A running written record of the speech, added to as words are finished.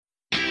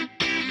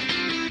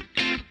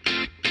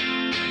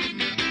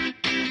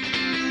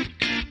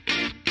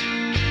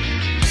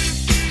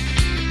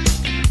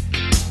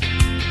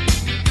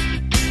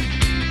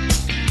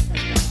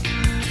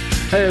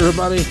Hey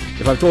everybody,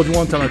 if I've told you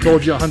one time, I've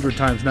told you 100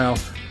 times now.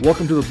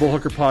 Welcome to the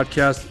Bullhooker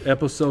Podcast,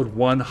 episode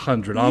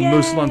 100. I'm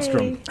Moose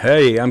Lundstrom.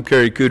 Hey, I'm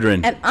Kerry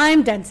Kudrin. And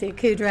I'm Dency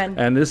Kudrin.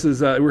 And this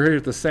is, we're here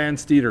at the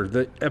Sands Theater,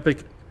 the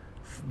epic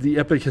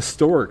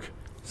historic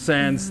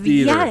Sands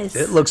Theater. Yes.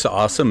 It looks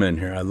awesome in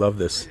here. I love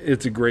this.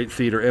 It's a great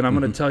theater. And I'm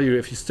going to tell you,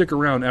 if you stick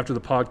around after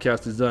the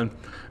podcast is done,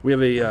 we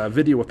have a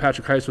video with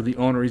Patrick Heisler, the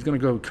owner. He's going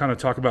to go kind of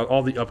talk about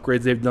all the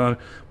upgrades they've done,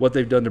 what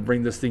they've done to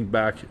bring this thing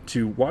back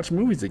to watch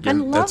movies I again.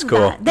 love That's cool.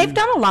 that. They've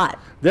done a lot.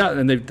 Yeah,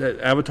 and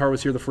Avatar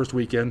was here the first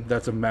weekend.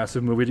 That's a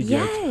massive movie to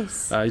get.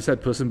 Yes. He's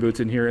had Puss in Boots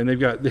in here, and have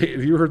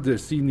you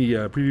seen the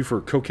preview for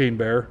Cocaine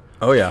Bear?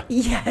 Oh, yeah.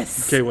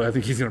 Yes. Okay, well, I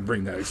think he's going to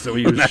bring that. So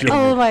he was showing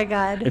Oh me. my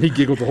God. And he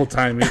giggled the whole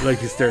time. He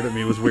stared at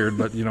me. It was weird,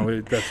 but,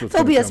 that's what's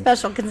There'll be a come.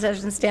 special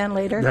concession stand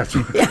later. That's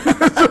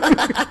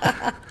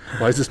right.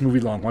 Why is this movie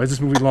long? Why is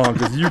this movie long?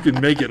 Because you can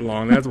make it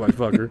long. That's why,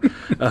 fucker.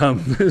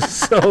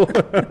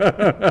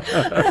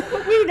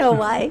 We know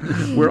why.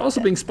 We're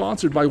also being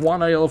sponsored by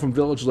Juan Aiello from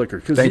Village Liquor.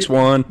 Thanks,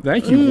 Juan.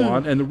 Thank you,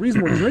 Juan. And the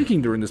reason we're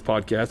drinking during this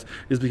podcast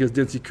is because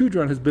Dency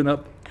Kudrin has been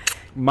up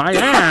my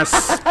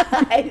ass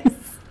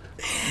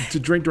to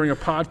drink during a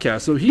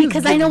podcast. So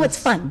Because I know it's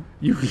fun.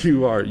 You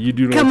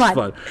do know Come it's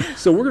on. fun.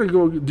 So we're going to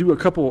go do a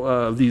couple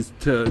of these,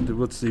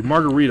 let's see,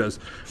 margaritas.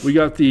 We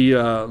got the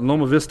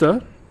Loma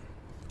Vista.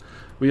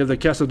 We have the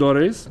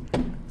Cazadores,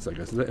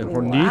 and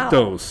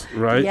Hornitos,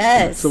 right?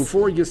 Yes. So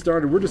before we get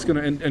started, we're just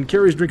going to, and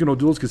Kerry's drinking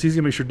O'Doul's because he's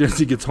going to make sure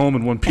Dency gets home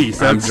in one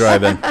piece. I'm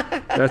driving.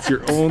 That's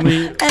your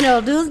only... And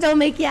O'Doul's don't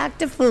make you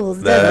act a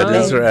fools. That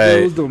does is they? right.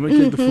 Those don't make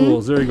it the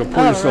fools. There you go. Pour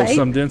All yourself right.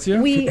 some, Dency.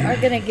 We are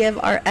going to give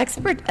our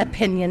expert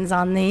opinions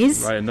on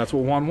these. Right, and that's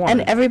what Juan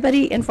wanted. And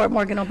everybody in Fort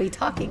Morgan will be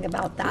talking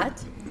about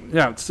that.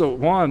 Yeah, so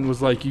Juan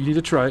was like, you need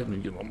to try it. Let me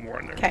get a little more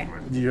in there. Okay.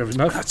 Do you have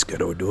enough? That's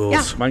good,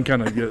 O'Doul's. Yeah. Mine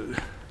kind of good.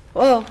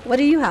 Oh, what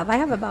do you have? I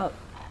have about...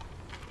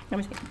 Let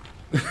me see.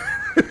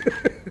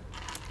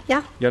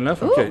 Yeah. You got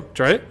enough? Ooh. Okay,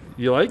 try it.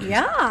 You like?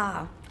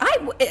 Yeah.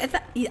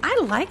 I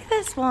like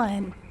this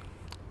one.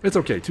 It's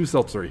okay. 2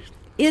 seltzery.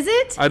 Is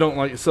it? I don't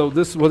like. So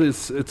this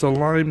it's a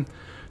lime,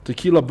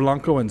 tequila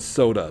blanco, and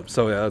soda.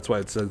 So yeah, that's why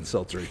it says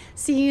seltzery.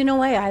 See, you know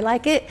why I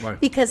like it? Why?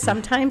 Because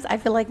sometimes I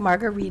feel like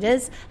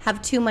margaritas have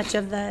too much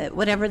of the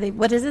what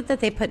is it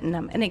that they put in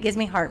them, and it gives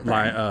me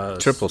heartburn.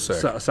 Triple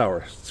sour.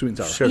 Sour, sweet and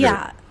sour. Sugar.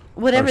 Yeah,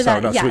 whatever Or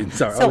sour, that. not Yeah. sweet and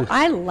sour. So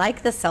I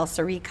like the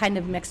seltzery kind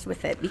of mixed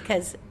with it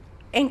because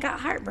ain't got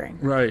heartburn.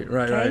 Right.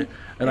 Okay.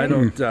 And I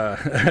don't.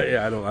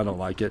 I don't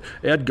like it.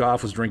 Ed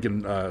Goff was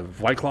drinking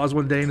White Claws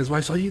one day, and his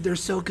wife's like, "They're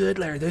so good,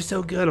 Larry. They're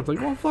so good." I'm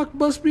like, "Oh fuck,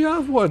 bust me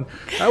off one."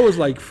 I was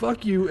like,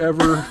 "Fuck you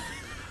ever."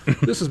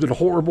 This has been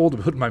horrible to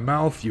put in my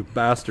mouth, you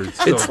bastards.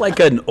 So, It's like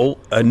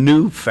a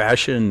new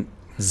fashion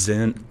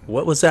Zen.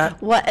 What was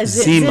that? What is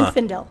it? Zima.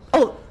 Zinfandel.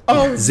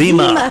 Oh,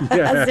 Zima.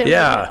 Zinfandel.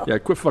 Yeah. yeah,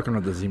 quit fucking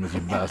with the Zimas,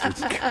 you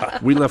bastards.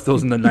 We left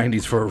those in the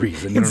 '90s for a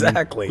reason. You know what I mean?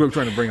 Exactly. We're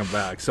trying to bring them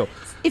back. So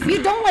If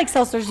you don't like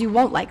seltzers, you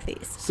won't like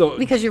these. So-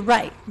 because you're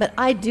right, but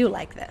I do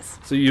like this.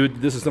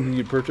 this is something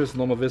you purchased,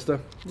 Loma Vista?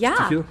 Yeah.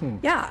 Tequila?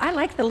 Yeah, I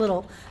like the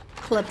little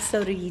club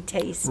soda-y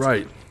taste.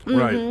 Right.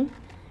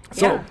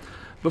 So Yeah.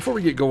 before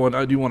we get going,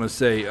 I do want to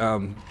say,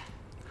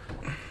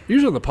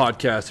 usually on the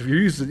podcast, if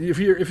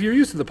you're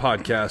used to the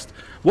podcast,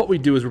 what we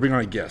do is we bring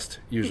on a guest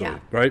usually, Yeah.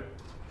 right?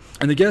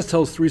 And the guest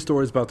tells 3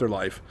 stories about their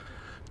life.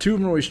 2 of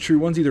them are always true.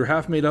 One's either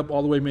half made up,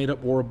 all the way made up,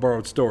 or a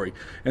borrowed story.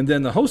 And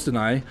then the host and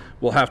I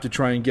will have to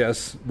try and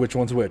guess which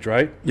one's which,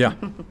 right? Yeah.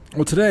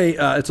 Well, today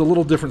it's a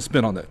little different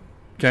spin on it.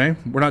 Okay,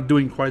 we're not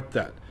doing quite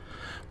that.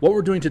 What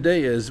we're doing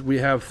today is we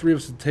have 3 of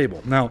us at the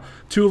table. Now,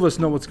 2 of us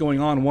know what's going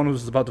on. One of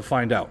us is about to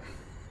find out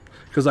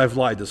because I've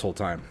lied this whole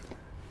time.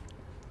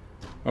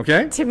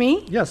 Okay? To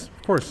me? Yes,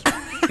 of course.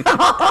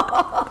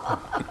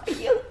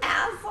 You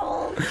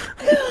asshole.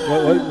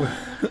 What?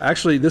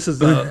 Actually, this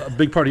is a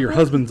big part of your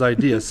husband's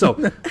idea. So,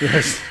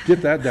 yes,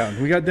 get that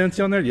down. We got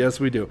Dency on there? Yes,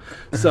 we do.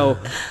 So,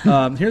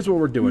 here's what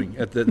we're doing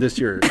this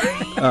year.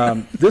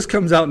 This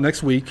comes out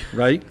next week,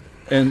 right?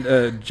 And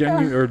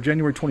January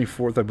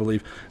 24th, I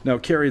believe. Now,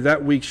 Kerry,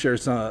 that week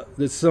there's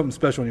something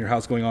special in your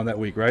house going on that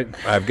week, right?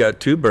 I've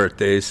got 2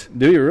 birthdays.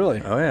 Do you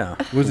really? Oh, yeah.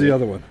 Who's the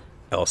other one?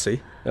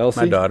 Elsie,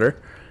 Elsie? my daughter.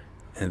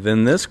 And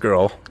then this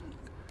girl.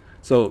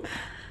 So,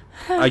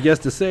 I guess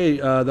to say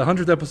the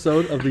 100th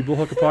episode of the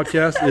Bullhooker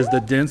Podcast is the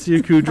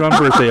Dency Kudrin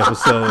birthday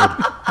episode.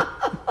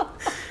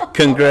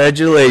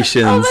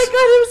 Congratulations. Oh my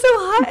God, I'm so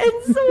hot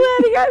and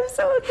sweaty. I'm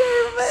so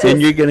nervous.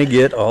 And you're going to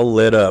get all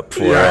lit up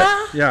for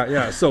it.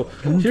 Yeah. So,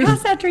 here's...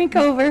 Pass that drink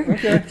over.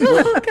 Okay.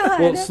 Oh God.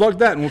 Well, slug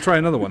that and we'll try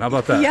another one. How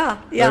about that? Yeah.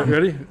 All right,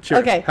 ready?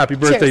 Cheers. Okay, Happy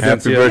birthday, cheers.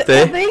 Dency. Happy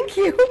birthday. Thank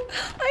you.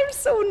 I'm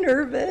so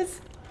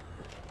nervous.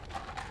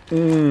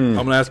 I'm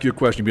going to ask you a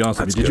question, to be honest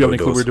with you. That's Did good, you have any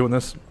clue we O'Doul's. were doing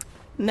this?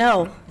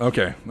 No.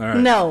 Okay. All right.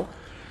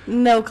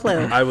 No clue.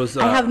 I was,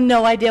 I have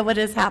no idea what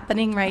is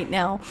happening right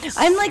now.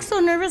 I'm like so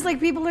nervous, like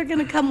people are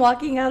gonna come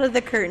walking out of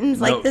the curtains,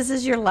 like No. this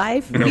is your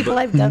life. No, People but-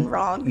 I've done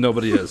wrong.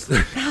 Nobody is.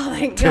 Oh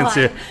my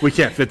God. We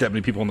can't fit that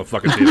many people in the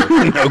fucking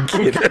theater. No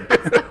kidding.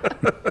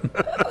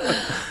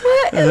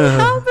 What? What is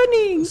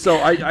happening? So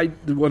I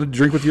want to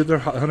drink with you at the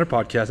Hunter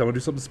podcast. I want to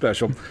do something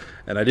special,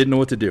 and I didn't know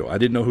what to do. I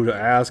didn't know who to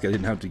ask. I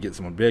didn't have to get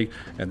someone big.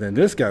 And then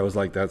this guy was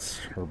like, "That's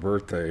her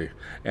birthday,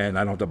 and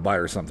I don't have to buy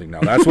her something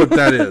now." That's what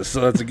that is.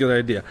 So that's a good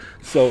idea.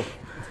 So.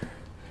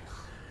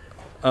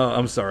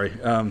 I'm sorry.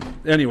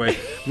 Anyway,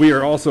 we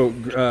are also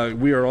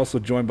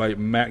joined by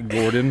Matt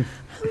Gordon.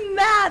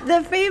 Matt,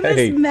 the famous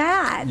Hey.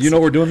 Matt. You know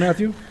what we're doing,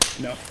 Matthew?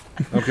 No.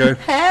 Okay.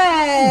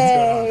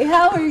 Hey,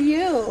 how are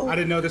you? I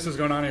didn't know this was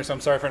going on here, so I'm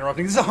sorry for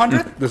interrupting. This is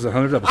 100th? This is the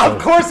 100th episode.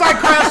 Of course I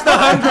crashed the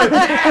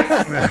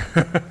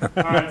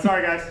 100th! All right,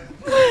 sorry, guys.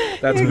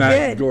 That's You're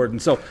Matt good. Gordon.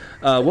 So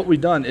what we've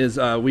done is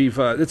we've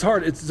it's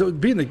hard. It's so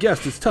being the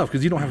guest. It's tough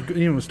because you don't have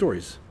any of the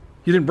stories.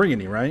 You didn't bring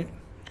any, right?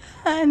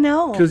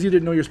 No. Because you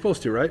didn't know you're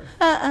supposed to, right?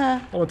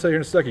 I want to tell you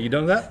in a second. You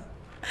done that?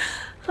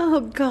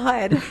 Oh,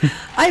 God.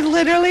 I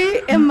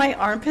literally, and my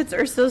armpits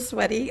are so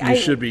sweaty. You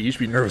should be. You should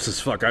be nervous as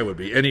fuck. I would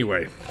be.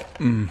 Anyway,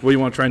 what do you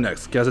want to try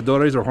next?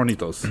 Cazadores or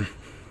Hornitos?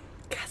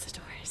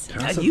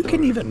 Cazadores. You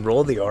can even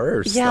roll the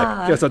R's.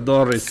 Yeah.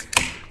 Cazadores.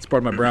 It's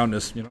part of my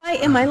brownness, you know.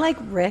 Am I like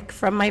Rick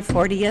from my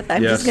 40th?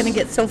 I'm Yes. just going to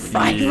get so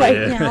fried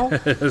right now.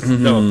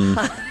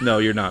 No,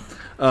 you're not.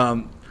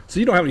 So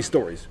you don't have any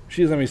stories.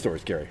 She doesn't have any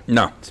stories, Carrie.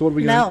 No. So what are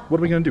we gonna No. What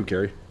are we gonna do,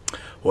 Carrie?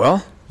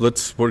 Well,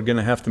 we're going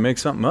to have to make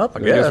something up, I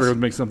guess guess. we're gonna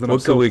make something up.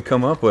 What So- could we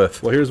come up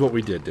with? Well, here's what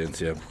we did,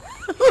 Dancia.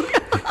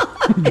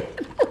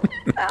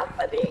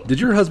 Happening.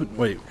 Did your husband?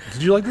 Wait,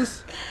 did you like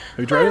this? Have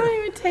you I tried haven't it?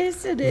 even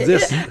tasted it.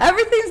 This-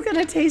 Everything's going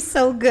to taste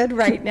so good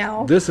right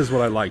now. This is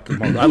what I like the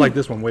most. I like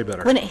this one way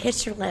better. When it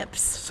hits your lips.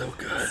 So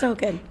good. So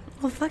good.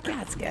 Well, fuck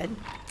yeah, it's good.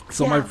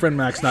 So my Yeah. friend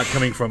Mac's not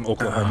coming from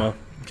Oklahoma.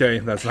 Okay,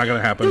 that's not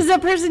gonna happen. Does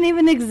that person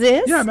even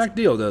exist? Yeah, Mac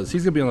Deal does.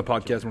 He's gonna be on the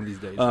podcast one of these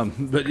days.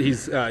 But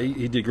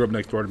he did grow up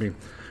next door to me.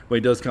 When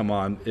he does come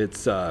on,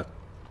 it's gonna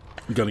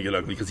get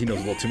ugly because he knows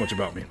a little too much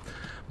about me.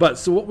 But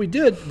so what we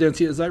did,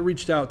 Dancia, is I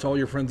reached out to all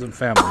your friends and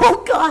family.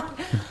 Oh, God.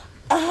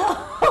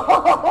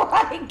 Oh,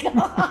 my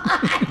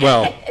God.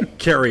 Well,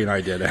 Carrie and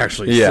I did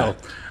actually. Yeah.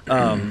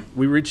 So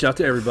we reached out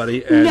to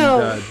everybody. And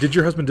No. did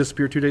your husband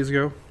disappear 2 days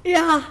ago?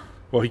 Yeah.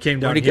 Well, he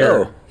came down Where'd he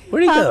here. go?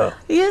 Where'd he go?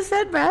 You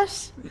said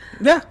brush.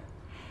 Yeah.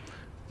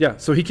 Yeah,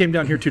 so he came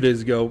down here 2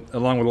 days ago,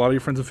 along with a lot of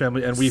your friends and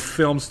family, and we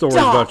filmed stories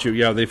Stop. about you.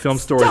 Yeah, they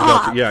filmed stories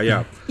Stop. about you.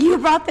 Yeah. You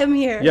brought them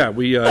here. Yeah,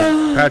 we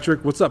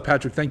Patrick, what's up,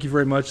 Patrick? Thank you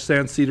very much.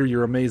 Sand Cedar,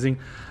 you're amazing.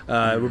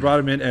 We brought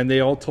him in, and they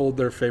all told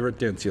their favorite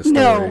Dancia story.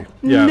 No.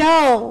 Yeah.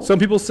 No. Some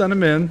people sent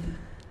them in,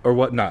 or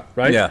whatnot,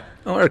 right? Yeah.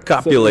 Or a So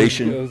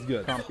copulation. it was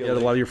good. You had a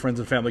lot of your friends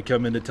and family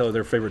come in to tell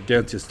their favorite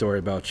Dancia story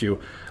about you.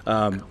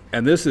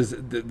 And this is,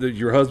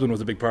 your husband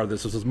was a big part of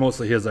this. This was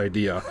mostly his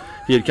idea.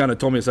 He had kind of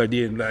told me this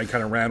idea, and I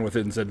kind of ran with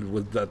it and said,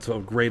 well, that's a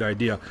great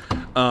idea.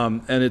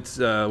 And it's,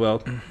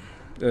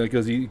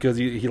 because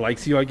he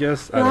likes you, I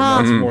guess. I don't know.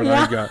 It's more than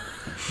I got.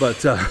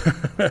 But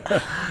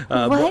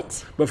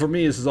What? But for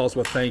me, this is also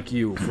a thank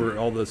you for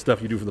all the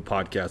stuff you do for the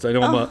podcast. I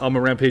know I'm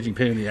a rampaging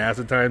pain in the ass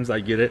at times. I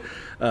get it,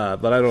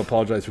 but I don't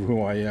apologize for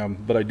who I am.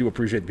 But I do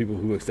appreciate the people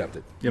who accept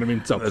it. You know what I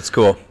mean? So That's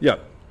cool. yeah.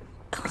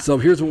 So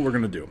here's what we're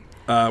gonna do.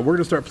 We're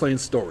gonna start playing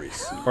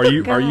stories. Are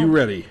you God.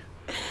 ready?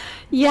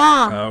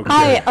 Yeah.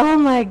 Okay. Oh,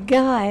 my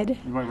God.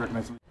 You might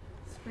recognize me.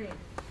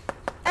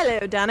 Hello,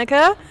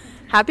 Danica.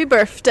 Happy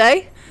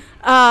birthday.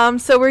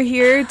 So we're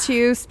here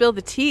to spill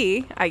the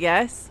tea, I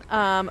guess,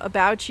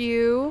 about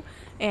you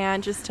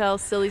and just tell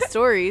silly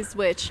stories,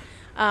 which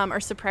are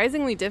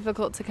surprisingly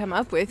difficult to come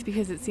up with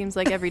because it seems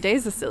like every day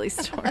is a silly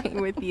story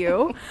with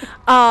you.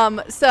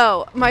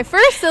 So my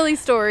first silly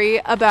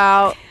story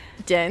about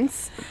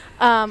Dents.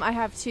 I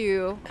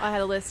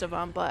had a list of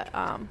them, but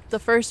the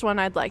first one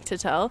I'd like to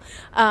tell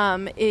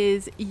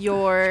is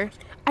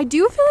I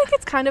do feel like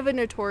it's kind of a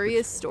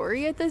notorious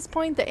story at this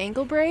point, the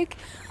ankle break,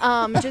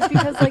 just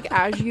because like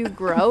as you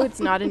grow, it's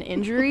not an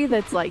injury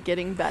that's like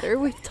getting better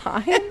with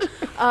time.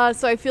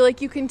 So I feel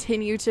like you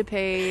continue to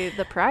pay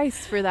the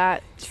price for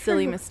that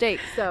silly mistake.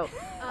 So,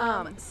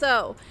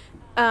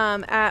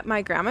 at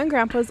my grandma and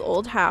grandpa's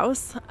old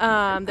house,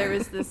 there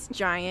was this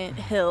giant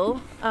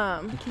hill.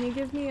 Can you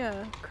give me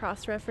a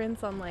cross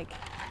reference on like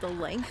the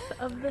length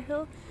of the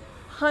hill?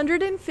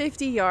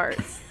 150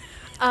 yards.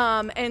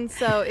 And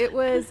so it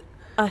was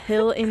a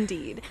hill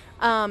indeed.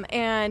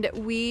 And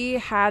we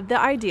had the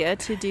idea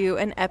to do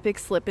an epic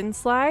slip and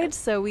slide.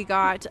 So we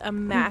got a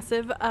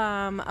massive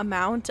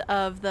amount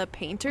of the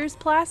painter's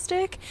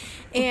plastic,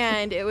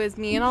 and it was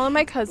me and all of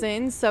my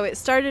cousins. So it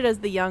started as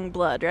the young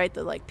blood, right?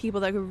 The like people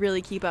that could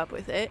really keep up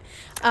with it.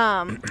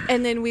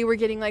 And then we were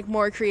getting like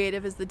more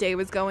creative as the day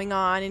was going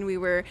on, and we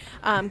were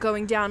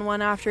going down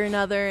one after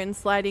another and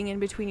sliding in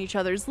between each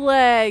other's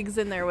legs.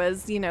 And there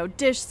was,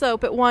 dish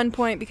soap at one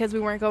point because we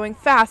weren't going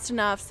fast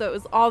enough. So it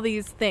was all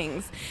these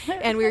things,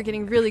 and we were getting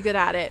really good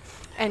at it.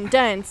 And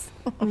Dents,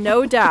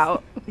 no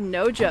doubt,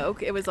 no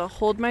joke, it was a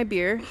hold my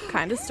beer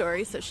kind of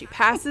story. So she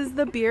passes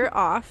the beer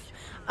off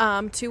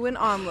to an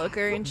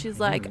onlooker, and she's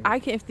like,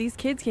 if these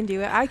kids can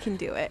do it, I can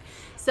do it.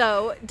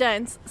 So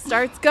Dents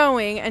starts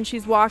going, and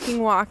she's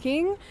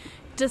walking,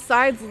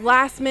 decides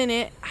last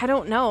minute, I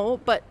don't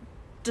know, but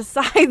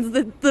decides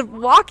that the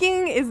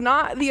walking is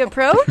not the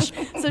approach.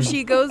 So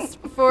she goes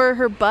for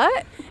her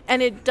butt,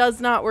 and it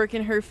does not work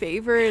in her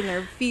favor, and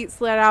her feet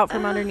slid out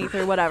from underneath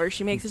her, whatever.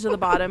 She makes it to the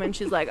bottom, and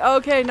she's like,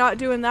 okay, not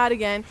doing that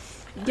again.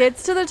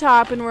 Gets to the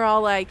top, and we're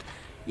all like,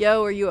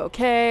 yo, are you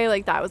okay?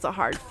 Like, that was a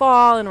hard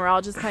fall. And we're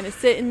all just kind of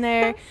sitting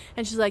there,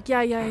 and she's like,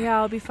 yeah,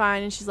 I'll be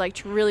fine. And she's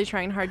like really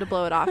trying hard to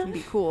blow it off and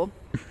be cool.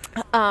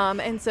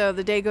 And so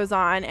the day goes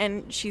on,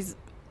 and she's,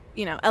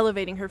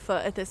 elevating her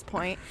foot at this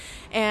point.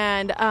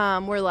 And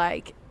we're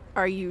like,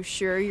 are you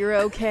sure you're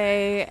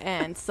okay?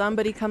 And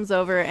somebody comes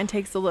over and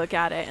takes a look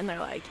at it, and they're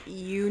like,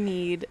 you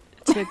need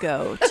to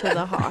go to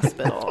the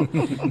hospital.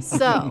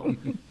 So,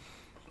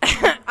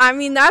 I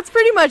mean, that's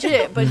pretty much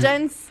it. But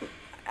Jen's,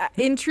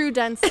 in true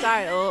Dent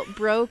style,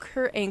 broke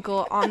her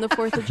ankle on the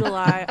 4th of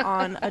July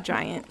on a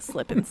giant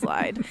slip and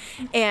slide.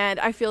 And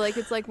I feel like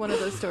it's like one of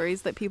those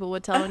stories that people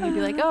would tell, and you'd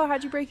be like, oh,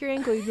 how'd you break your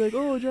ankle? You'd be like,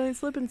 oh, a giant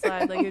slip and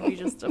slide. Like, it'd be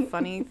just a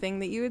funny thing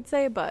that you would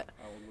say. But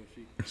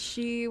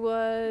she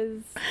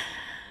was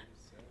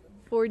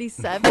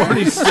 47.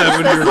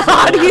 47 years old.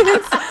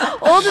 Audience,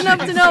 old enough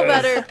to know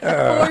better,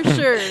 for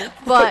sure.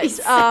 But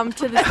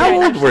to this How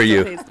day, old were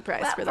you? Pays the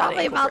price for that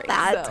Probably ankle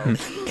about break, that.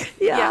 so.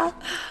 Yeah.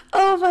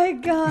 Oh my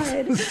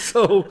God.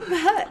 So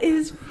That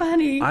is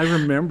funny. I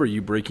remember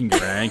you breaking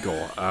your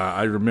ankle.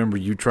 I remember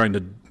you trying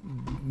to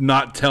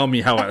not tell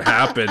me how it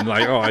happened.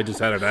 Like, oh, I just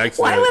had an accident.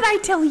 Why would I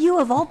tell you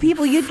of all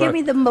people? You'd give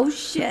me the most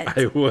shit.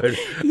 I would.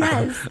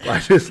 Yes. I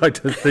just like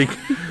to think,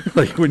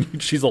 like, when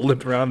she's all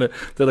limped around it,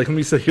 they're like, let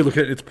me say, here, look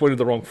at it, it's pointed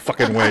the wrong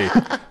fucking way.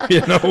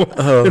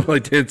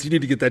 Like, Dance, you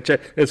need to get that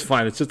checked. It's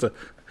fine. It's just a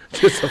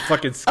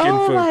fucking skin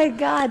Oh food. my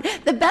God.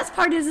 The best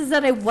part is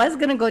that I was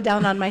going to go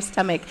down on my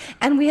stomach,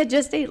 and we had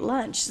just ate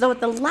lunch. So at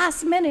the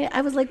last minute,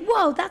 I was like,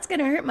 whoa, that's going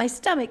to hurt my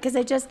stomach because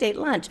I just ate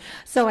lunch.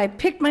 So I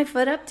picked my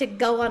foot up to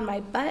go on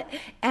my butt.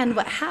 And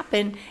what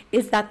happened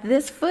is that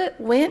this foot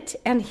went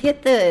and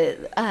hit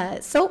the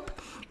soap,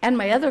 and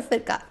my other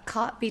foot got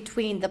caught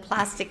between the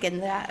plastic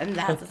and that. And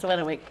that's when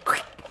I went,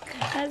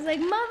 I was like,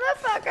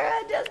 motherfucker,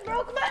 I just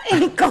broke my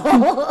ankle.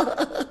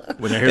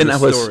 When I hear And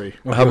the story.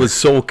 I was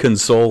so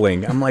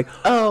consoling. I'm like,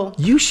 Oh.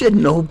 you should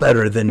know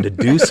better than to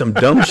do some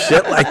dumb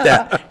shit like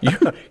that.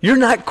 You're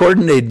not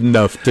coordinated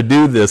enough to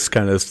do this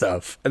kind of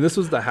stuff. And this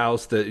was the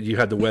house that you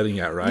had the wedding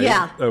at, right?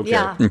 Yeah, Okay.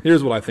 yeah.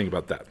 Here's what I think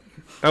about that.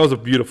 That was a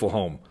beautiful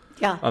home.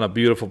 Yeah. On a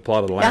beautiful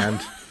plot of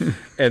land.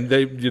 And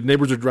your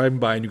neighbors are driving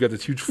by, and you got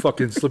this huge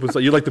fucking slip and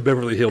slide. You're like the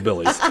Beverly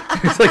Hillbillies.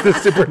 It's like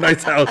this super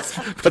nice house,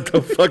 but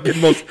the fucking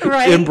most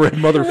Right. inbred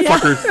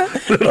motherfuckers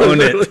Own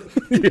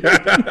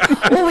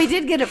it. Well, we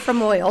did get it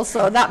from oil,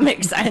 so that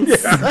makes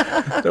sense.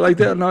 They're like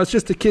that. No, it's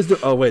just the kids.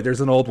 Oh, wait,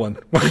 there's an old one.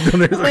 Wait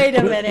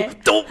a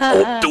minute. Don't.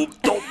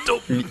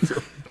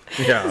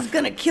 Yeah. It's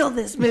going to kill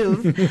this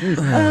move.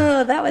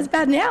 Oh, that was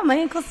bad. Yeah, my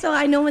ankle still,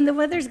 I know when the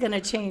weather's going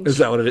to change. Is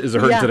that what it is? Is it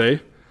hurting Yeah. today?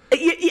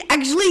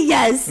 Actually,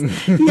 yes.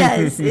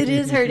 Yes, it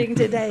is hurting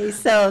today.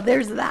 So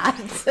there's that.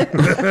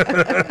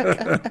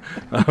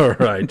 All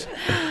right.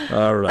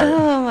 All right.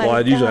 Oh, my well,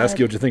 I'd usually ask God.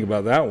 you what you think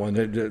about that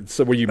one.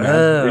 So were you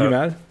mad? Were you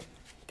mad?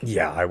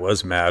 Yeah, I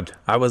was mad.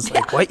 I was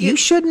like, what? You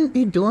shouldn't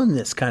be doing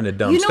this kind of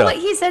dumb You know stuff. what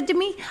he said to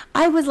me?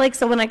 I was like,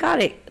 so when I got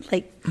it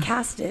like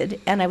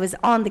casted and I was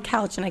on the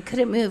couch and I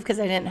couldn't move because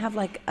I didn't have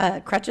like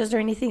crutches or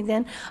anything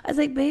then, I was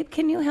like, babe,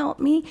 can you help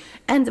me?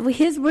 And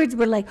his words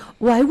were like,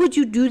 why would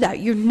you do that?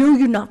 You know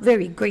you're not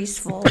very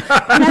graceful.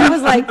 And I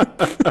was like,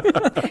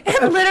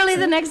 and literally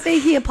the next day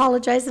he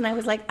apologized and I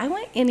was like, I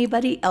want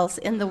anybody else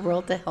in the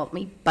world to help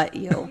me but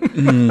you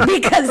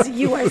because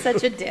you are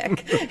such a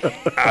dick.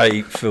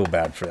 I feel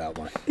bad for that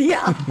one.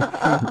 Yeah.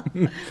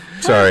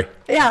 Sorry.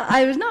 Yeah,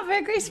 I was not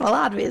very graceful,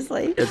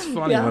 obviously. It's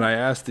funny Yeah. when I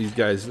asked these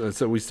guys,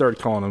 so we started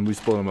calling them, we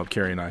split them up,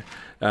 Carrie and I.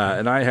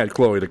 And I had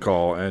Chloe to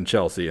call and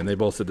Chelsea, and they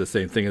both said the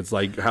same thing. It's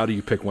like, how do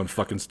you pick one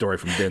fucking story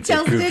from Dance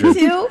Chelsea did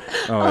too? Oh,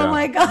 yeah.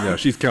 my God. Yeah,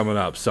 she's coming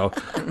up. So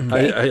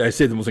I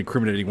saved the most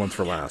incriminating ones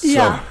for last.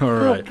 Yeah. So, all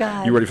Oh, right.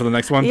 God. You ready for the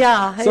next one?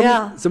 Yeah,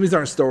 yeah. Some of these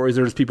aren't stories.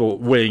 They're just people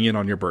weighing in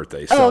on your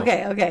birthday. So. Oh,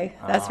 okay.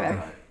 That's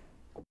fair.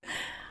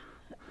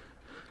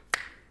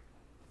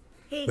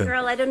 Hey,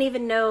 girl, I don't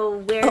even know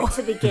where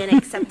to begin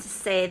except to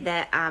say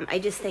that I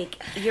just think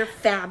you're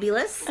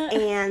fabulous.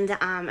 And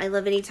I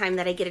love any time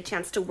that I get a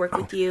chance to work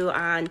with you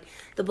on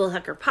the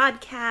Bullhooker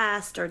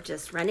podcast or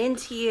just run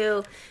into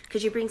you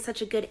because you bring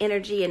such a good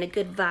energy and a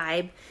good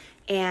vibe.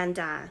 And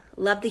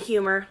love the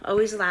humor.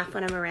 Always laugh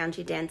when I'm around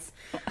you, Dents.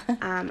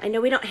 I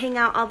know we don't hang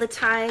out all the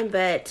time,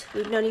 but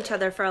we've known each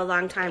other for a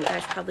long time.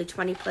 Gosh, probably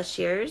 20 plus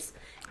years.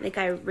 I think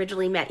I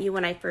originally met you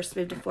when I first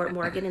moved to Fort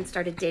Morgan and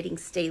started dating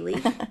Staley,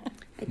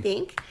 I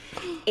think.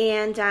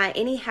 And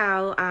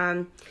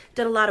anyhow,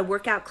 did a lot of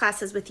workout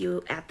classes with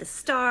you at the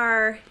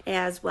Star,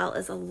 as well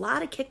as a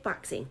lot of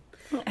kickboxing.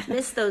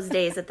 Miss those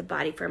days at the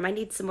Body Firm. I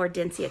need some more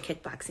Dencia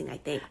kickboxing, I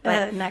think.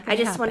 But not I gonna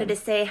just wanted happen.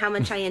 to say how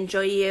much I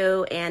enjoy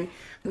you and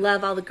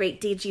love all the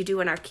great deeds you do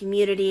in our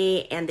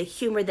community and the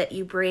humor that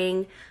you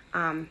bring.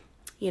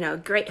 You know,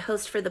 great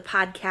host for the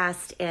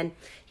podcast. And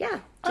yeah,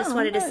 just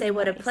wanted to say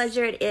what a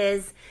pleasure it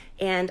is.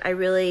 And I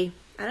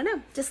don't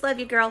know, just love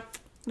you, girl.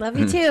 Love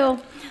you too.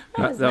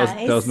 That was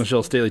nice. That was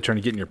Michelle Staley trying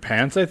to get in your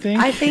pants, I think.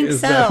 I think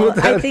Is that so. what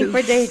that I think is?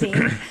 we're dating.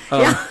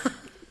 Yeah.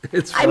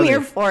 It's I'm funny.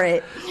 here for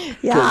it.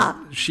 Yeah.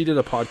 She did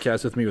a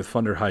podcast with me with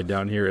Thunderhide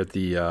down here at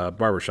the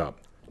barbershop,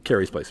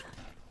 Carrie's place.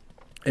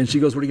 And she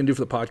goes, what are you going to do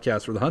for the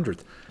podcast for the 100th?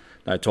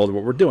 And I told her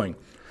what we're doing.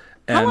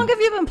 And How long have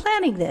you been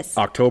planning this?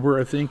 October,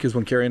 I think, is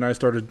when Carrie and I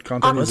started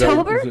content. Is that-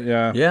 October? is it-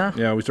 yeah. Yeah.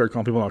 Yeah, we started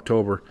calling people in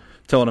October,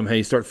 telling them,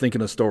 hey, start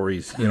thinking of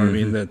stories. You know what I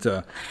mean?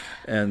 That,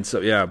 and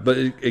so, yeah, but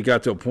it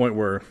got to a point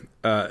where,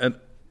 and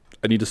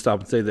I need to stop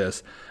and say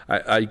this.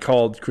 I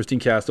called Christine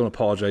Castro and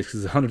apologized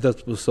because the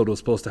 100th episode was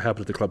supposed to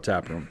happen at the Club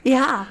Tap Room.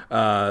 Yeah.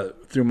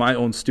 Through my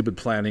own stupid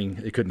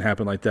planning, it couldn't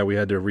happen like that. We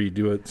had to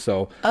redo it.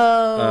 So,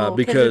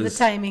 Because of the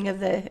timing of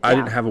the. I yeah.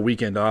 didn't have a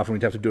weekend off, and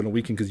we'd have to do it on a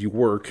weekend because you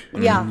work.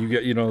 and Yeah. You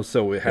get,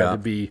 so it had Yeah. to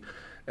be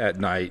at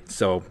night.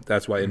 So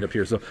that's why I ended up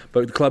here. So,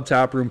 but the Club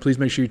Tap Room, please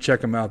make sure you check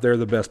them out. They're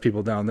the best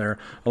people down there,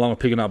 along with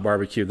Pig and Out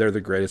Barbecue. They're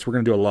the greatest. We're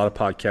going to do a lot of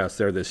podcasts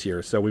there this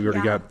year. So we've already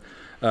Yeah.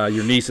 got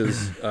your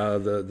nieces,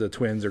 the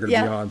twins, are going to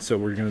be Yeah. on. So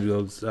we're going to do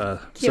those.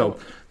 So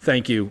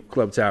thank you,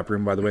 Club Tap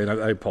Room, by the way. And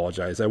I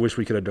apologize. I wish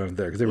we could have done it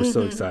there because they were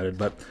so excited.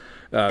 But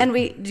And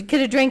we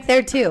could have drank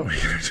there too.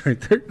 right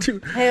there too.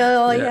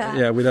 Hell yeah.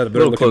 Yeah, we'd had a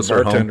better Little looking closer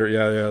home. bartender.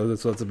 Yeah,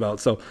 that's what it's about.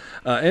 So,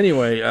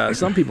 anyway,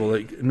 some people,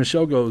 like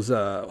Michelle goes,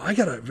 I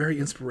got a very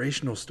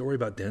inspirational story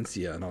about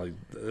Dencia. And I'm like,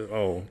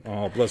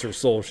 oh, bless her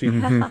soul. She,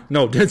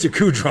 no, Dencia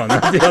Kudron,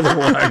 not the other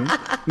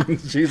one.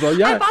 She's like, I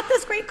yeah. bought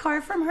this great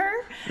car from her.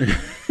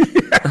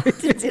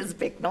 It's his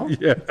big, no?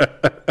 Yeah.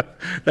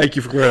 Thank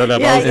you for clearing that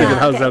up. Yeah, I was thinking, yeah,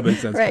 how does okay. that make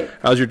sense? Right.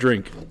 How's your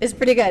drink? It's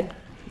pretty good.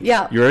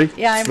 Yeah. You ready?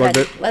 Yeah, I'm Slugged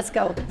ready. it? Let's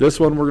go. This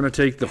one, we're going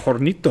to take the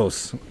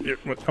Hornitos.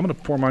 I'm going to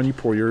pour mine, you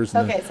pour yours.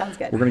 and Okay, then sounds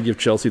good. We're going to give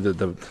Chelsea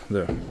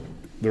the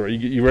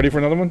you ready for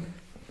another one?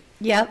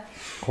 Yep.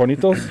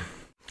 Hornitos?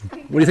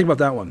 What do you think about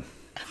that one?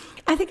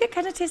 I think it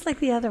kind of tastes like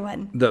the other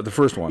one. The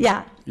first one?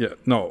 Yeah. Yeah.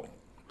 No.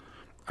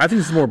 I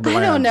think it's more bland.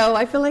 I don't know.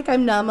 I feel like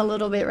I'm numb a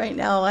little bit right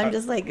now. I'm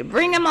just like,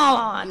 bring them all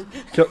on.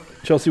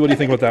 Chelsea, what do you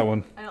think about that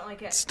one? I don't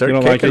like it. Start You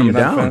don't like it? kicking You're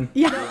them not a down. fan?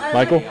 Yeah.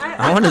 Michael?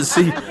 I want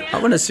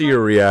to see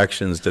your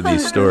reactions to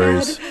these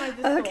stories.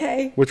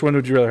 Okay. Which one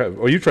would you rather have?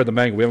 Oh, you tried the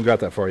mango. We haven't got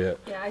that far yet.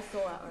 Yeah, I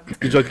stole that one.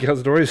 Did you like the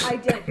Cazadores? I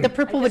did. The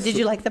purple one. Did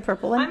you like the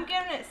purple one? I'm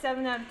giving it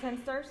 7 out of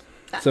 10 stars.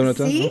 7 out of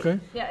 10? See? Okay.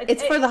 Yeah,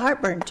 It's for the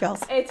heartburn,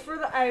 Chelsea. It's for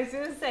the. I was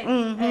gonna say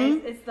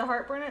it's the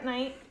heartburn at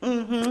night.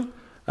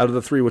 Out of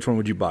the three, which one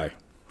would you buy?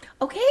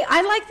 Okay,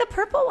 I like the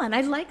purple one.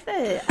 I like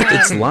the.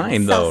 It's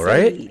lime, though, salsa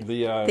right?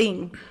 The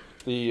thing.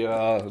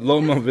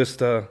 Loma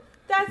Vista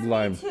That's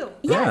lime. me too.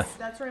 Yes.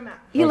 That's where I'm at.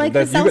 You like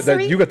the you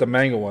salsa? got the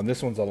mango one.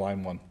 This one's a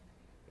lime one.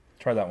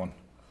 Try that one.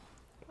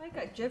 I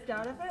got gypped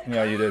out of it.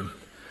 Yeah, you did.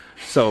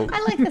 So I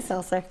like the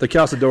salsa. the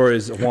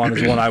Cazadores one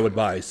is one I would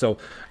buy. So,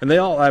 and they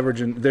all average,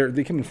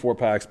 they come in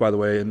 4-packs, by the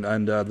way, and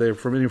they're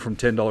from anywhere from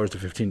 $10 to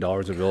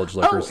 $15 at Village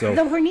Liquor. Oh, So,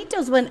 the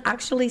Hornitos one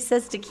actually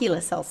says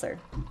tequila seltzer.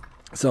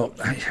 so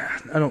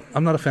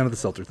I'm not a fan of the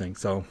seltzer thing.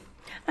 So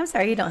I'm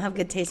sorry, you don't have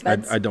good taste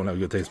buds. I don't have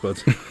good taste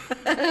buds. You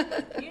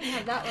didn't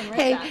have that one right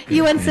Hey, back.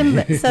 you want some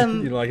You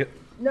some? don't like it?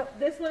 No,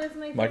 this one is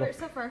my Michael? favorite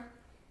so far.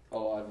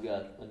 Oh, I've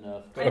got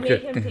enough. I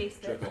made him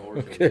taste it.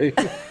 Okay.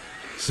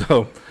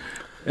 So,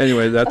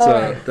 anyway, that's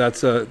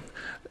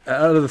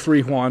out of the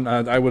three, Juan,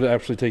 I would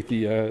actually take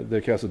the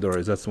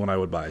Cazadores. That's the one I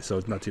would buy. So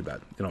it's not too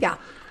bad. Yeah.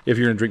 If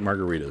you're gonna drink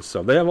margaritas,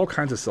 so they have all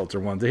kinds of seltzer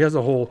ones. They has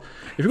a whole.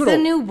 If you go It's a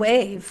to, new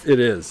wave. it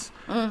is.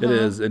 It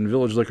is, and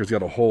Village Liquor's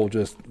got a whole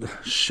just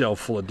shelf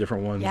full of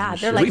different ones. Yeah, and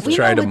they're shit. like, We've we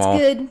tried know them what's all.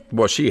 good.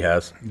 Well, she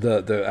has.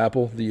 the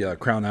apple, the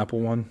Crown Apple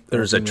one.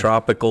 There's a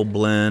tropical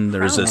blend.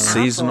 There's a Crown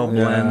seasonal apple.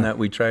 blend Yeah. that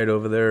we tried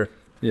over there.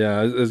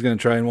 Yeah, I was gonna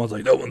try, and one's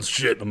like, that one's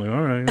shit. I'm like,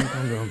 all right,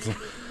 calm down. So,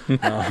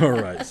 all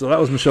right. So that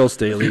was Michelle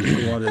Staley.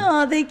 She wanted.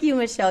 Oh, thank you,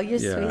 Michelle. You're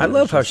Yeah. sweet. I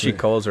love how She's she sweet.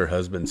 calls her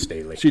husband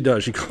Staley. She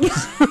does. She calls.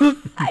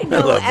 I know.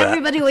 love that.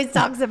 Everybody always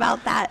talks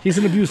about that. He's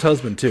an abused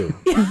husband too.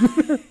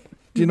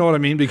 Do you know what I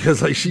mean?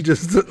 Because like she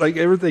just like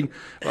everything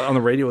on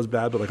the radio is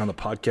bad, but like on the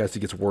podcast it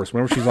gets worse.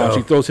 Whenever she's on,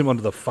 she throws him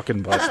under the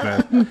fucking bus,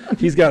 man.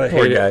 He's got a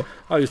Poor hate it. guy.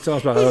 Oh, he's telling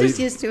us about He's how just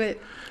he, used to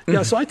it.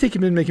 yeah. So I take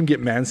him in, make him get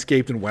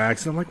manscaped and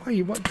waxed, and I'm like, why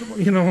you want,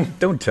 you know?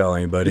 Don't tell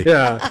anybody.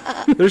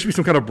 Yeah, there should be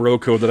some kind of bro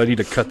code that I need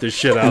to cut this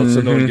shit out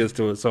so no one gets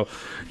to it. So,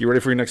 you ready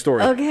for your next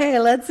story? Okay,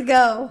 let's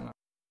go.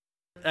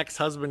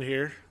 Ex-husband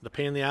here, the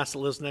pain in the ass that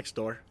lives next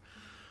door.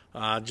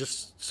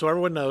 Just so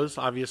everyone knows,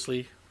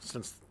 obviously,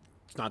 since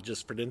it's not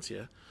just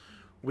Fredencia,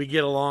 we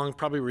get along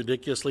probably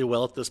ridiculously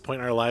well at this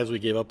point in our lives. We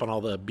gave up on all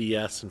the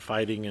BS and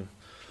fighting and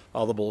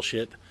all the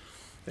bullshit.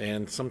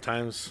 And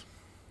sometimes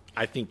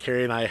I think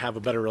Carrie and I have a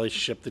better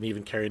relationship than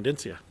even Carrie and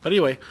Dencia. But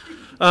anyway,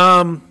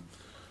 I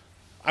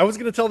was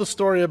going to tell the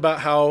story about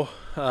how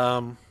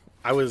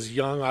I was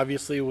young,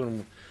 obviously,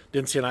 when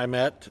Dencia and I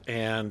met,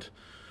 and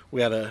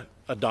we had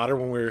a daughter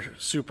when we were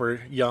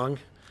super young,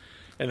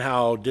 and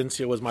how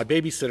Dencia was my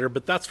babysitter,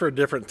 but that's for a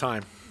different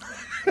time.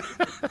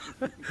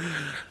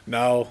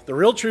 No, the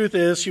real truth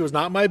is she was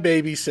not my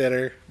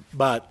babysitter,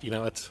 but, you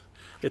know,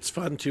 it's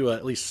fun to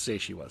at least say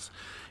she was.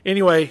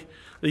 Anyway,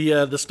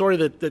 The story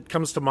that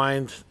comes to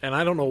mind, and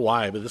I don't know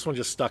why, but this one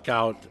just stuck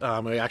out.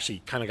 I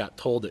actually kind of got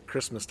told at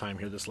Christmas time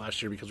here this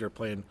last year because we were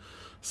playing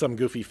some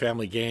goofy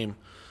family game.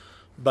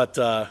 But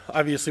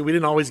obviously, we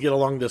didn't always get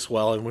along this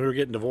well, and we were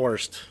getting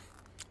divorced.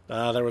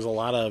 There was a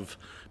lot of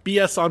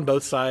BS on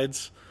both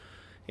sides,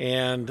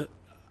 and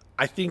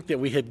I think that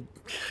we had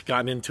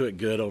gotten into it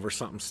good over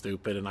something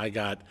stupid, and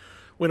I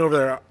went over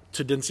there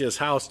to Dincia's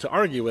house to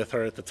argue with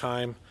her at the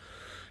time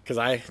because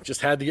I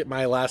just had to get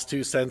my last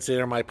 2 cents in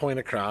or my point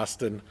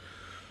across. And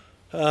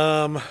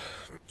to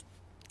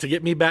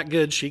get me back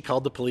good, she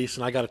called the police,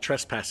 and I got a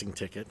trespassing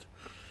ticket.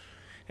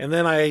 And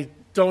then I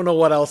don't know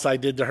what else I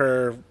did to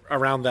her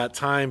around that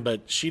time,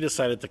 but she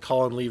decided to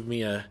call and leave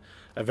me a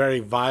very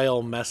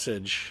vile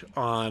message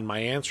on my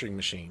answering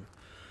machine.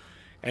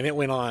 And it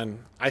went on,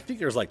 I think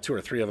there was like 2 or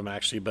 3 of them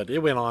actually, but it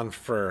went on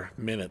for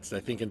minutes,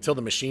 I think, until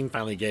the machine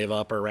finally gave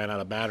up or ran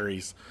out of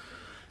batteries.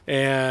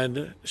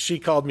 And she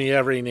called me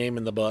every name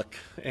in the book.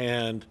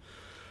 And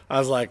I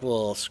was like,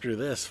 well, screw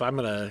this. If I'm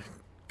going to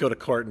go to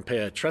court and pay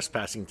a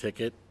trespassing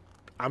ticket,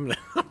 I'm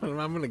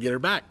gonna get her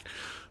back.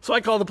 So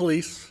I call the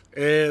police,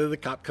 and the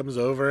cop comes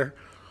over,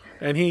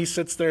 and he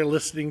sits there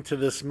listening to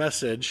this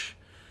message.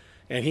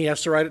 And he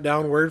has to write it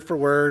down word for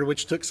word,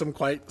 which took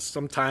quite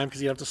some time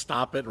because you have to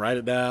stop it and write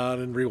it down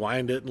and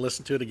rewind it and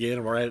listen to it again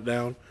and write it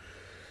down.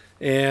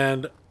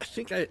 And I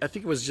think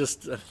it was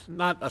just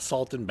not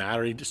assault and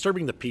battery,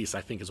 disturbing the peace,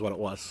 I think is what it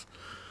was.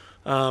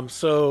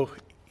 So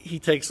he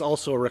takes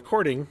also a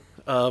recording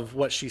of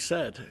what she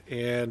said,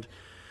 and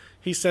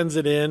he sends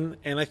it in.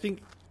 And I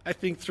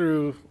think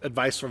through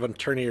advice from an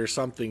attorney or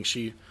something,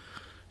 she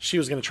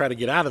was going to try to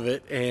get out of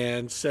it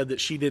and said that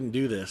she didn't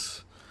do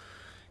this.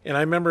 And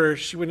I remember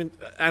she went in,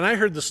 and I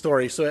heard the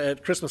story. So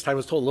at Christmas time, it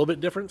was told a little bit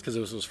different because it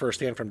was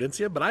firsthand from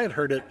Dincia, but I had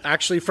heard it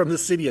actually from the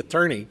city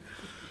attorney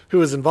who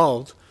was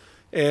involved.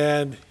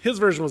 And his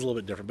version was a little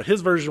bit different. But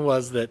his version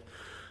was that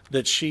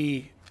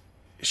she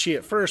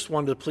at first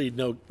wanted to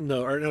plead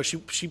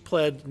she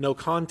pled no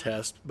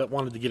contest, but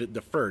wanted to get it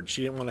deferred.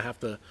 She didn't want to have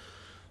to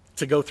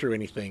go through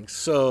anything.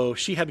 So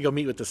she had to go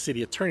meet with the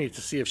city attorney to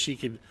see if she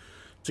could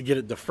to get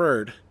it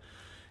deferred.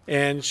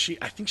 And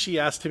I think she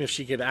asked him if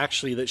she could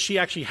that she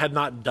actually had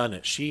not done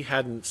it. She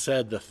hadn't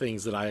said the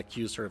things that I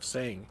accused her of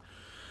saying.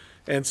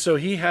 And so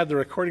he had the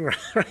recording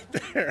right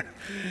there.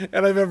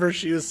 And I remember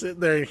she was sitting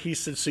there and he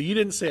said, so you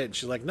didn't say it? And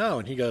she's like, no.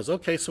 And he goes,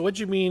 okay, so what'd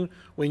you mean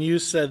when you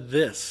said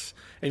this?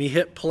 And he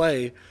hit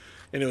play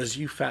and it was,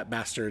 you fat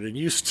bastard and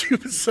you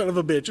stupid son of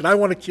a bitch and I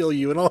want to kill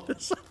you and all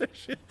this other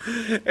shit.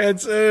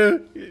 And so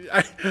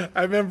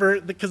I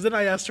remember, because then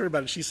I asked her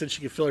about it. She said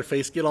she could feel her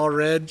face get all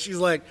red. She's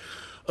like,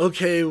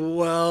 okay,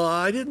 well,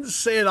 I didn't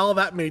say it all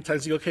that many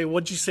times. You go, okay,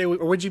 what'd you say, or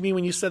what'd you mean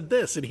when you said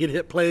this? And he'd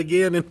hit play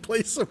again and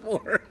play some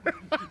more.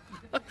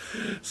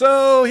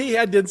 So he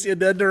had Dincia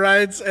dead to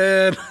rights,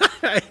 and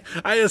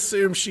I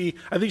assume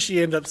I think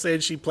she ended up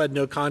saying she pled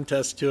no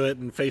contest to it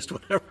and faced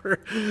whatever.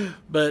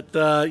 But,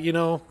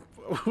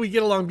 we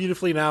get along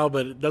beautifully now,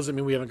 but it doesn't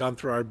mean we haven't gone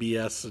through our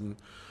BS, and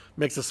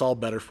makes us all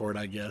better for it,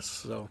 I guess.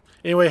 So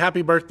anyway,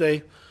 happy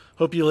birthday.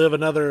 Hope you live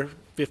another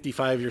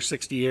 55 or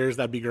 60 years.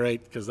 That'd be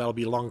great because that'll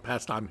be long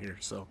past I'm here.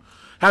 So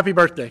happy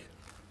birthday.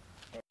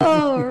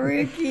 Oh,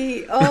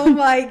 Ricky. Oh,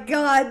 my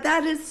God.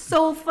 That is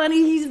so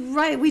funny. He's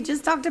right. We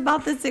just talked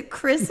about this at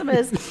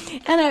Christmas,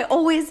 and I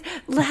always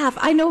laugh.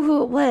 I know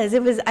who it was.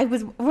 I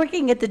was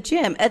working at the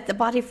gym at the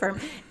Body Firm,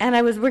 and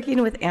I was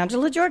working with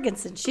Angela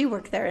Jorgensen. She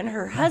worked there, and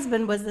her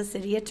husband was the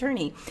city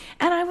attorney.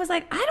 And I was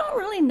like, I don't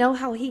really know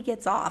how he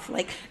gets off.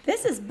 Like,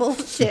 this is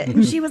bullshit.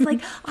 And she was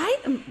like,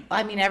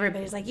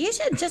 everybody's like, you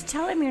should just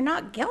tell him you're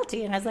not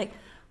guilty. And I was like,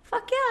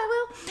 fuck yeah,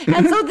 I will.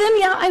 And so then,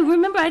 I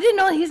remember I didn't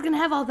know he was going to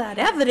have all that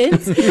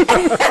evidence.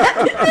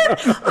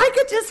 I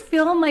could just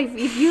feel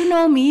if you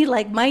know me,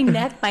 like my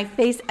neck, my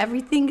face,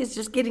 everything is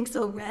just getting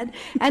so red.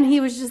 And he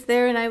was just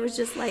there, and I was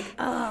just like,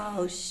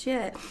 oh,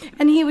 shit.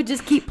 And he would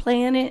just keep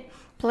playing it.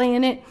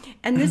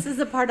 And this is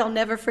the part I'll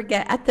never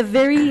forget. At the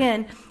very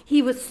end,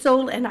 he was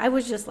and I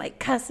was just like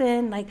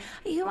cussing, like,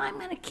 I'm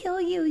going to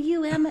kill you,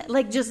 you Emmett.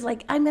 Like, just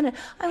like, I'm going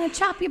to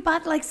chop your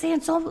butt, like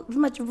saying so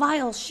much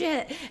vile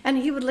shit. And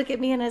he would look at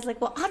me and I was like,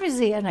 well,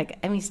 obviously, and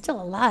he's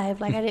still alive.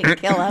 Like, I didn't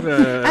kill him.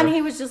 And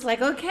he was just like,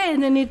 okay.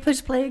 And then he'd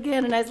push play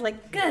again. And I was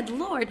like, good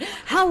Lord,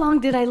 how long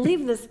did I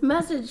leave this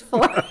message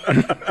for?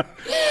 And then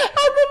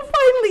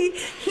finally,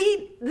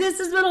 this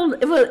is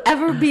what will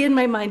ever be in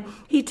my mind.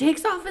 He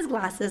takes off his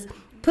glasses,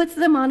 puts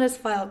them on his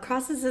file,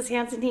 crosses his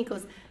hands, and he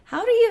goes,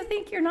 how do you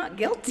think you're not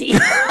guilty?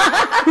 And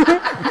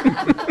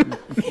I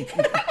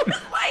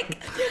was like,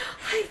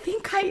 I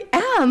think I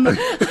am.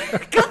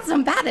 I got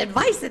some bad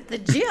advice at the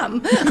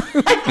gym.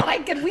 I thought I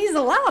could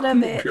weasel out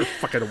of it. Your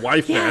fucking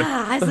wife, man.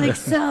 Yeah, I was like,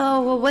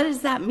 so what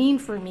does that mean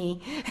for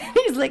me? And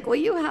he's like, well,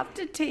 you have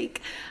to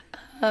take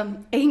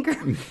anger.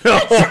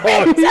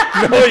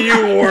 No, you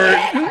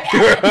weren't.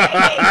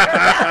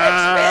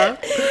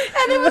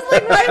 And it was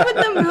like right when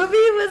the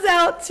movie was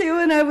out, out too,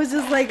 and I was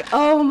just like,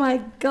 oh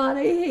my God,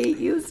 I hate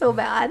you so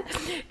bad.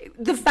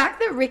 The fact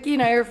that Ricky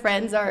and I are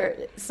friends are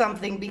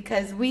something,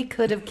 because we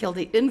could have killed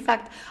it. In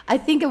fact, I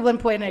think at one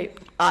point I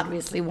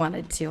obviously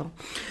wanted to.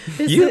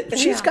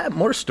 She's got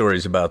more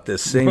stories about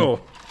this thing. Oh.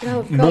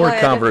 Oh, More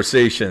God.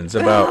 conversations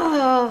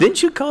about.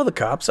 Didn't you call the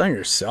cops on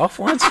yourself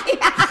once?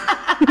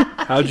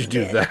 How'd you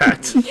do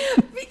that?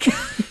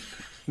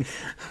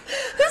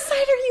 Whose side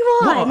are you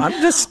on? No,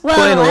 I'm just well,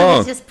 playing I along.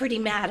 was just pretty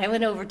mad. I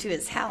went over to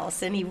his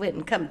house and he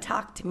wouldn't come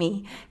talk to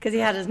me because he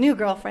had his new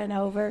girlfriend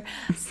over.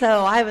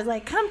 So I was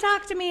like, come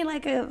talk to me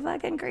like a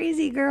fucking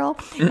crazy girl.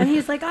 And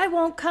he's like, I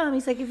won't come.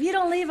 He's like, if you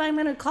don't leave, I'm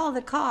going to call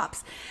the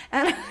cops.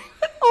 And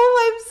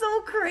I'm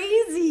so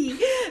crazy.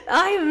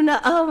 I am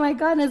not, oh my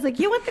God. And I was like,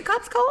 you want the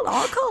cops called?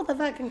 I'll call the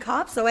fucking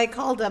cops. So I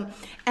called them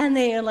and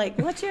they are like,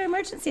 what's your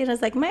emergency? And I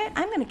was like, man,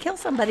 I'm going to kill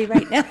somebody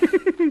right now.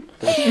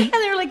 And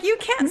they were like, you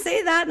can't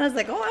say that. And I was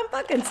like, oh, I'm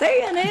fucking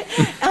saying it.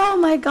 Oh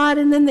my God.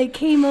 And then they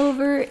came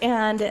over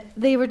and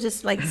they were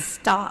just like,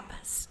 stop.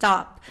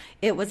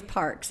 It was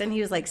Parks. And he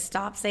was like,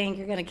 stop saying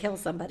you're going to kill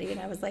somebody. And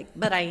I was like,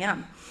 but I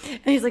am. And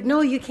he's like,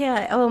 no, you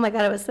can't. Oh my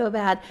God, it was so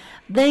bad.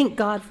 Thank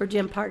God for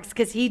Jim Parks,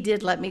 because he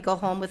did let me go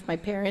home with my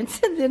parents.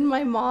 And then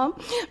my mom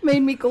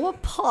made me go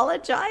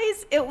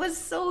apologize. It was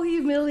so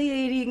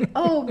humiliating.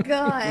 Oh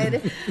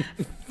God.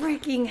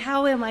 Freaking,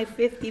 how am I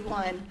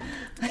 51?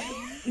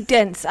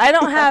 Dense. I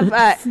don't have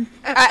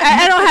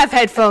I don't have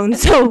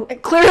headphones, so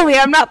clearly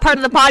I'm not part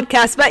of the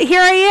podcast. But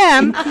here I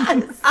am.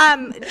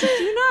 Did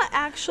you not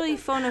actually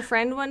phone a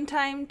friend one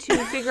time to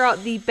figure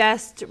out the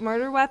best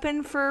murder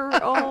weapon for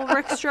old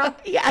Rickstro?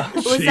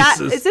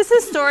 Yes. Is this a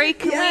story?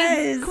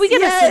 Can we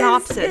get a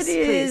synopsis,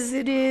 please?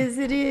 It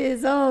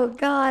is. Oh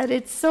God,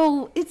 it's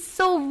so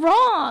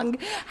wrong.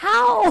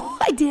 How?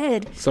 I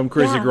did. Some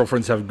crazy Yeah.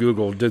 girlfriends have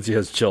Google. Dizzy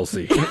has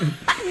Chelsea.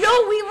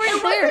 No, we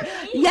weren't there.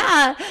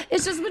 Yeah,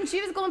 it's just when she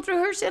was going through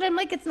her shit, I'm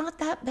like, it's not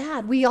that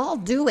bad. We all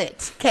do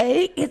it,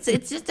 okay? It's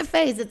just a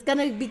phase. It's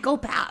gonna go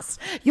past.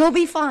 You'll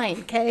be fine,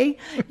 okay?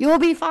 You'll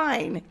be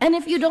fine. And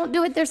if you don't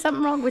do it, there's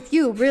something wrong with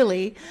you,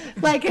 really.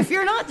 Like, if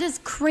you're not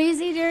just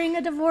crazy during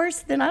a divorce,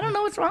 then I don't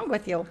know what's wrong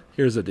with you.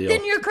 Here's the deal.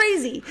 Then you're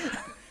crazy.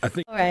 I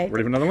think. All right.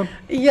 Ready for another one?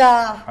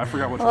 Yeah. I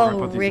forgot which one I Oh,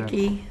 put these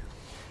Ricky.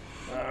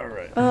 in. All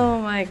right.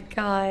 Oh my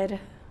God.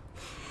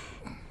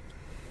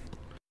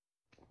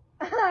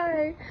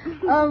 Hi,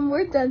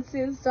 we're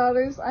Densia's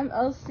daughters. I'm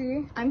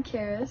Elsie. I'm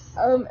Karis.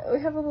 We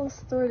have a little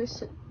story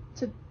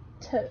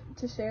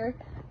to share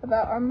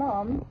about our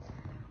mom.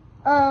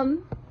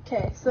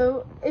 Okay,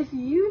 so if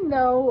you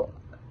know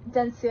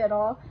Densia at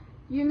all,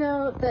 you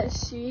know that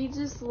she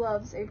just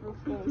loves April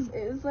Fools. It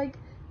is like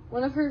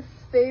one of her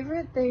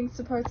favorite things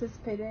to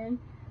participate in.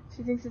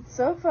 She thinks it's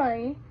so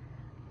funny.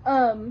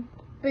 But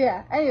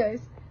yeah,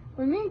 anyways,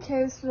 when me and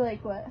Karis were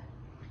like, what?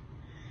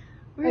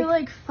 We were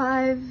like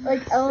 5,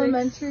 like 6.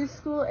 Elementary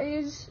school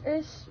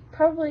age-ish,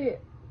 probably a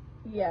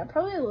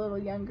little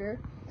younger.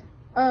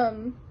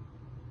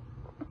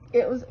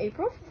 It was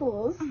April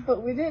Fool's,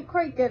 but we didn't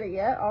quite get it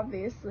yet,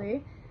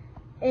 obviously.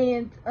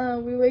 And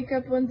we wake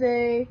up one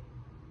day,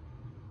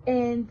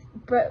 and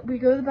we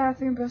go to the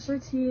bathroom, brush our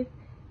teeth,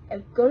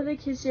 and go to the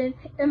kitchen,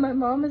 and my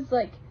mom is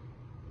like,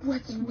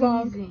 "What's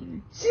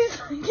wrong?"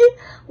 She's like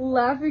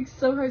laughing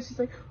so hard. She's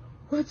like,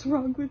 "What's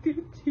wrong with your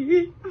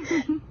teeth?"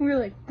 We were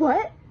like,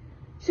 "What?"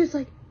 She was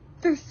like,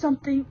 "There's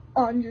something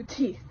on your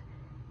teeth."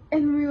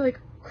 And we were like,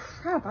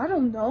 crap, I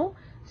don't know.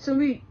 So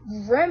we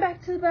ran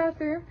back to the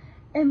bathroom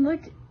and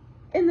looked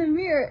in the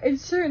mirror, and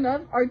sure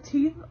enough, our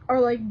teeth are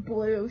like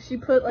blue. She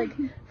put like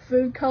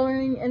food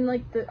coloring in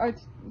like our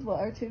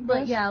toothbrush?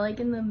 Like, yeah,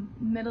 like in the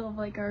middle of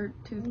like our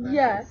toothbrushes.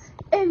 Yeah.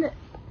 And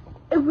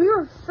we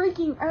were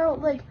freaking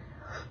out, like,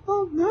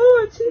 oh no,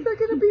 our teeth are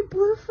gonna be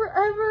blue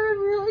forever. And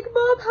we were like,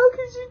 Mom, how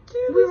could you do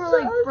this? We were to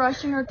like us?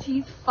 brushing our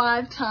teeth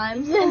 5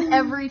 times, Yeah. and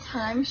every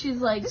time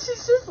she's like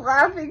She's just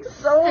laughing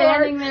so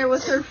standing hard. there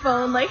with her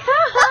phone, like, ha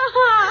ha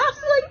ha.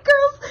 She's like,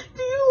 girls,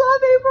 do you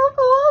love April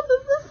Fools?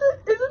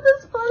 Isn't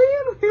this funny?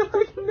 And we were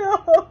like,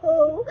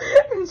 no.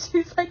 And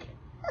she's like,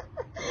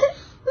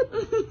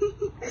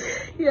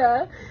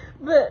 yeah.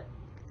 But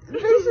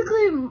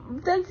basically,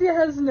 Densia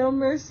has no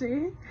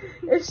mercy.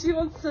 If she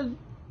wants to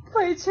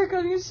play a trick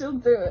on you, she'll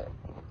do it.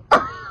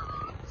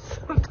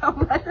 So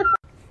dumb.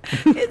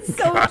 It's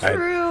so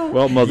true.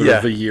 Well, Mother Yeah.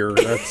 of the Year.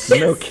 That's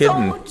No It's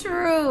kidding. so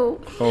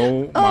true.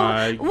 oh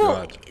my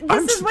Well,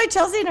 God. this is why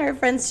Chelsea and I are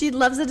friends. She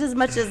loves it as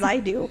much as I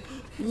do.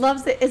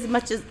 Loves it as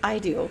much as I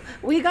do.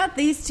 We got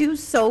these two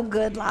so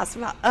good last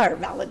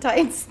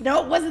Valentine's.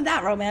 No, it wasn't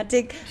that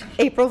romantic.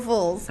 April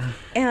Fools,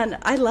 and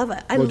I love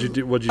it. What'd you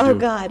do? What'd you Oh do?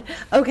 God.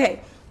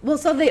 Okay. Well,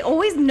 so they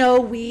always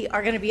know we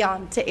are going to be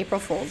on to April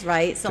Fools,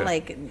 right? So Okay.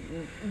 like,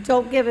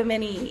 don't give them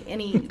any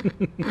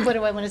what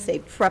do I want to say,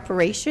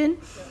 preparation.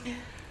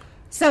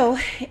 So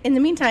in the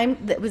meantime,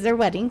 that was their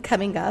wedding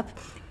coming up,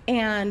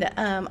 and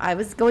I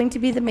was going to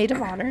be the maid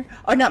of honor,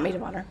 or not maid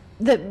of honor,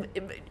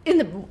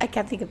 I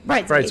can't think of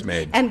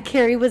Bridesmaid. and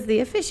Carrie was the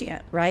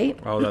officiant, right?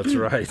 Oh, that's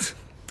right.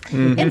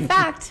 In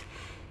fact,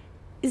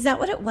 is that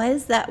what it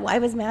was? That I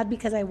was mad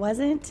because I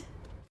wasn't?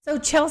 So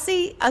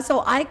Chelsea,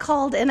 so I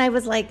called and I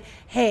was like,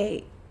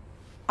 hey,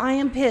 I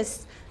am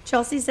pissed.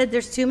 Chelsea said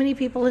there's too many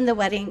people in the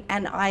wedding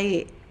and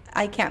I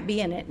can't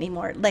be in it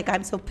anymore. Like,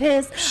 I'm so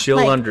pissed. She'll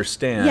like,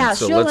 understand. Yeah,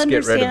 so she'll let's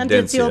get rid of understand.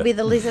 It's, you'll Denzia. be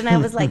the least. And I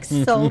was like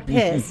so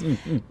pissed.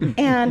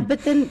 But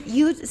then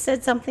you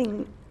said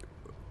something.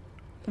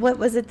 What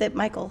was it that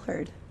Michael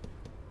heard?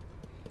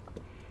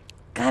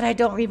 God, I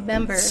don't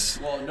remember.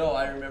 Well, no,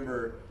 I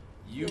remember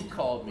you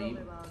called me.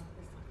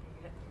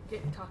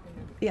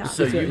 Yeah.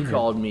 So you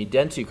called me,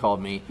 Dempsey called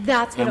me.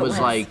 That's what and it was was.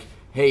 like,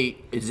 hey,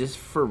 is this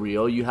for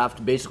real? You have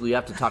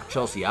to talk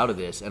Chelsea out of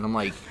this. And I'm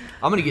like,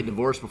 I'm going to get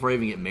divorced before I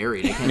even get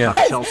married. I can't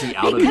talk Chelsea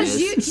out of Because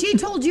this. she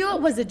told you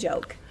it was a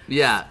joke.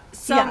 Yeah.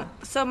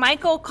 So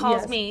Michael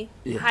calls Yes. me.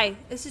 Yeah. Hi,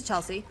 this is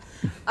Chelsea.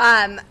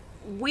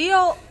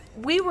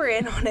 We were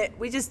in on it.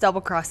 We just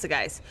double crossed the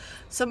guys.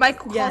 So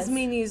Michael calls Yes.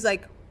 me and he's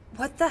like,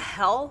 "What the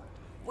hell?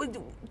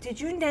 Did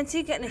you and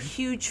Nancy get in a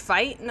huge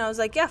fight?" And I was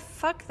like, "Yeah,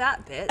 fuck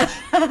that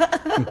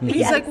bitch." He's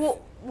Yes. like,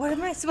 "Well, what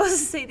am I supposed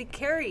to say to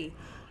Carrie?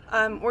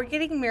 We're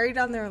getting married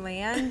on their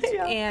land,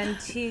 and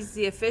he's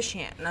the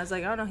officiant." And I was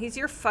like, "Oh no, he's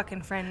your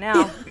fucking friend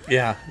now."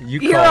 Yeah, you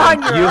You're call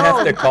on him. your You have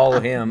own. to call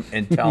him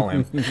and tell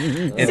him.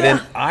 And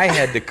then I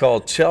had to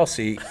call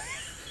Chelsea.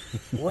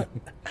 What?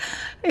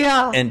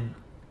 Yeah.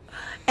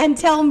 And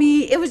tell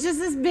me, it was just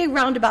this big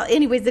roundabout.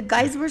 Anyways, the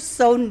guys were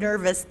so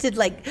nervous to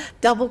like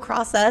double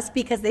cross us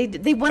because they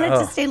wanted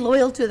to stay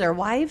loyal to their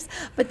wives,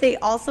 but they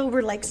also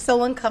were like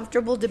so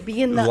uncomfortable to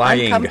be in the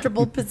Lying.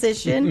 uncomfortable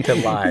position To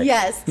lie.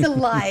 Yes, to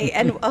lie.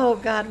 And oh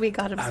God, we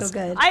got him so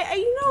good.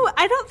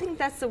 I don't think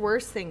that's the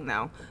worst thing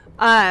though.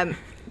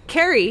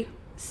 Carrie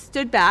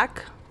stood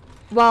back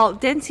while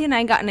Dempsey and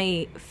I got in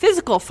a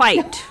physical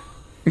fight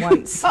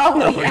once.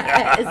 Oh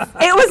yes.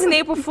 It was an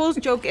April Fool's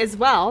joke as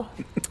well.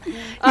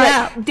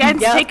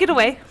 Dance, Yep. take it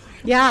away.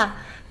 Yeah.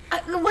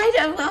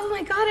 Oh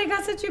my God, I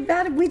got such a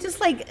bad. We just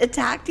like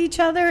attacked each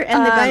other,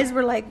 and the guys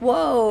were like,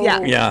 "Whoa!"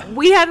 Yeah.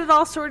 We had it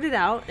all sorted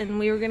out, and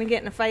we were gonna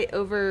get in a fight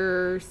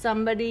over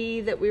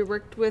somebody that we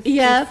worked with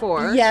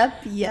before.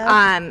 Yep.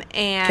 And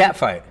cat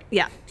fight.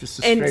 Yeah. Just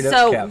a and straight up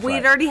so cat we'd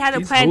fight. already had it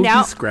These planned hoes be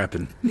out.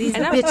 scrapping. These I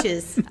know.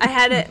 bitches. I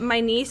had it.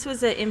 My niece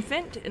was an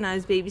infant, and I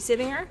was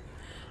babysitting her,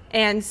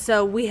 and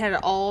so we had it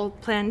all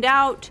planned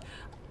out.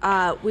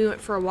 We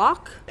went for a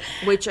walk,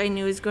 which I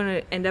knew was going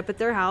to end up at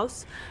their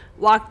house.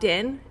 Walked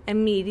in,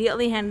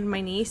 immediately handed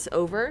my niece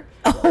over,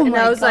 and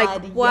I was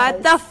like,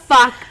 "What the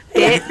fuck,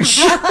 bitch?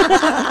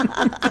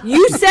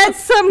 You said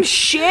some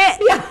shit.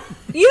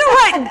 You know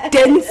what,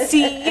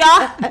 Dempsey?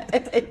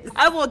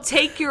 I will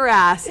take your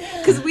ass."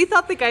 Because we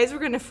thought the guys were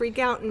going to freak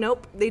out.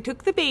 Nope, they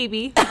took the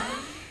baby.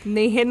 And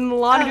they hid in the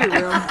laundry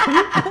room.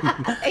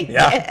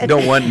 Yeah,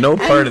 don't want no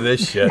part of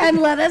this shit. And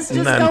let us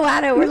just None. go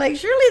at it. We're like,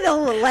 surely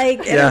they'll like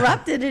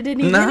interrupt it at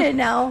any No. minute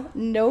now.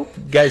 Nope.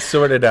 Guys,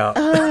 sort it out.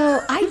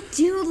 Oh, I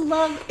do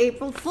love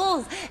April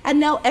Fools. And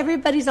now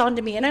everybody's on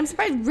to me. And I'm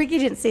surprised Ricky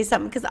didn't say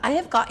something because I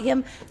have got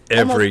him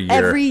Every year.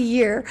 every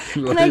year.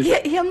 And I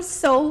get him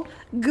so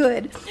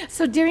good.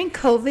 So during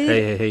COVID.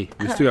 Hey,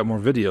 we still got more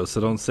videos, so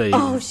don't say.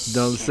 Oh,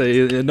 don't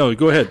say. No,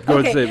 go ahead. Go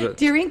ahead and say. But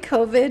During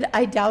COVID,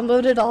 I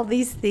downloaded all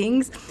these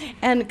things,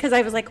 and because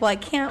I was like, well, I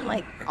can't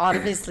like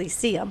obviously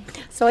see them,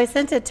 so I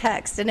sent a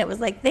text, and it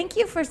was like, "Thank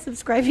you for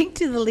subscribing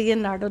to the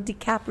Leonardo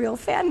DiCaprio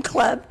fan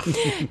club.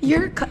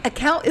 Your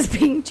account is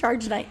being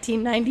charged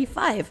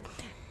 $19.95.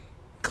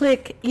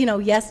 Click,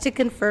 yes to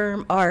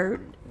confirm or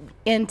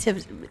in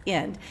to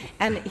end."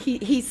 And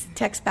he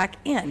texts back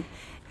in.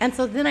 And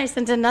so then I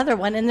sent another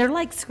one, and they're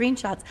like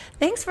screenshots.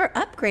 "Thanks for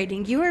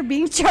upgrading. You are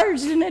being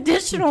charged an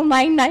additional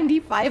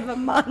 $9.95 a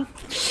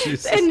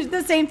month." And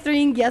the same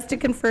thing, yes to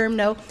confirm,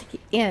 no,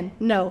 in,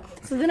 no.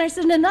 So then I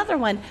sent another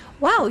one.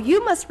 "Wow,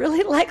 you must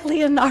really like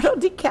Leonardo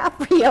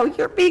DiCaprio.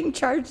 You're being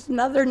charged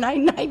another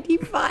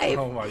 $9.95.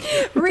 Oh my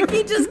God.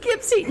 Ricky just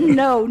keeps saying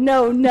no.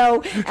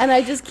 And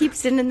I just keep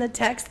sending the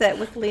text that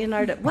with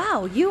Leonardo,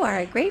 "Wow, you are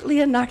a great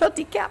Leonardo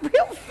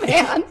DiCaprio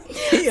fan."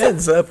 He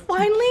ends up.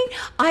 Finally,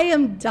 I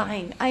am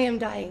dying.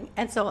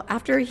 And so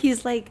after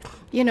he's like,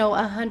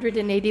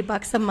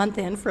 $180 a month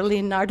in for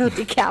Leonardo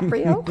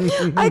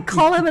DiCaprio, I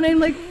call him and I'm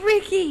like,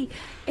 "Ricky,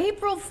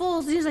 April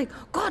Fool's." He's like,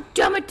 "God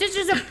damn it, this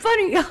isn't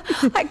funny."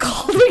 I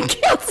called and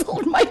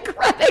canceled my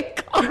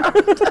credit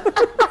card.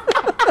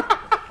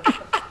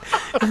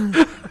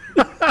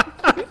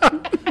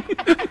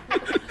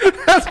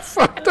 that's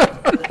fucked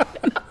up.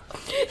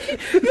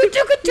 You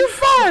took it too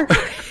far.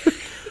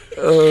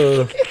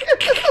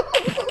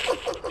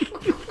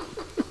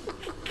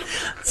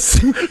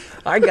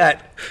 I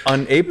got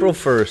on April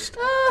 1st.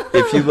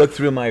 If you look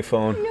through my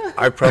phone,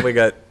 I probably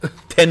got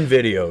 10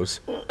 videos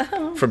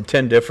from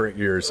 10 different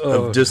years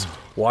of just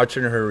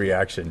watching her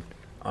reaction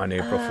on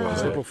April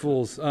Fool's. April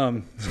Fools.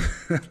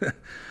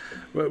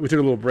 We took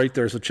a little break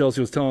there, so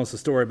Chelsea was telling us a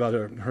story about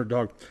her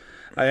dog.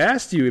 I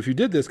asked you if you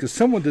did this because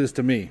someone did this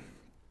to me,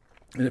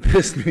 and it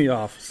pissed me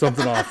off.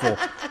 Something awful.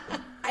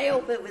 I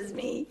hope it was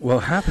me. Well,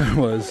 what happened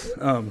was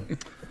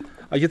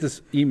I get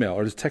this email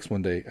or this text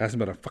one day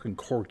asking about a fucking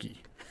corgi.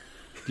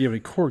 Do you have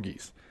any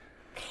corgis?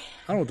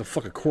 I don't know what the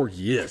fuck a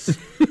corgi is.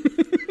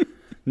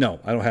 No,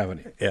 I don't have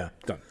any. Yeah.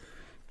 Done.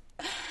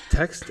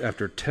 Text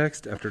after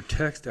text after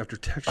text after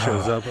text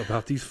shows up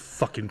about these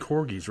fucking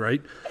corgis, right?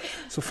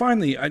 So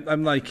finally,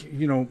 I'm like,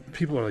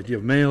 people are like, do you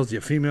have males? Do you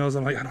have females?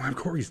 I'm like, I don't have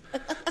corgis.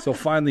 So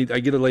finally, I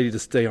get a lady to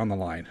stay on the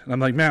line. And I'm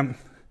like, ma'am,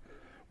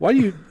 why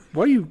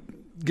are you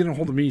getting a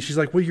hold of me? She's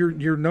like, well,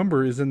 your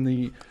number is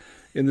in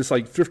this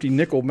like thrifty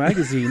nickel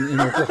magazine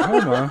in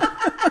Oklahoma.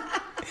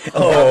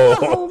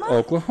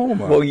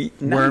 Oklahoma. Well,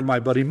 where my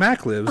buddy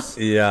Mac lives.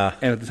 Yeah.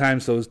 And at the time,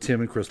 so is Tim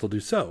and Crystal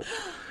Dussault.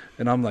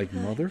 And I'm like,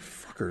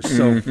 motherfucker.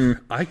 So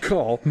I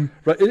call,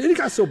 right? And it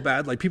got so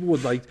bad, like people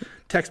would like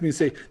text me and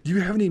say, do you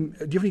have any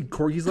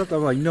corgis left?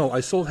 I'm like, no, I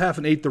sold half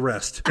and ate the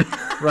rest.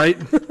 Right?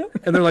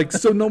 And they're like,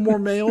 so no more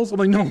males? I'm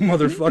like, no,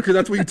 motherfucker.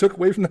 That's what you took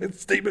away from that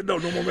statement. No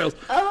more males.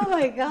 Oh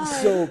my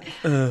God.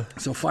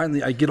 So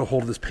finally I get a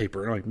hold of this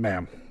paper and I'm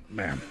like,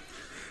 ma'am,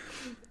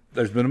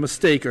 there's been a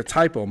mistake, a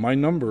typo. My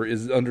number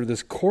is under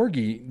this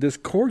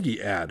corgi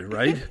ad,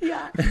 right?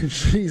 Yeah. And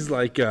she's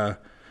like,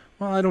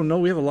 well, I don't know.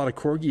 We have a lot of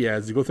corgi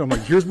ads to go through. I'm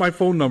like, here's my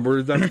phone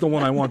number. That's the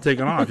one I want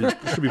taken off. It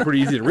should be pretty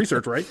easy to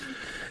research, right?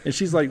 And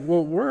she's like,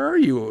 well, where are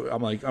you?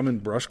 I'm like, I'm in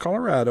Brush,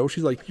 Colorado.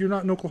 She's like, you're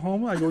not in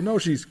Oklahoma? I go, no.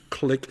 She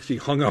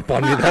hung up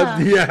on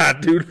me. Yeah,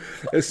 dude.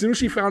 As soon as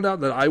she found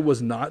out that I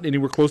was not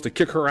anywhere close to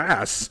kick her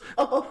ass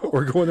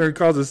or go in there and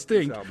cause a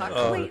stink.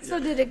 Wait, so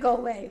did it go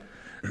away?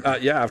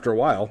 Yeah, after a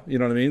while. You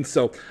know what I mean?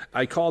 So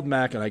I called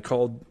Mac and I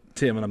called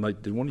Tim and I'm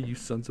like, did one of you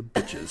sons of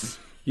bitches?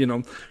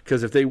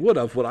 Because if they would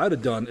have, what I'd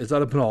have done is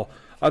I'd have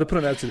put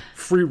an ad to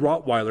free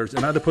Rottweilers,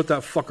 and I'd have put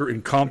that fucker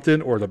in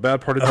Compton or the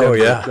bad part of Denver. Oh,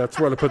 yeah. That's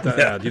where I'd have put that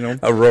ad,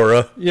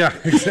 Aurora. Yeah,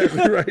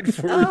 exactly right.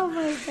 Oh,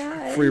 my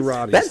God. Free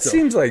Rotties. That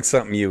seems like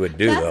something you would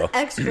do, though.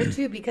 That's extra,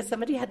 too, because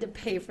somebody had to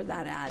pay for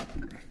that ad.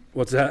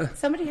 What's that?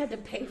 Somebody had to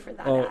pay for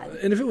that ad.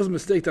 And if it was a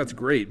mistake, that's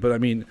great. But, I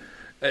mean,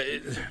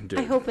 dude.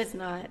 I hope it's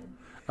not.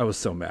 I was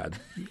so mad.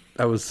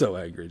 I was so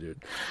angry,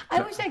 dude.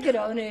 I wish I could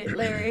own it,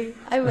 Larry.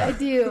 I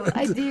do.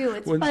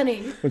 It's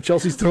funny. When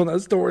Chelsea's telling that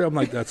story, I'm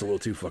like, that's a little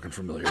too fucking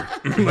familiar.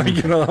 Like,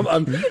 you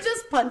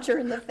just punch her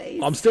in the face.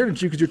 I'm staring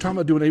at you because you're talking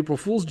about doing April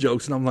Fool's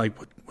jokes, and I'm like,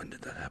 when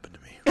did that happen to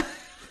me?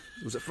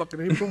 Was it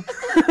fucking April?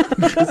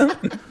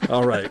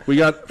 All right. We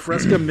got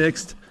Fresca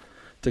mixed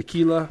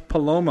tequila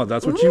Paloma.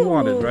 That's what you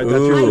wanted, right?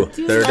 That's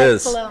Ooh, there it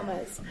is.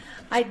 Palomas.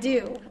 I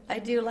do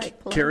like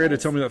Palomas. Carrie had to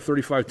tell me that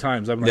 35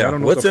 times. I'm like, Yeah, I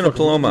don't know what's in a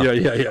Paloma?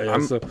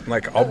 Yeah.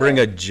 I'll bring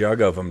a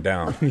jug of them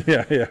down.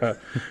 Yeah.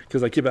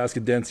 Because I keep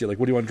asking Dancia, like,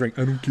 what do you want to drink?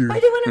 I don't care. I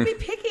didn't want to be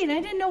picky, and I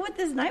didn't know what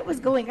this night was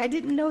going. I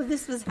didn't know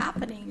this was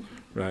happening.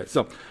 Right.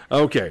 So,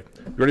 okay.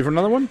 You ready for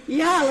another one?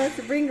 Yeah, let's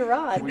bring her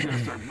on. We gotta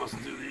start busting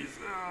through these.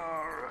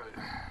 All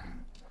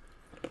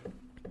right.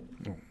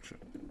 Oh, shit.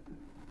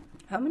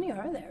 How many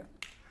are there?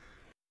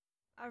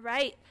 All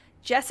right.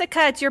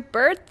 Jessica, it's your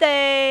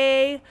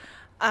birthday.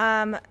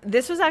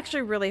 This was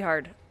actually really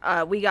hard.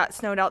 We got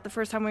snowed out the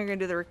first time we were going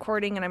to do the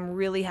recording, and I'm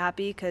really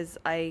happy because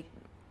I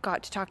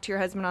got to talk to your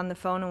husband on the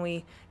phone, and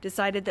we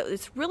decided that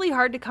it's really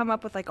hard to come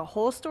up with like a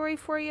whole story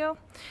for you.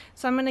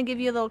 So I'm going to give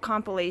you a little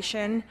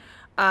compilation.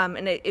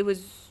 And there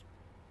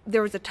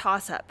was a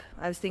toss-up.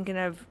 I was thinking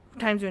of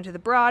times we went to the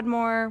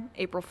Broadmoor,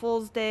 April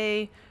Fool's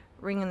Day,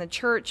 ringing the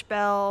church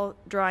bell,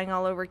 drawing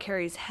all over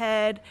Carrie's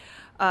head,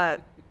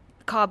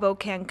 Cabo,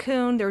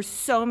 Cancun. There's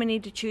so many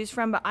to choose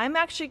from, but I'm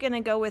actually going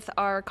to go with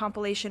our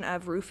compilation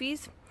of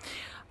roofies.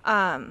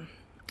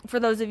 For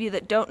those of you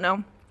that don't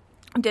know,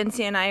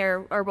 Dency and I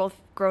are both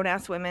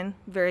grown-ass women,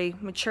 very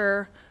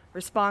mature,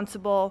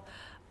 responsible,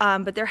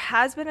 but there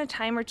has been a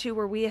time or two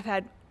where we have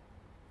had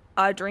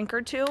a drink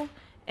or two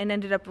and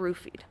ended up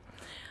roofied.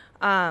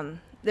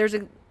 There's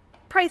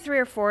probably 3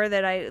 or 4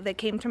 that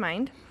came to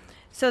mind.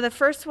 So the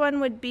first one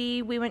would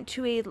be we went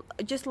to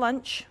just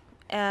lunch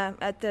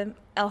at the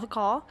El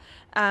Jacal,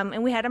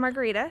 and we had a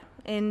margarita,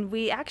 and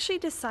we actually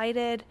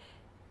decided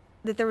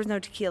that there was no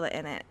tequila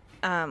in it.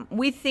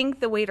 We think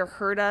the waiter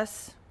heard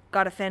us,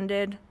 got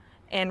offended,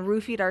 and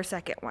roofied our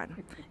second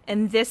one.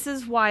 And this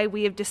is why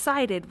we have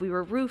decided we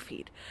were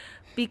roofied,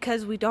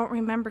 because we don't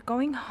remember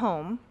going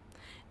home.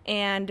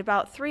 And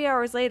about 3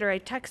 hours later, I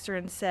texted her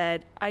and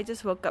said, I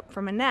just woke up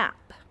from a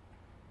nap.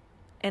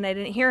 And I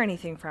didn't hear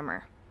anything from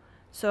her.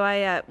 So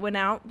I went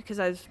out because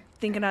I was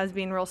thinking I was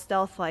being real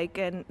stealth-like,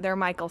 and there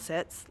Michael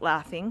sits,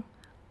 laughing,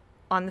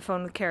 on the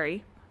phone with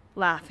Carrie,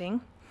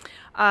 laughing.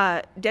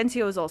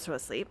 Dencio was also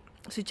asleep.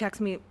 So he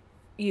texted me,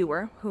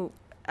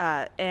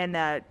 and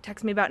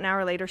texted me about an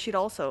hour later, she'd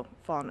also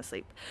fallen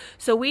asleep.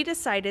 So we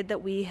decided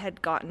that we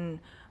had gotten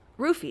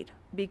roofied,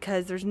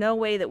 because there's no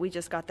way that we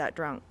just got that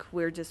drunk.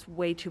 We're just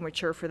way too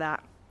mature for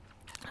that.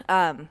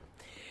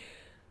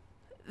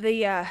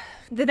 The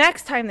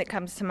next time that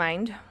comes to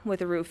mind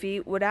with a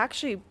roofie would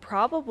actually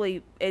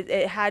probably,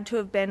 it had to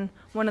have been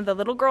one of the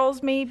little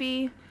girls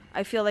maybe.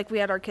 I feel like we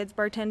had our kids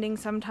bartending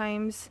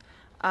sometimes,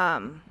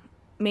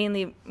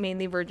 mainly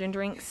virgin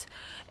drinks.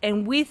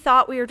 And we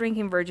thought we were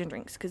drinking virgin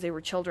drinks because they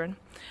were children,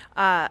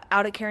 out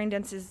at Carrie and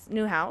Dence's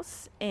new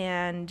house.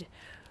 And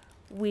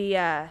we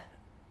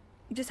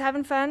just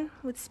having fun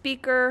with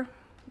speaker.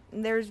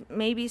 There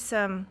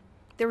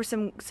were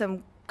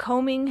some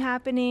combing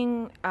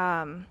happening.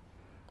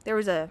 There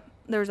was an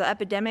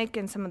epidemic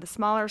in some of the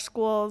smaller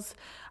schools.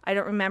 I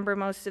don't remember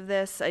most of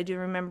this. I do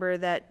remember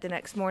that the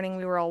next morning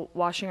we were all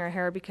washing our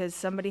hair because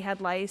somebody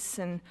had lice,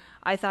 and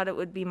I thought it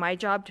would be my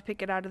job to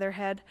pick it out of their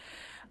head.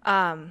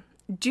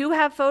 Do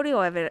have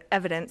photo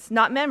evidence,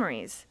 not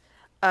memories,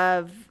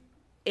 of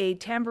a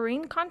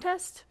tambourine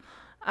contest.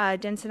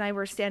 Dennis and I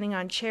were standing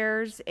on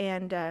chairs,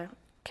 and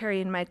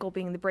Carrie and Michael,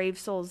 being the brave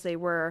souls they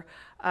were,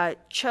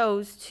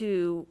 chose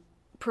to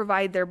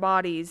provide their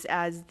bodies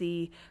as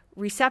the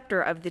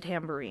receptor of the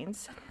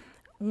tambourines.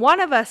 One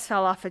of us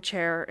fell off a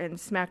chair and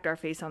smacked our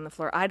face on the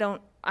floor.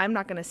 I'm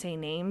not going to say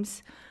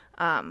names.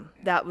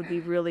 That would be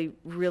really,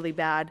 really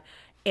bad.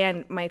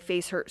 And my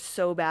face hurt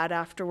so bad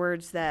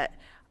afterwards that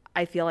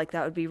I feel like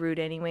that would be rude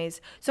anyways.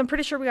 So I'm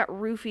pretty sure we got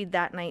roofied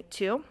that night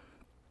too.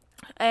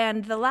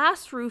 And the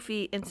last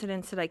roofie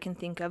incidents that I can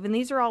think of, and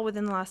these are all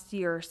within the last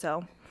year or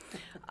so.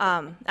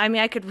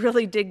 I could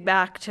really dig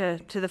back to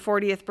the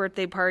 40th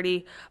birthday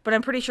party, but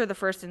I'm pretty sure the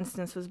first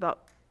instance was about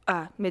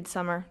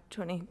midsummer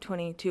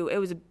 2022. It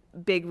was a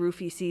big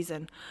roofie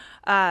season.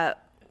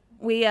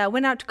 We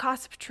went out to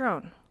Casa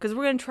Patron because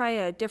we're going to try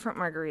a different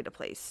margarita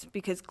place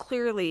because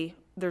clearly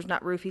there's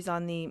not roofies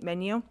on the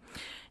menu.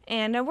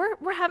 And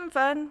we're having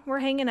fun. We're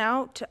hanging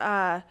out,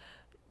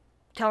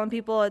 telling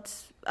people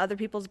it's other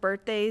people's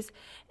birthdays.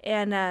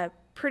 And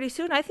pretty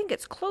soon, I think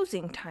it's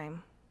closing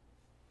time.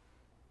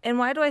 And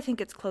why do I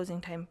think it's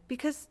closing time?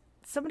 Because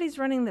somebody's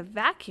running the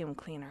vacuum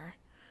cleaner,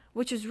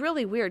 which is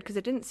really weird because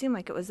it didn't seem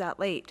like it was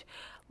that late.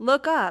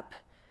 Look up.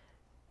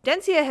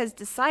 Dencia has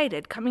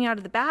decided, coming out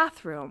of the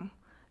bathroom,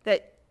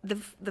 that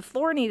the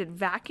floor needed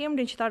vacuumed,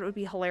 and she thought it would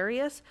be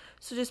hilarious.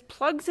 So just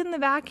plugs in the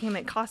vacuum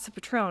at Casa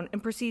Patron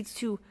and proceeds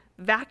to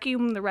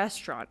vacuum the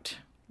restaurant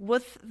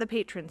with the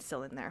patrons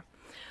still in there.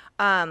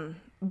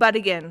 But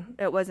again,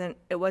 it wasn't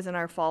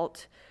our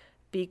fault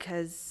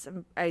because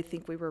I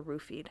think we were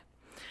roofied.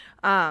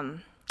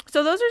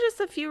 So those are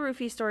just a few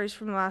roofie stories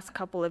from the last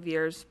couple of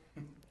years.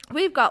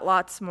 We've got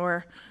lots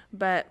more,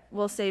 but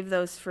we'll save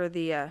those for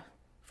the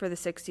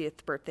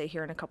 60th birthday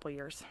here in a couple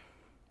years.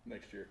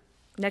 Next year.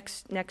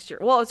 Next year.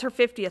 Well, it's her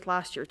 50th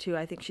last year too.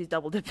 I think she's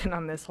double dipping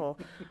on this whole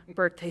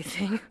birthday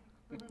thing.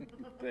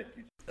 Thank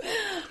you.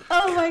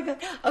 Oh my God.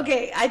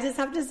 Okay, I just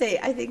have to say,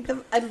 I think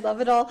I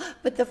love it all,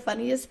 but the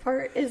funniest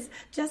part is,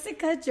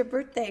 Jessica, it's your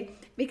birthday.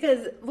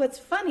 Because what's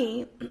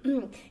funny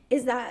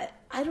is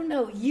that, I don't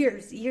know,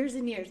 years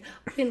and years,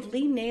 when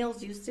Lee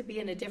Nails used to be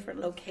in a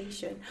different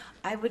location,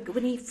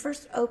 when he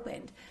first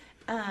opened,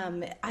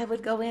 I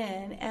would go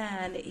in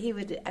and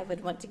I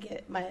would want to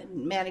get my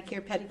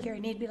manicure, pedicure,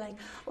 and he'd be like,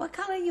 what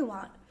color you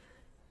want?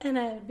 And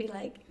I would be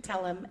like,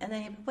 tell him, and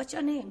then he'd be, what's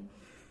your name?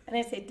 And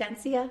I'd say,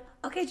 Dencia.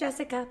 Okay,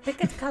 Jessica,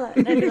 pick a color.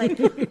 And I'd be like,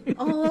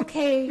 oh,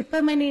 okay,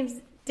 but my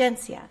name's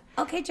Dencia.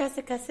 Okay,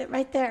 Jessica, sit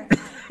right there.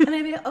 And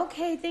I'd be,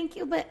 okay, thank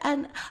you, but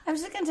I was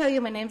just going to tell you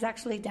my name's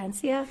actually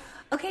Dencia.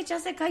 Okay,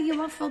 Jessica, you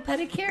want full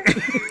pedicure?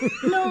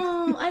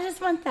 No, I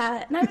just want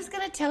that. And I was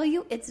going to tell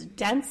you it's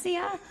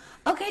Dencia.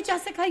 Okay,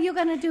 Jessica, you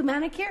going to do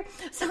manicure?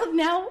 So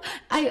now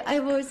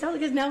I've always told,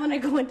 because now when I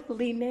go into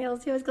Lee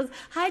Nails, he always goes,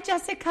 hi,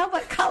 Jessica,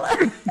 what color?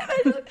 And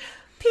I go,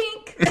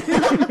 pink.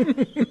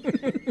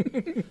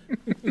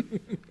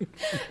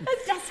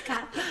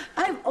 Jessica.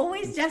 I'm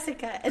always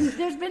Jessica. And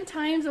there's been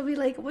times I'll be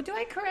like, what do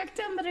I correct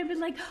him? But I've been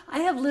like, I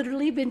have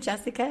literally been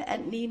Jessica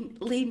at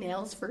Lee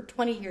Nails for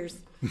 20 years.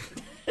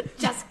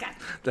 Jessica.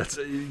 That's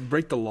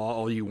break the law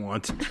all you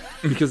want,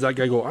 because that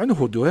guy go, I know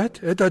who'll do it.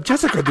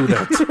 Jessica do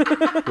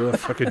that.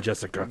 Fucking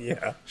Jessica.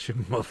 Yeah, she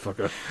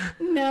motherfucker.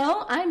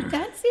 No, I'm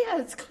Dencia.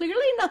 It's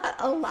clearly not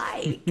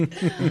alike.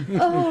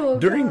 Oh,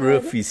 during God.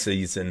 roofie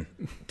season,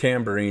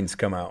 tambourines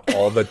come out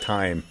all the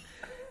time.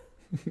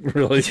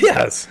 Really?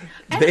 Yes,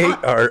 they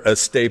are a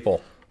staple.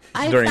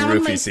 During I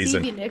found roofie my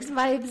season. Stevie Nicks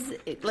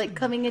vibes, like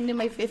coming into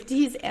my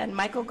 50s, and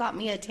Michael got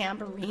me a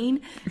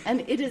tambourine,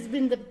 and it has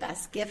been the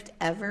best gift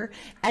ever.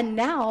 And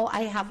now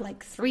I have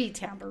like 3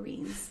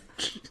 tambourines.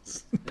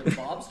 The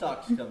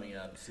Bobstock's coming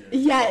up soon.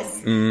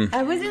 Yes,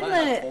 I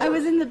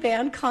was in the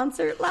band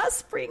concert last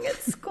spring at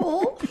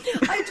school.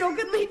 I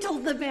jokingly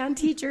told the band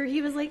teacher,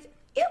 he was like,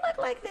 you look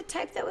like the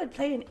type that would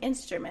play an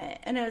instrument.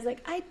 And I was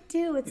like, I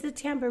do. It's the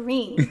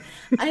tambourine.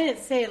 I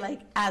didn't say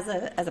like as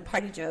a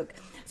party joke.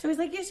 So he was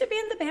like, you should be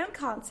in the band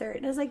concert.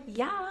 And I was like,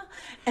 yeah.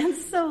 And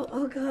so,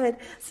 oh God.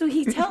 So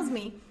he tells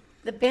me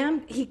the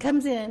band, he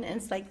comes in and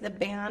it's like the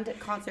band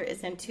concert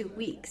is in 2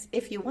 weeks.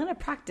 If you want to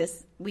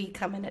practice, we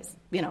come in at,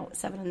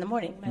 7 in the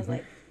morning. And I was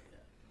like,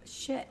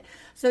 shit.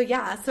 So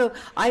yeah, so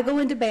I go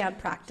into band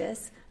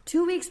practice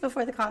 2 weeks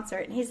before the concert,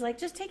 and he's like,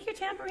 just take your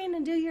tambourine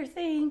and do your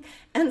thing.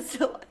 And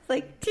so it's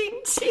like,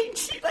 ting, ting,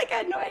 ting, like I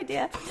had no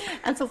idea.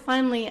 And so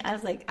finally I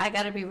was like, I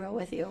gotta be real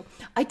with you.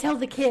 I tell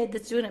the kid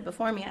that's doing it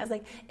before me, I was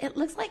like, it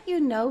looks like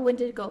you know when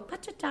to go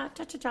pa-cha-cha,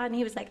 cha-cha-cha. And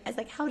he was like, I was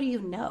like, how do you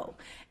know?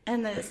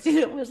 And the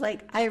student was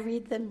like, I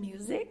read the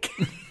music.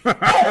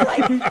 I was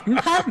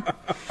like, huh?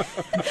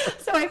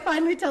 So I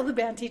finally tell the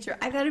band teacher,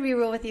 I gotta be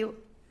real with you.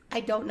 I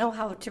don't know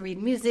how to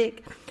read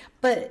music,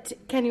 but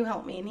can you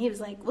help me? And he was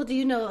like, well, do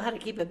you know how to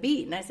keep a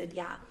beat? And I said,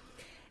 yeah.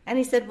 And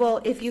he said,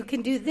 well, if you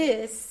can do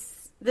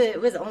this,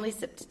 it was only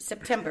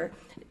September.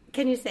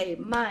 Can you say,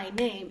 my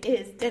name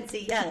is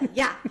Dencia?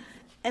 Yeah.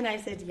 And I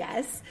said,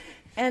 yes.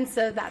 And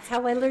so that's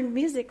how I learned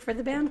music for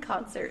the band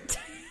concert.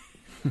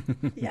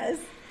 Yes.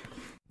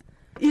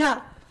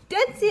 Yeah.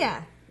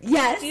 Dencia.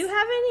 Yes. Do you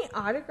have any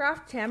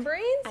autographed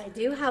tambourines? I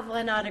do have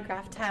one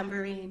autographed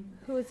tambourine.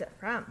 Who is it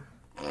from?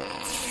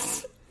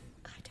 I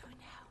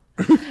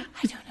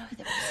don't know who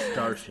the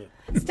person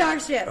is.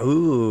 Starship.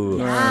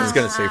 Ooh. I was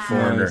going to say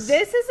Foreigner.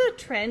 This is a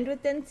trend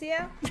with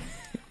Dencia.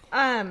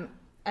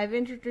 I've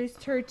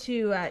introduced her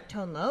to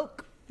Tone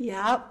Loc.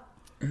 Yep.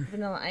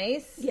 Vanilla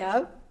Ice.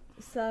 Yep.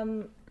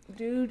 Some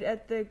dude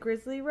at the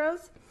Grizzly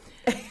Rose.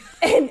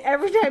 And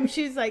every time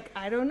she's like,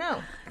 I don't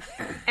know.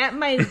 At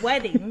my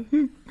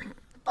wedding.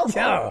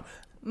 Yeah.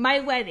 My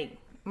wedding.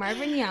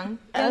 Marvin Young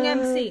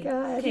MC,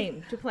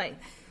 came to play.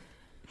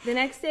 The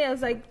next day I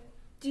was like,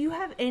 do you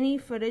have any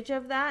footage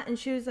of that? And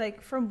she was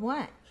like, from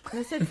what?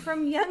 And I said,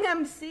 from Young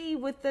MC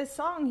with the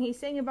song he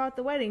sang about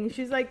the wedding. And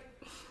she's like,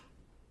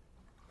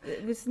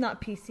 it was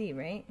not PC,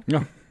 right?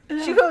 No.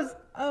 She goes,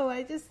 oh,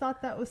 I just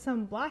thought that was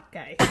some black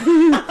guy.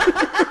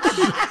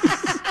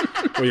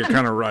 Well, you're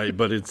kind of right,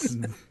 but it's...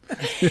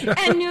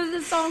 And knew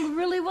the song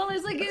really well.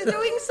 He's like, he's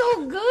doing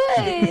so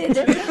good.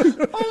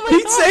 Oh my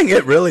He God. sang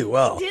it really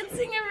well. He did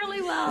sing it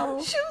really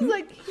well. She was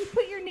like, you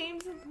put your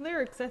names in the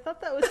lyrics. I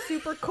thought that was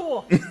super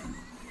cool.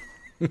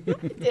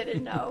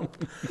 Didn't know.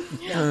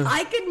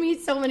 I could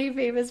meet so many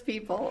famous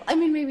people. I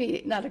mean,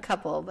 maybe not a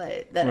couple,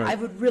 but that I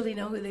would really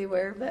know who they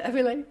were. But I'd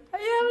be like, are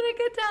you having a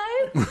good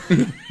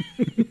time?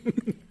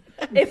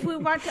 If we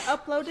want to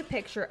upload a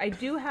picture, I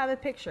do have a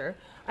picture.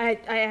 I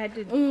had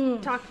to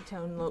talk to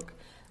Tone Loc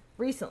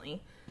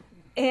recently,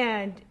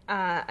 and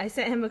I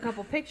sent him a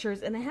couple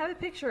pictures, and I have a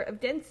picture of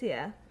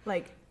Dencia,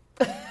 like,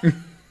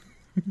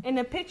 in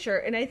a picture,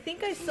 and I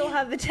think I still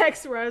have the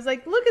text where I was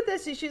like, look at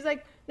this, and she's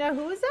like, now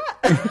who is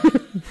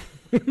that?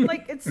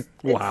 Like, it's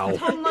Wow.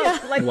 Tone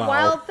Loc, like, Wow.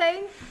 Wild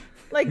Thing,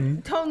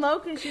 like, Tone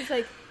Loc, and she's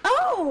like,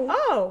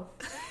 oh,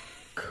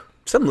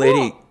 Some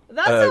lady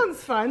that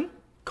sounds fun.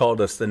 called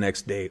us the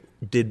next day.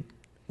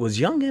 Was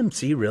Young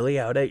MC really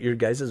out at your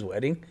guys'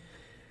 wedding?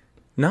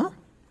 No,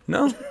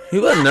 he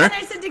wasn't there. And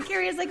I said to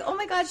Carrie, I was like, oh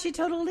my God, she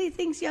totally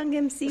thinks Young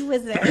MC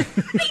was there.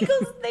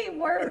 Because they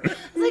were. I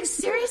was like,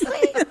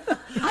 seriously?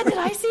 Did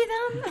I see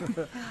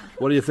them?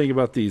 What do you think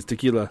about these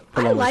tequila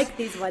I palomas? like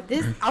these ones.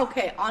 This,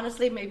 okay,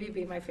 honestly, maybe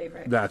be my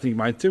favorite. Yeah, I think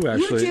mine too,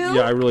 actually. do?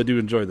 Yeah, I really do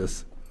enjoy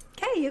this.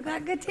 Okay, you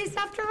got good taste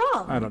after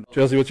all. I don't know.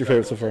 Chelsea, what's your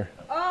favorite so far?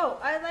 Oh,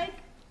 I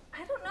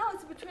don't know,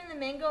 it's between the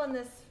mango and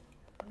the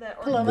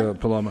Paloma? The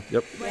Paloma.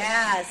 Yep.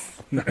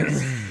 Yes.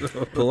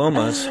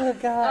 Palomas. Oh,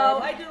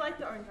 God. Oh, I do like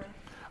the orange one.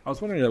 I was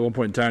wondering at one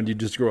point in time, do you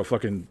just grow a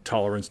fucking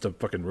tolerance to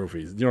fucking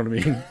roofies? You know what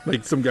I mean?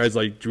 Like some guys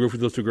like roofied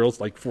those two girls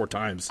like 4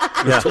 times.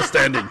 They're still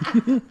standing.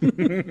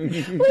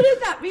 Wouldn't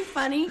that be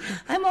funny?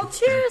 I'm all,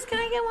 cheers, can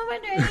I get one more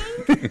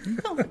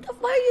drink? Oh, what the,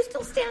 why are you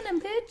still standing,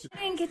 bitch?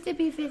 I didn't get to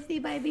be 50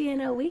 by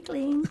being a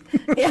weakling.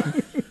 Yeah,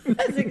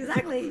 that's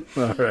exactly.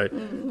 All right.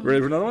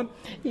 Ready for another one?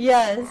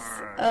 Yes.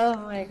 Oh,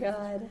 my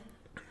God.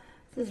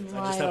 This is I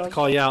just have to wild.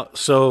 call you out.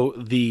 So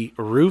the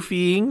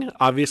roofing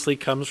obviously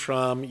comes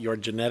from your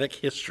genetic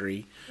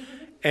history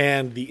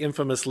and the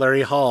infamous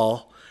Larry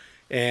Hall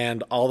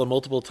and all the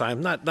multiple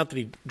times, not that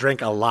he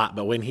drank a lot,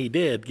 but when he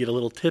did get a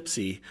little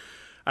tipsy,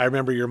 I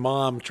remember your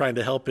mom trying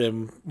to help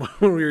him when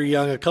we were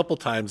young a couple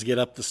times get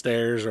up the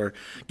stairs or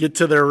get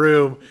to their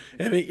room.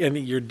 And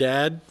your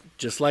dad,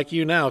 just like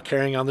you now,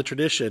 carrying on the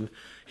tradition,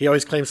 he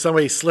always claims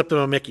somebody slipped him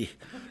a Mickey.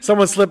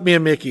 Someone slipped me a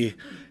Mickey.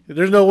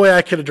 There's no way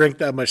I could have drank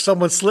that much.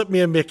 Someone slipped me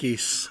a Mickey.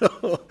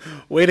 So,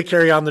 way to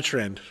carry on the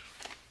trend.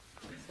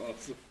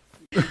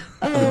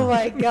 Oh,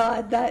 my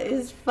God. That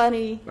is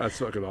funny. That's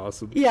fucking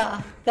awesome.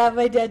 Yeah, that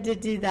my dad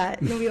did do that,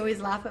 and we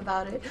always laugh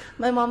about it.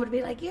 My mom would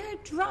be like, "You're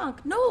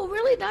drunk." No,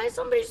 really, Di,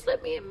 somebody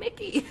slipped me a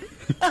Mickey.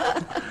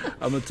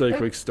 I'm going to tell you a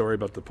quick story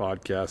about the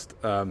podcast.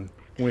 When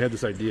we had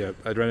this idea,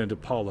 I ran into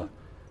Paula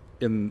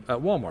at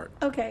Walmart.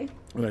 Okay.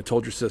 And I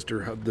told your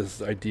sister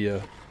this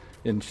idea,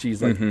 and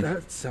she's like,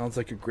 that sounds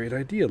like a great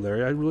idea,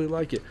 Larry. I really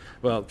like it.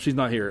 Well, she's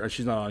not here.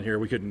 She's not on here.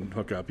 We couldn't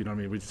hook up. You know what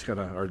I mean? We just kind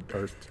of,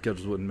 our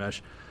schedules wouldn't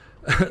mesh.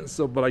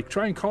 So, but I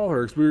try and call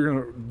her because we were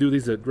going to do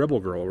these at Rebel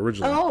Girl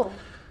originally. Oh.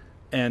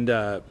 And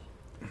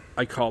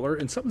I call her,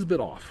 and something's a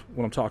bit off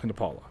when I'm talking to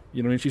Paula.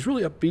 You know what I mean? She's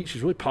really upbeat.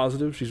 She's really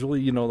positive. She's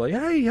really, like,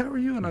 hey, how are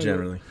you? And I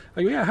Generally.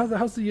 go, yeah,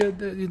 how's the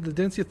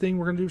Dencia thing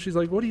we're going to do? She's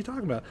like, what are you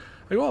talking about?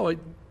 I go,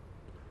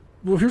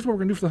 well, here's what we're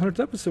going to do for the 100th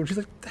episode. And she's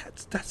like,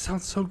 that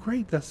sounds so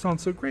great. That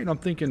sounds so great. And I'm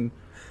thinking,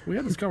 we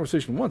had this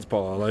conversation once,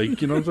 Paula.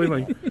 Like, you know what I'm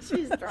saying? Like,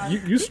 She's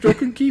drunk. you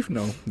stroking Keith?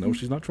 No,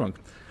 she's not drunk.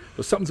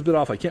 But something's a bit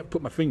off. I can't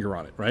put my finger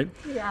on it, right?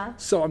 Yeah.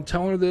 So I'm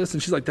telling her this,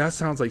 and she's like, that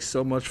sounds like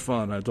so much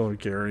fun. I told her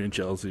Carrie and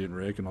Chelsea and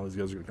Rick and all these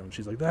guys are going to come.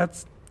 She's like,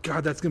 that's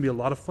going to be a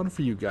lot of fun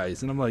for you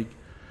guys. And I'm like,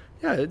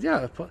 yeah.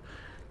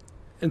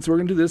 And so we're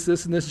going to do this, and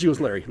this. And she goes,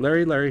 Larry,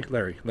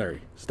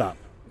 stop.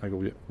 I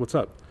go, what's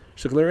up?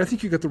 She's like, Larry, I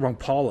think you got the wrong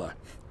Paula.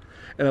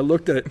 And I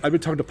looked at it. I've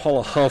been talking to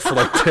Paula Huff for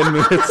like 10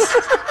 minutes.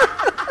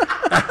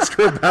 Ask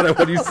her about it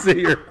when you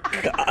see her.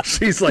 God.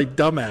 She's like,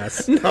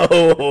 dumbass.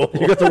 No.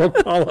 You got the wrong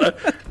Paula.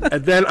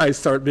 And then I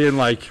start being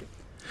like,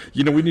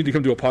 we need to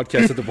come do a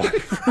podcast at the bar.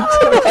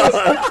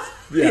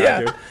 Yeah.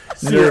 Dude.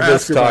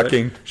 Nervous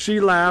talking.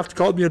 She laughed,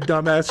 called me a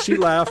dumbass. She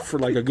laughed for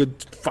like a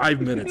good 5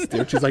 minutes,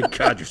 dude. She's like,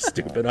 God, you're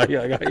stupid. I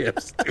am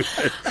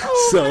stupid.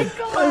 My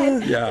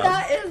God. Yeah.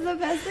 That is the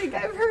best thing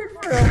I've heard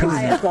for a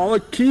while. Paula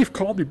Keefe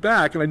called me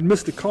back, and I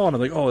missed the call, and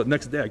I'm like, the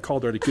next day I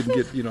called her, and I couldn't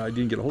get, I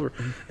didn't get a hold of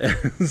her.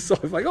 And so I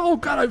was like, oh,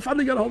 God, I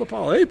finally got a hold of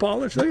Paula. Hey,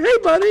 Paula. She's like, hey,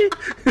 buddy.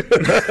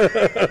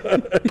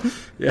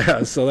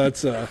 Yeah, so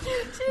that's...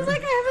 She's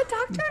like, I haven't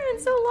talked to her in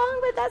so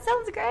long, but that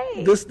sounds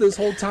great. This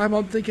whole time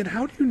I'm thinking,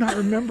 how do you not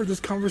remember this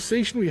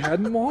conversation we had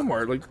in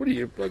Walmart? Like, what are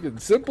you, fucking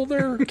simple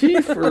there,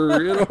 Keith?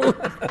 Or,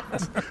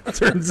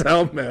 turns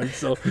out, man.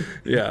 So,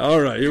 yeah,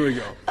 all right, here we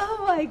go.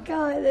 Oh, my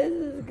God, this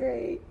is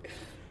great.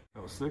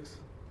 That was 6?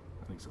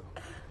 I think so.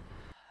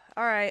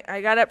 All right,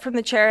 I got up from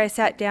the chair, I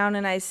sat down,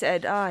 and I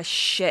said, oh,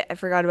 shit, I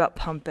forgot about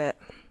Pump It.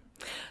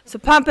 So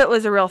Pump It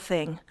was a real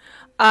thing.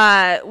 We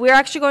were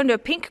actually going to a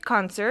Pink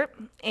concert,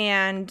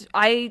 and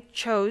I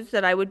chose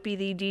that I would be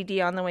the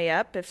DD on the way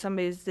up if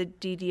somebody's the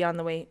DD on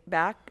the way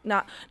back.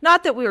 Not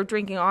that we were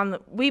drinking the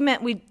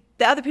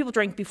other people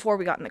drank before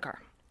we got in the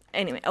car.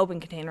 Anyway, open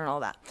container and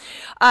all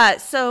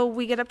that. So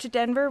we get up to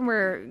Denver, and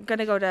we're going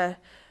to go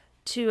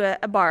to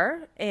a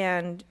bar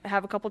and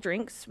have a couple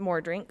drinks,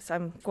 more drinks.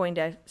 I'm going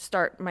to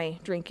start my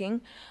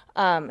drinking.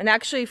 And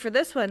actually for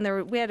this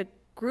one, we had a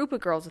group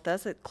of girls with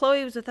us.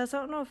 Chloe was with us. I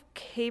don't know if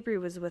Cabri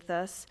was with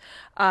us,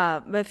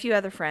 but a few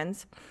other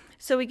friends.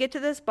 So we get to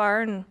this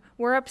bar, and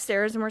we're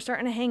upstairs, and we're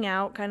starting to hang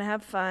out, kind of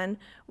have fun.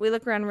 We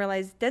look around and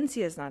realize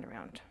Dencia's not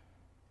around.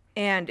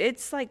 And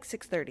it's like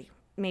 6:30,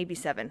 maybe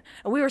 7.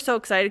 And we were so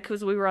excited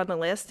because we were on the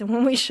list. And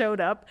when we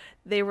showed up,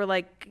 they were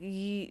like,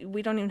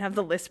 we don't even have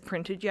the list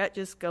printed yet.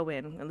 Just go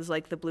in. It was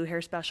like the Blue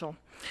Hair special.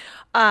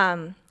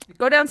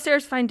 Go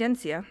downstairs, find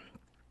Dencia.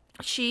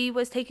 She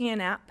was taking a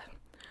nap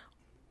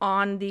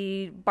on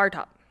the bar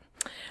top.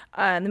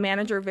 The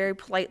manager very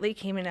politely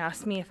came and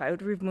asked me if I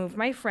would remove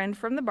my friend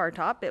from the bar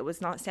top. It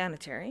was not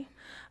sanitary.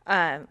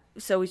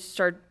 So we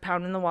started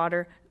pounding the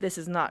water. This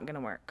is not going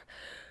to work.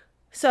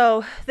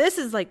 So this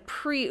is like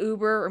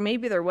pre-Uber, or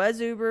maybe there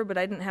was Uber, but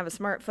I didn't have a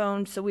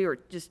smartphone, so we were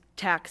just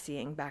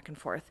taxiing back and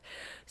forth.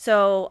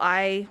 So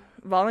I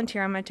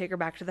volunteer. I'm going to take her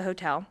back to the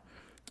hotel.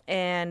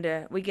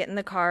 And we get in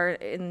the car,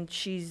 and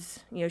she's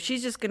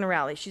just going to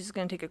rally. She's just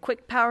going to take a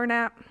quick power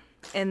nap.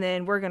 And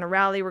then we're going to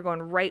rally. We're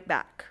going right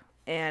back.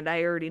 And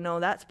I already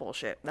know that's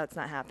bullshit. That's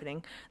not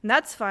happening. And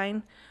that's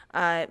fine.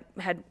 I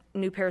had a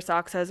new pair of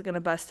socks I was going to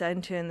bust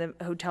into in the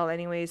hotel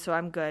anyway, so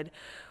I'm good.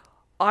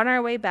 On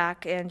our way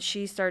back, and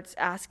she starts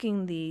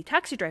asking the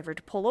taxi driver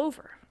to pull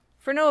over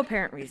for no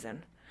apparent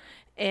reason.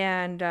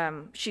 And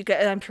I'm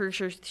pretty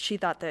sure she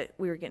thought that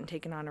we were getting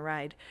taken on a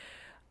ride.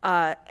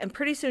 And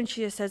pretty soon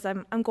she just says,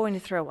 I'm going to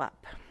throw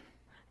up.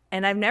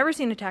 And I've never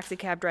seen a taxi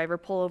cab driver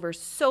pull over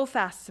so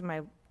fast in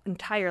my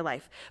entire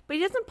life. But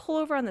he doesn't pull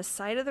over on the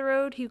side of the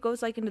road. He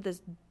goes like into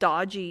this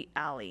dodgy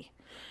alley,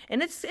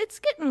 and it's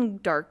getting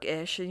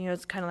dark-ish, and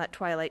it's kind of that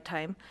twilight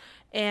time.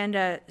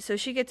 And so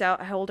she gets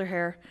out. I hold her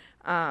hair.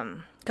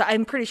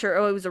 I'm pretty sure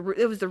it was the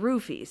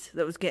roofies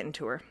that was getting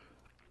to her.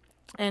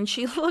 And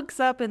she looks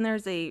up, and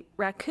there's a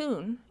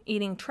raccoon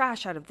eating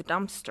trash out of the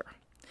dumpster.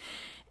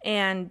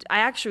 And I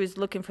actually was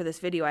looking for this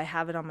video. I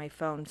have it on my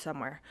phone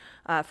somewhere.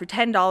 For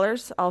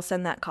 $10, I'll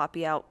send that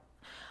copy out.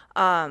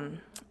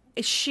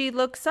 She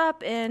looks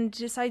up and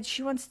decides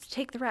she wants to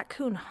take the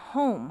raccoon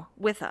home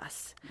with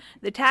us.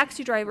 The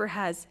taxi driver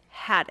has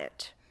had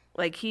it.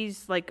 Like,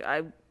 he's going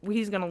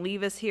to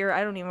leave us here.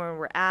 I don't even know where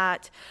we're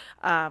at.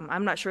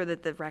 I'm not sure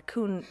that the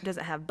raccoon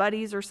doesn't have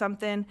buddies or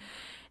something.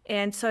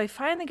 And so I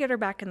finally get her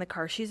back in the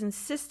car. She's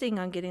insisting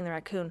on getting the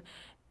raccoon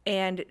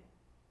and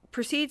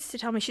proceeds to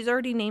tell me she's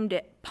already named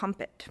it Pump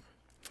It.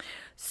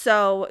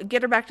 So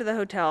get her back to the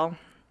hotel.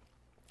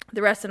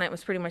 The rest of the night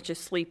was pretty much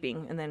just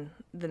sleeping. And then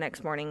the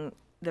next morning,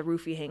 the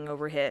roofie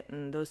hangover hit,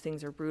 and those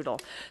things are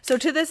brutal. So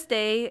to this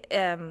day,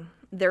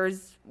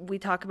 we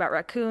talk about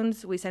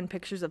raccoons. We send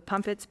pictures of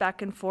Pumpets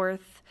back and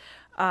forth.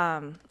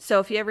 So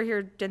if you ever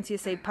hear Dencia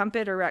say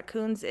Pumpet or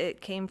raccoons,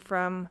 it came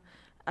from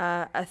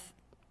a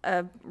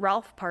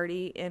Ralph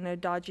party in a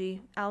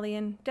dodgy alley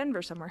in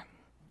Denver somewhere.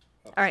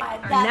 All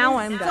right, now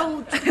I'm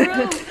done. So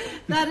true.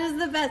 That is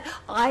the best.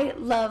 I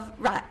love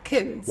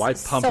raccoons. Why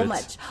Pumpet? So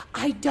much.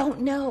 I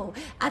don't know.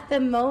 At the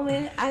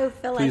moment, I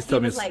feel like he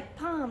was like,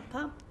 pump.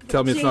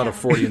 Tell me it's not a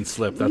Freudian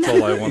slip. That's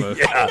all I want to.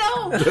 Yeah. I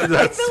know.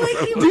 I feel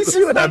like he was Do you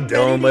see what I'm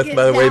dealing with,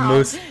 by the way,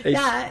 Moose?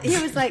 Yeah, he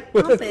was like,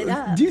 pump it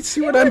up. Do you see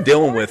what I'm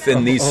dealing with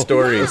in these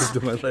stories? At the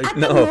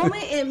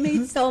moment, it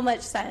made so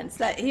much sense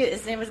that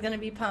his name was going to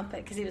be Pump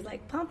It, because he was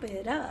like, pump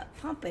it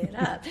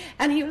up.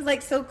 And he was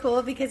like so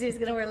cool because he was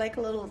going to wear like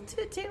a little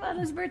tutu on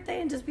his birthday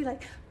and just be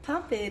like,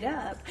 pump it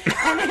up.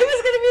 And he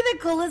was going to be the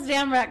coolest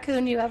damn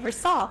raccoon you ever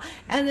saw.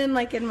 And then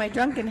like in my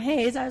drunken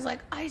haze, I was like,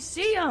 I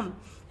see him.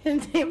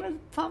 His name is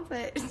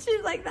Pumpet.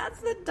 She's like, that's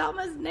the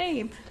dumbest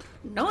name.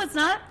 No, it's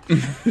not.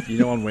 You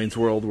know, on Wayne's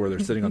World where they're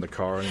sitting on the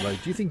car and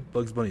like, do you think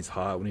Bugs Bunny's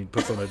hot when he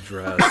puts on a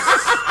dress?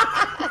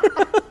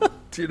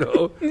 Do you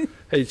know?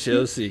 Hey,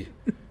 Chelsea,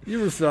 you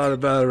ever thought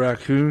about a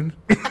raccoon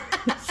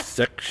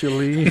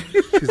sexually?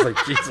 She's like,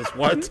 Jesus,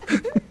 what?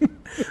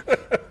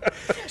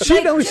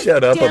 She don't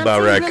shut up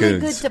about raccoons. Really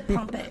good to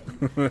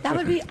Pumpet. That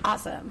would be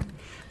awesome.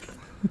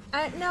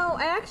 No,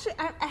 I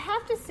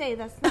have to say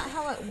that's not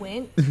how it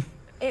went.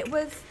 There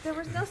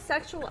was no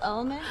sexual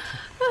element.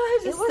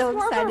 I'm just it was so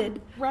more excited.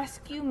 Of a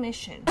rescue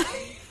mission.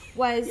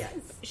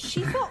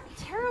 She felt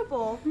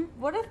terrible.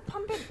 What if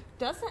Pumpet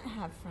doesn't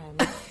have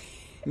friends?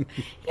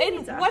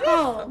 And what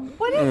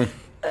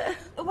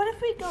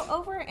if we go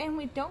over and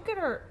we don't get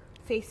our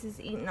faces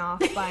eaten off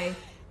by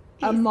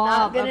a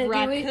mob of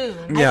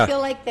raccoons? I feel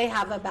like they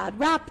have a bad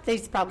rap. They're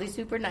probably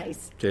super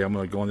nice. Okay, I'm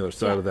going to go on the other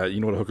side of that. You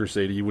know what hookers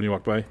say to you when you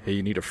walk by? Hey,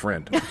 you need a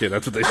friend. Okay,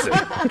 that's what they say.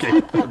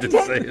 Okay, I'm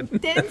just saying.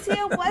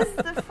 Denzia was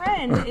the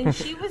friend, and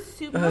she was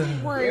super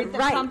worried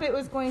that Pumpet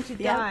was going to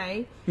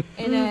die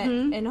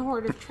in a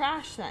horde of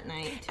trash that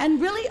night. And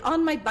really,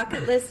 on my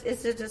bucket list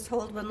is to just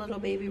hold one little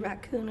baby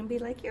raccoon and be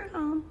like, you're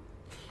home.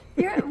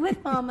 You're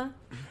with Mama.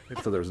 I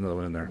thought there was another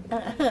one in there.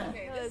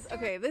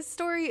 Okay, this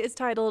story is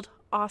titled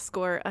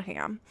Oscar a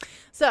Ham.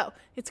 So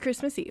it's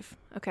Christmas Eve,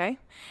 okay?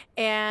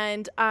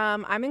 And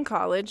I'm in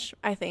college,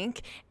 I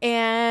think.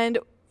 And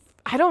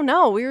I don't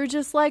know, we were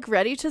just like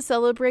ready to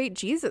celebrate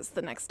Jesus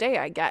the next day,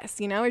 I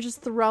guess. You know, we're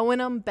just throwing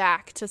them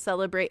back to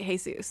celebrate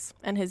Jesus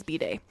and his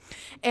B-Day.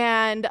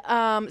 And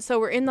so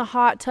we're in the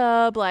hot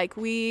tub, like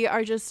we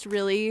are just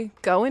really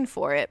going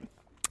for it.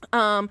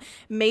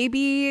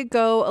 Maybe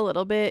go a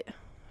little bit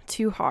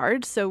too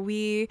hard. So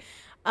we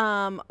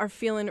are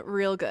feeling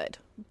real good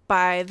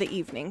by the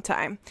evening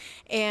time.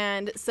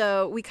 And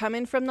so we come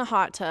in from the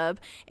hot tub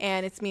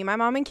and it's me, my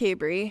mom, and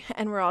Cabri,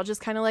 and we're all just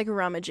kind of like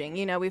rummaging.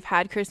 You know, we've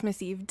had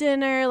Christmas Eve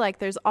dinner, like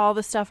there's all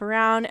the stuff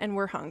around and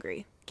we're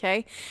hungry.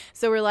 Okay.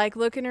 So we're like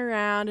looking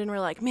around and we're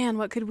like, man,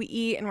 what could we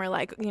eat? And we're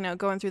like, you know,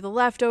 going through the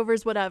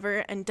leftovers,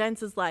 whatever. And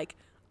Dence is like,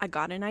 I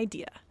got an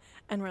idea.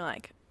 And we're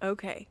like,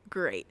 okay,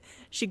 great.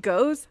 She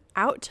goes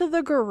out to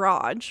the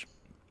garage,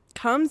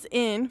 comes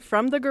in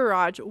from the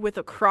garage with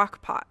a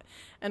crock pot.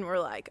 And we're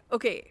like,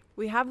 okay,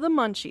 we have the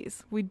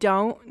munchies. We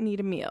don't need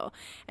a meal.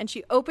 And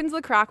she opens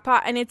the crock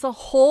pot and it's a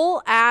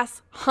whole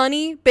ass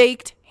honey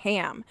baked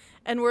ham.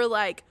 And we're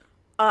like,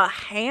 a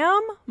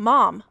ham?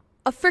 Mom,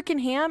 a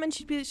freaking ham? And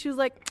she was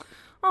like,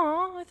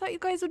 oh, I thought you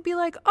guys would be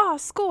like, oh,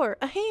 score,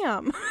 a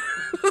ham.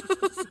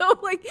 So,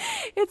 like,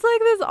 it's like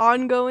this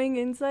ongoing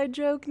inside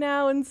joke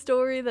now and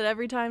story that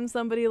every time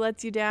somebody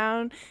lets you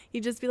down,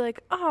 you just be like,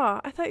 oh,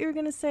 I thought you were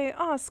going to say,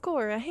 oh,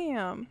 score, a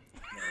ham.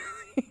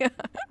 Yeah.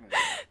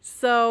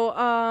 So,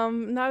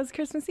 that was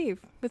Christmas Eve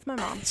with my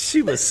mom.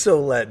 She was so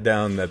let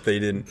down that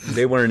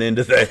they weren't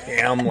into the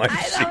ham like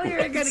I thought we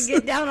were going to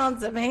get down on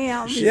some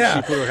ham. She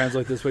put her hands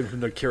like this, waiting for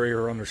them to carry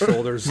her on their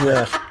shoulders.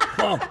 Yeah.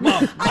 Mom.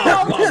 I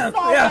almost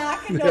fall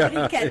back and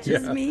nobody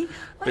catches me.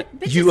 But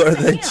you are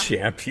the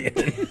champion.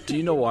 Do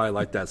you know why I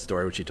like that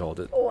story when she told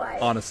it? Why?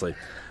 Honestly,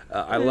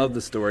 I love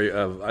the story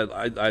of,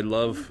 I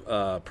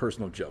love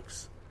personal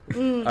jokes.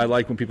 I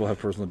like when people have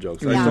personal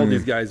jokes. Yeah. I told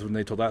these guys when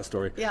they told that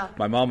story. Yeah.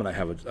 My mom and I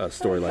have a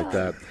story like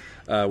that.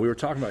 We were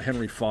talking about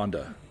Henry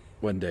Fonda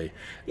one day.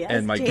 Yes,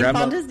 and my Jane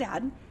Fonda's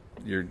dad.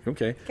 You're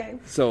okay. Okay.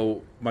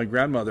 So my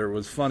grandmother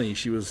was funny.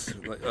 She was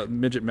like a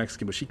midget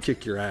Mexican, but she'd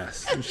kick your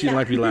ass. She didn't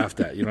like to be laughed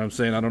at. You know what I'm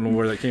saying? I don't know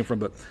where that came from,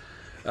 but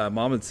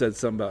mom had said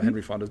something about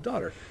Henry Fonda's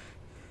daughter.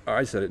 Or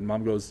I said it, and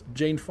mom goes,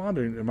 Jane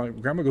Fonda. And my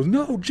grandma goes,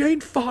 no,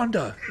 Jane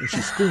Fonda. And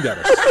she screamed at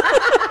us.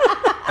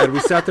 And we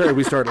sat there and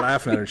we started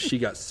laughing at her. She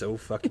got so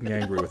fucking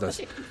angry with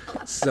us.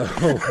 So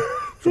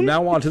from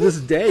now on to this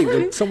day,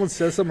 when someone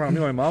says something around me,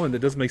 my mom, and it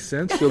doesn't make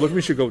sense, she'll look at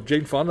me, she'll go,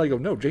 Jane Fonda? I go,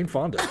 no, Jane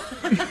Fonda.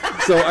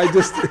 So I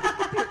just,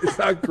 it's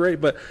not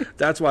great, but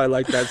that's why I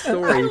like that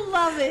story. I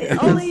love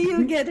it. Only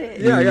you get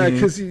it. Yeah,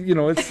 because, you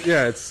know,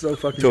 it's so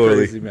fucking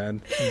crazy,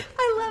 man.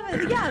 I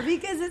love it. Yeah,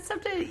 because it's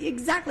something,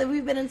 exactly,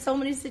 we've been in so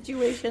many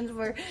situations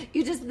where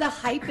the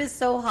hype is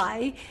so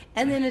high,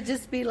 and then it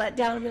just be let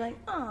down and be like,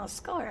 oh,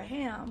 score a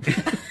ham.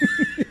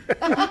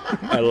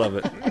 I love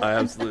it. I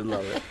absolutely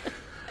love it.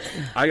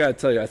 I got to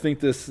tell you, I think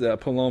this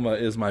Paloma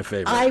is my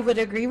favorite. I would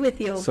agree with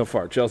you. So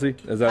far. Chelsea,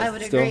 is that I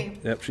would still? agree.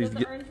 Yep, she's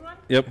the orange one?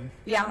 Yep.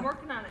 Yeah. I'm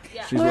working on it.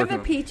 Yeah. She's More of working a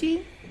on it.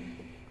 peachy.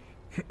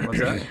 What's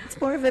that?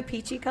 It's more of a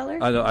peachy color.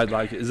 I know, I'd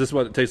like it. Is this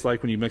what it tastes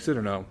like when you mix it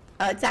or no?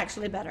 It's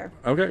actually better.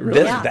 Okay,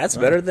 really? Yeah. That's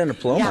better than a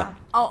Paloma. Yeah.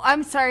 Oh,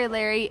 I'm sorry,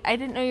 Larry. I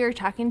didn't know you were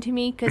talking to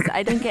me because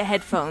I didn't get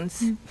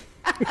headphones.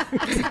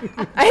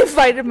 I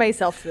invited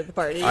myself to the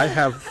party. I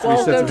have 3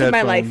 Welcome sets of to my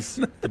headphones.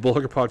 The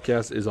Bullhooker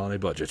podcast is on a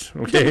budget,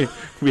 okay?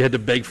 We had to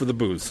beg for the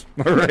booze,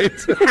 all right?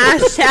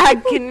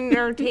 Hashtag Kin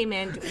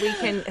Entertainment. We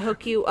can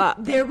hook you up.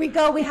 There we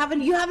go. You have a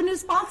new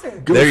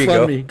sponsor. There you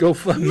go. Go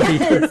fund me.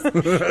 Yes.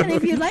 And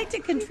if you'd like to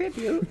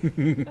contribute.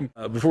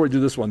 Before we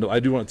do this one, though, I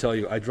do want to tell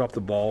you, I dropped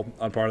the ball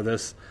on part of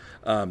this.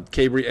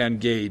 Cabri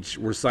and Gage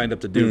were signed up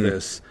to do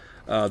this.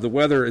 The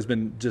weather has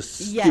been just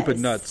stupid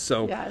nuts.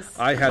 So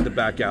I had to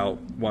back out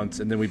once,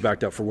 and then we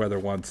backed out for weather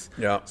once.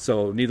 Yeah.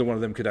 So neither one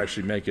of them could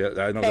actually make it.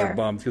 I know they're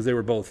bummed because they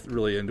were both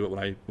really into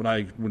it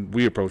when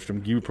we approached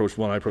them. You approached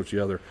one, I approached the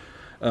other.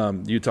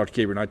 You talked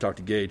to Caber and I talked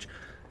to Gage.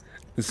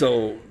 And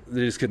so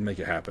they just couldn't make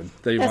it happen.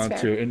 They wanted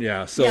to, and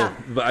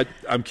but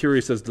I'm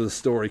curious as to the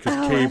story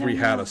because Cabri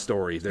had a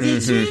story.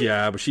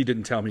 Yeah, but she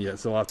didn't tell me yet,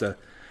 so I'll have to.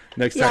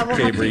 Next time,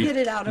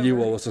 Cabri,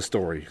 you owe us a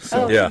story.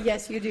 So.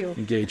 Yes, you do.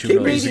 Engage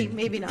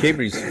maybe not.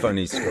 Cabri's a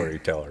funny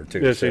storyteller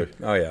too. Yes, so,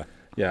 oh yeah.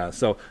 Yeah,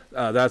 so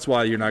that's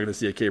why you're not going to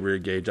see a Cabri or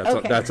Gage.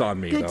 That's on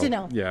me. Good though. to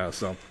know. Yeah,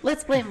 so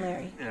let's blame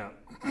Larry. Yeah.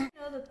 I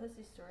know the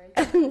pussy story.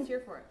 Let's hear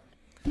for it.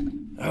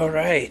 All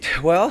right.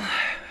 Well,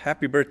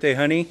 happy birthday,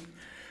 honey.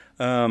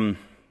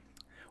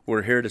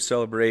 We're here to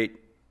celebrate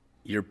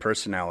your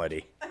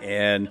personality.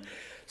 And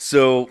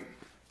so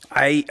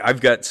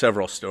I've got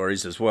several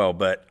stories as well,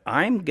 but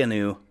I'm going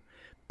to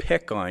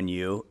pick on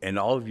you and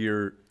all of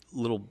your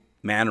little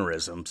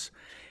mannerisms.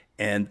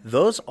 And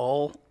those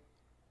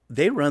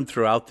they run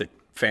throughout the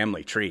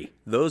family tree.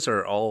 Those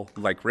are all,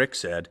 like Rick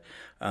said,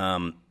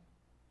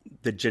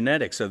 the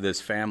genetics of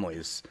this family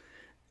is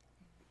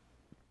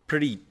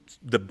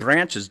the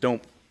branches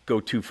don't go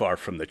too far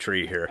from the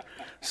tree here.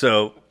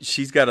 So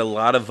she's got a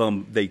lot of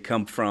them. They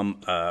come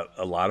from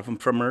a lot of them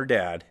from her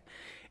dad,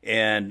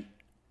 and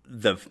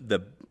the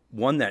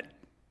one that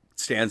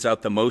stands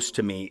out the most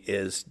to me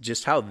is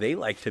just how they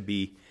like to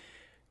be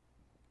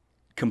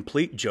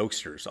complete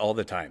jokesters all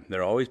the time.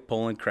 They're always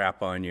pulling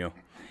crap on you.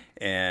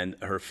 And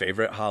her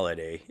favorite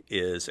holiday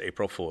is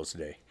April Fool's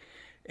Day,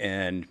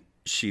 and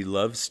she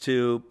loves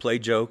to play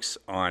jokes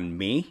on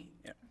me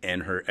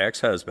and her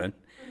ex-husband,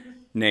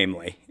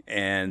 namely,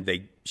 and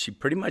she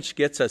pretty much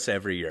gets us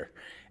every year.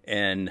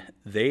 And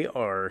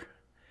they're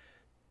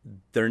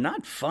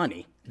not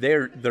funny.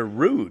 They're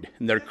rude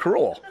and they're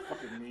cruel.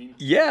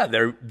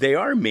 Yeah, they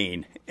are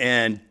mean.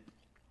 And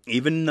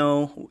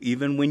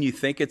even when you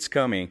think it's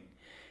coming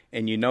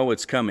and you know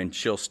it's coming,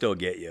 she'll still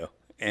get you.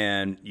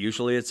 And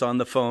usually it's on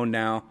the phone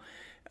now.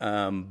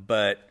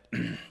 But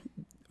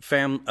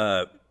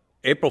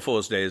April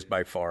Fool's Day is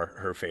by far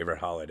her favorite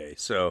holiday.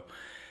 So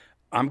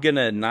I'm going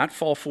to not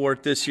fall for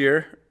it this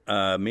year.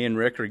 Me and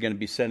Rick are going to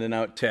be sending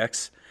out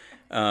texts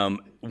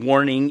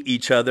warning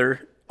each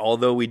other,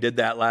 although we did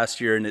that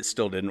last year and it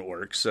still didn't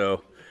work.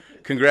 So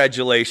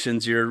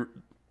congratulations, you're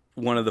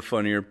one of the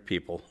funnier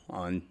people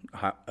on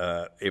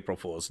April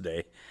Fool's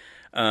Day.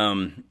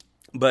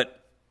 But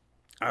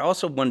I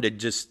also wanted to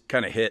just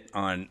kind of hit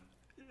on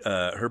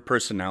her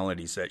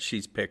personalities that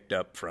she's picked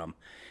up from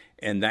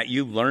and that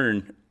you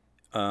learn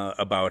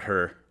about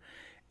her.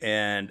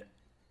 And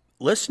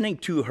listening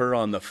to her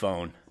on the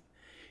phone,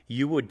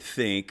 you would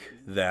think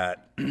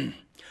that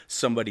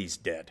somebody's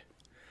dead.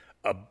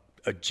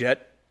 A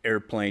jet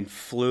airplane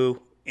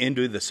flew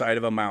into the side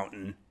of a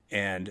mountain,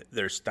 and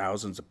there's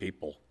thousands of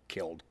people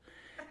killed.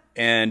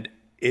 And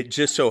it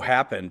just so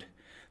happened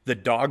the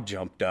dog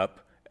jumped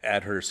up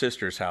at her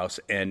sister's house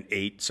and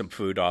ate some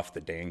food off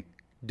the dang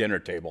dinner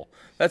table.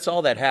 That's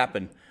all that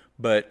happened.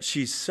 But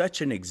she's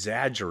such an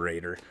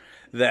exaggerator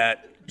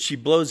that she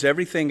blows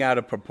everything out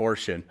of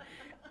proportion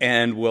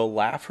and will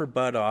laugh her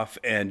butt off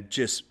and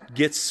just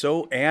gets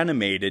so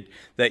animated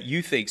that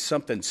you think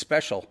something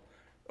special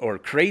or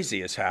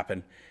crazy has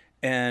happened.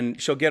 And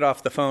she'll get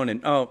off the phone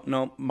and, oh,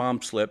 no,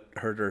 mom slipped,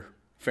 hurt her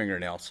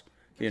fingernails,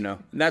 and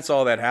that's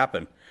all that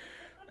happened.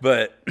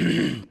 But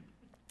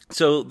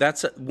so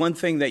that's one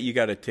thing that you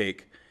got to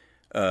take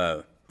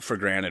for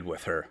granted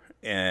with her.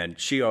 And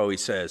she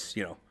always says,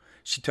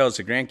 she tells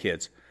the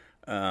grandkids,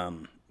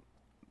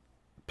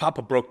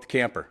 Papa broke the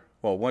camper.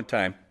 Well, one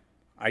time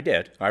I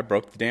did. I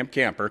broke the damn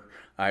camper.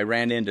 I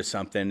ran into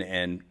something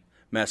and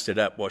messed it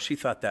up. Well, she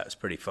thought that was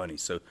pretty funny.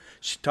 So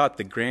she taught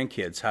the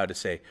grandkids how to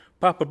say,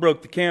 Papa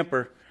broke the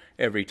camper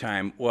every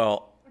time.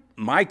 Well,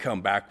 my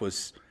comeback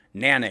was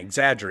Nana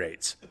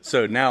exaggerates.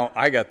 So now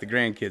I got the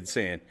grandkids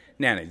saying,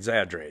 Nana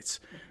exaggerates.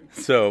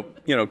 So,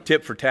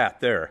 tit for tat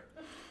there.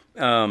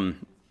 The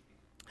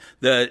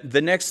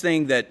next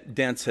thing that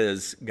Dents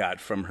has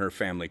got from her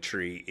family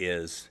tree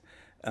is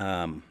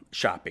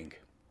shopping.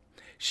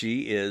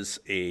 She is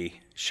a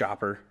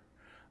shopper,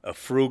 a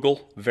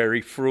frugal,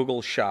 very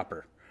frugal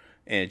shopper.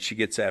 And she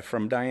gets that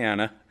from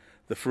Diana,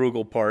 the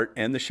frugal part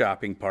and the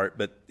shopping part,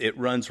 but it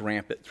runs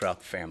rampant throughout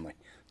the family.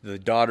 The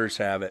daughters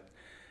have it,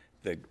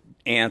 the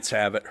aunts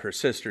have it, her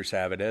sisters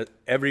have it.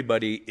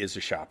 Everybody is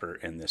a shopper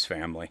in this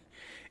family.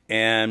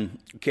 And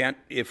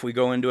if we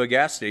go into a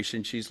gas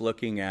station, she's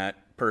looking at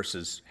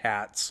purses,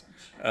 hats,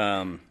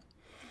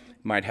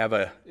 might have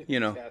a,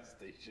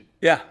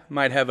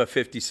 might have a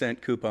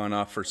 50-cent coupon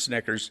off for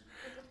Snickers.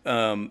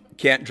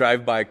 Can't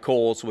drive by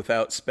Kohl's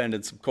without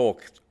spending some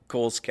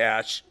Kohl's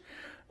cash.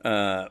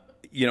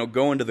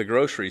 Going to the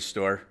grocery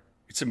store,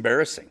 it's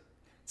embarrassing.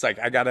 It's like,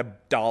 I got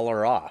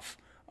 $1 off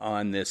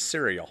on this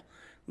cereal.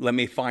 Let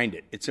me find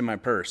it. It's in my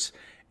purse.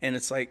 And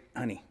it's like,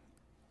 honey,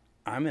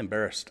 I'm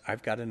embarrassed.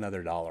 I've got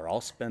another $1.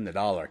 I'll spend the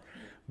 $1.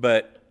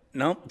 But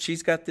nope,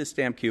 she's got this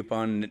damn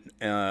coupon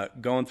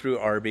going through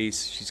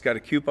Arby's. She's got a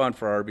coupon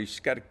for Arby's. She's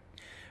got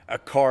a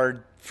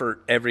card for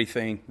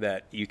everything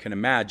that you can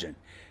imagine.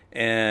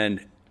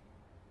 And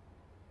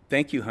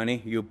thank you,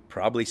 honey. You'll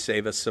probably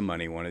save us some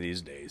money one of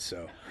these days.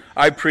 So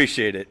I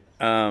appreciate it.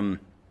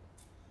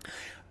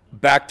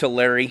 Back to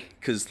Larry,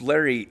 because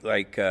Larry,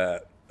 like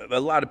a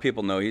lot of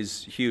people know,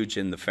 he's huge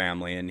in the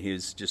family, and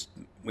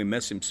we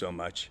miss him so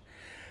much.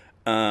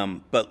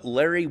 But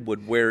Larry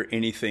would wear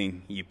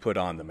anything you put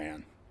on the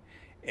man,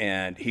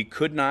 and he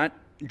could not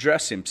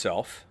dress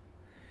himself.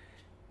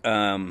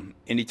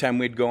 Anytime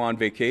we'd go on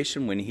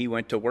vacation, when he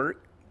went to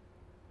work,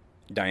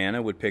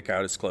 Diana would pick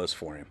out his clothes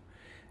for him.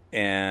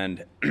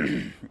 And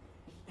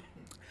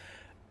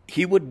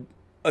he would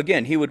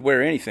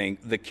wear anything.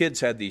 The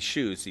kids had these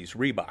shoes, these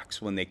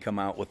Reeboks, when they come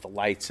out with the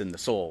lights in the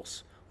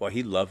soles. Well,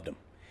 he loved them.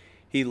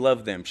 He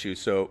loved them shoes.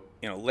 So,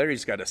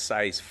 Larry's got a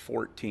size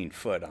 14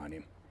 foot on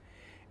him.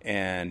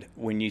 And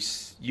when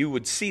you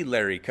would see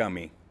Larry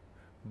coming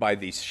by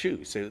these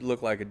shoes, it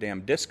looked like a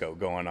damn disco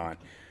going on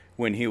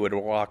when he would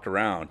walk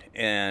around.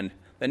 And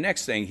the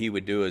next thing he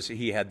would do is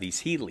he had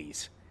these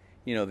Heelys,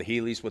 the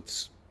Heelys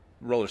with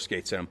roller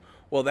skates in them.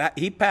 Well,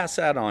 he passed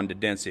that on to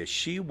Dencia.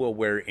 She will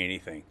wear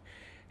anything.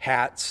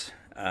 Hats,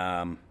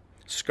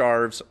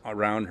 scarves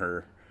around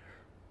her,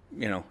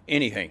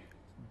 anything.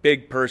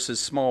 Big purses,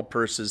 small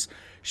purses,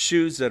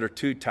 shoes that are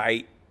too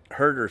tight,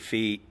 hurt her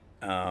feet.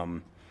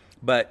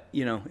 But,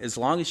 as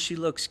long as she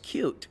looks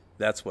cute,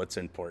 that's what's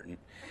important.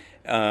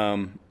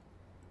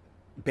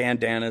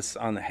 Bandanas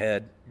on the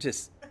head,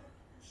 just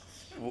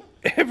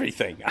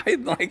everything.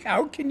 I'm like,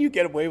 how can you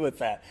get away with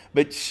that?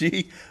 But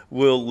she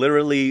will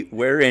literally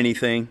wear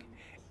anything,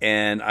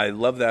 and I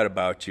love that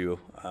about you.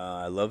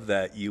 I love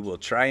that you will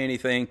try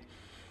anything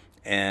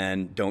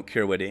and don't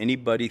care what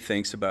anybody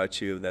thinks about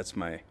you. That's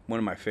one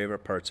of my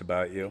favorite parts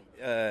about you.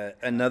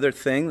 Another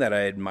thing that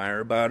I admire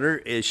about her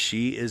is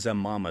she is a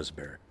mama's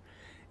bear.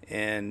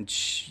 And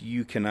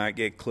you cannot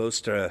get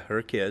close to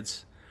her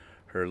kids,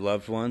 her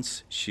loved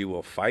ones. She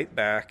will fight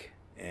back,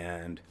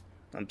 and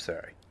I'm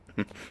sorry.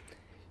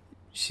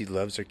 She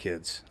loves her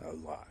kids a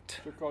lot.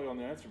 She'll call you on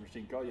the answer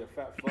machine, call you a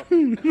fat fuck.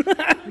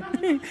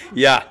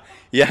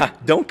 Yeah.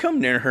 Don't come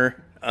near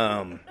her.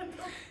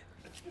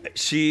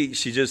 She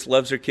just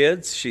loves her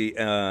kids. She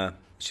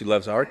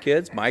loves our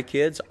kids, my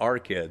kids, our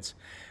kids.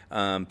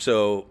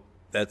 So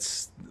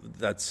that's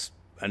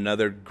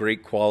another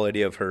great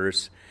quality of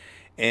hers.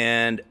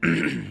 And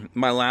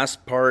my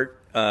last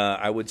part,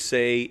 I would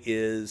say,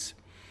 is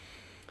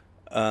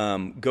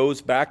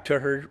goes back to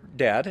her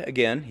dad.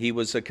 Again, he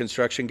was a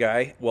construction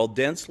guy. Well,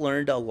 Dents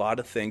learned a lot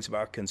of things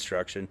about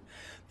construction.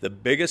 The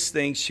biggest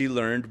thing she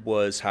learned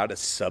was how to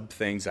sub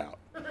things out.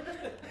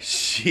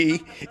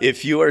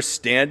 If you are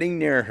standing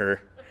near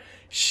her,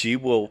 she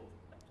will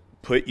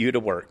put you to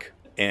work.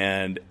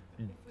 And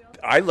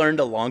I learned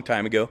a long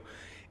time ago,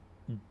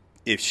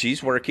 if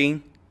she's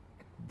working,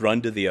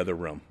 run to the other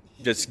room.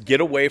 Just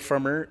get away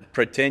from her.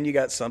 Pretend you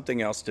got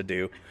something else to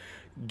do.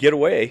 Get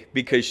away,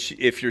 because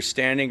if you're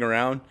standing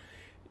around,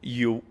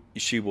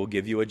 she will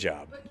give you a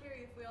job. But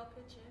Carrie, if we all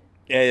pitch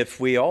in? If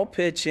we all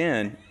pitch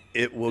in,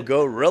 it will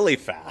go really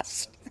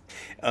fast.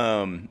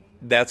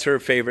 That's her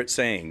favorite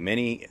saying.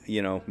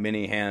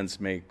 Many hands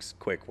makes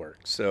quick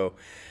work. So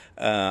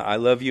I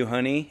love you,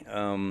 honey.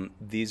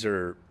 These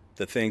are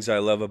the things I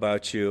love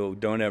about you.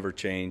 Don't ever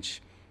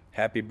change.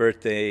 Happy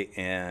birthday,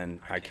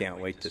 and I can't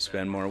wait to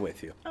spend more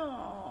with you.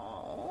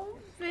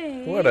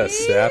 What a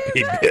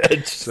sappy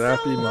bitch.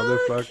 Sappy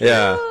motherfucker.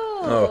 Yeah.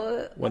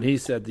 Oh. When he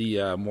said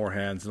the more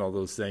hands and all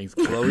those things,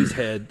 Chloe's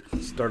head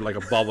started like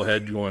a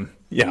bobblehead going.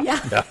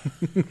 Yeah.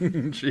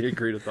 She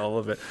agreed with all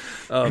of it.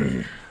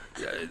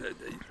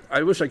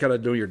 I wish I could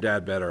have known your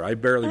dad better. I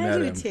barely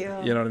met him. Too.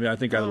 You know what I mean? I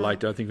think I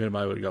liked it. I think him and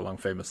I would have got along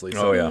famously.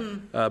 So, oh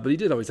yeah. But he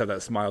did always have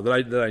that smile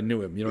that I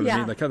knew him. You know what I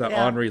mean? Like kind of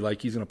that ornery,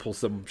 like he's gonna pull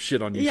some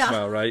shit on you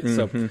smile, right?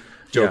 Mm-hmm. So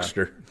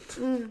jokester.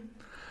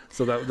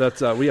 So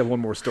that's we have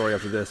one more story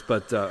after this,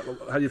 but how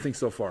do you think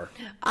so far?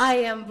 I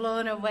am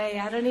blown away.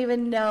 I don't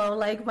even know.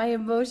 Like, my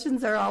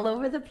emotions are all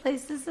over the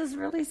place. This is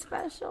really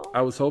special.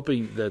 I was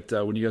hoping that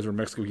when you guys were in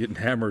Mexico getting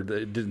hammered,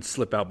 that it didn't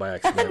slip out by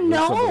accident.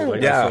 No.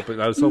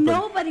 I was hoping.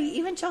 Nobody,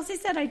 even Chelsea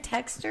said I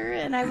text her,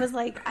 and I was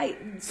like,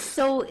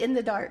 so in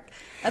the dark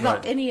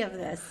about any of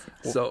this.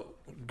 So,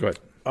 go ahead.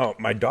 Oh,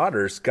 my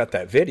daughter's got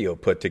that video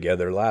put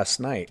together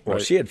last night. Well,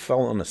 she had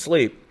fallen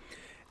asleep,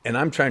 and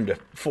I'm trying to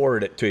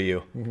forward it to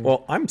you. Mm-hmm.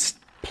 Well, I'm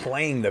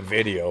playing the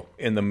video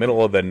in the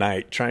middle of the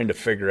night, trying to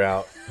figure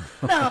out,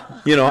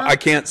 I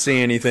can't see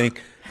anything.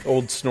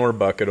 Old snore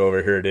bucket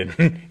over here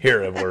didn't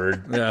hear a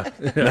word. Yeah.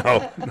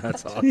 No.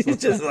 That's awesome. He's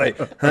just like,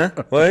 huh?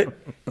 What?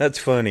 That's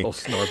funny. Old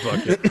snore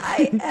bucket.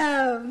 I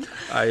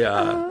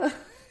am.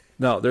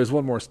 No, there's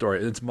one more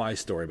story. It's my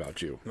story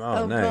about you.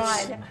 Oh,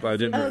 nice. God. But I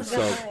didn't. Oh, so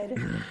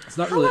God. it's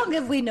not How really. long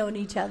have we known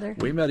each other?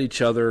 We met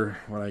each other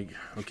when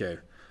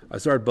I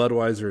started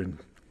Budweiser in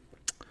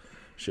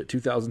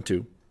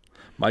 2002.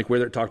 Mike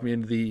Withert talked me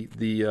into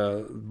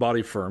the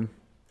body firm,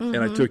 and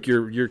I took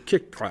your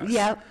kick class.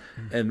 Yep.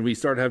 And we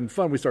started having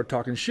fun. We started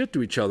talking shit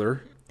to each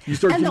other. You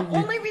start And the giving-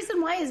 only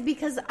reason why is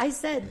because I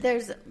said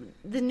there's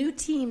the new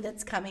team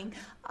that's coming.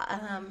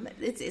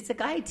 It's a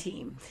guy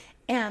team.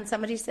 And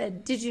somebody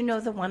said, "Did you know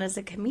the one is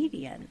a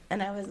comedian?"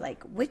 And I was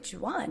like, "Which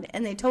one?"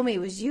 And they told me it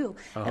was you.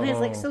 And I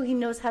was like, "So he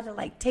knows how to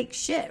like take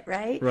shit,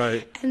 right?"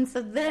 Right. And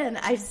so then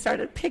I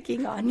started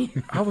picking on you.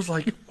 I was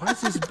like, why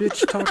is this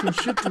bitch talking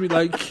shit to me?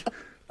 Like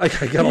I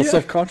got all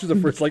self-conscious at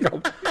first. Like,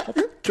 I'm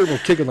terrible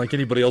kicking like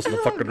anybody else in the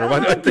fucking room.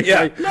 I think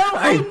I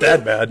ain't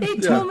that bad. They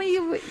told me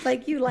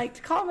you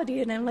liked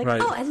comedy, and I'm like,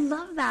 Right. "Oh, I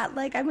love that.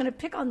 Like, I'm gonna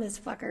pick on this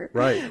fucker."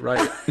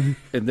 Right.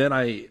 And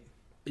then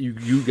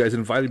you guys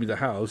invited me to the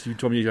house. You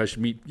told me I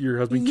should meet your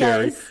husband,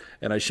 Carrie. Yes.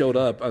 And I showed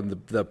up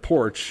on the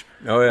porch.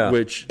 Oh, yeah.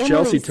 Which Emily's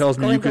Chelsea tells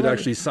me you going could away.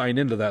 actually sign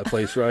into that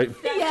place, right?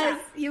 Yes,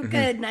 you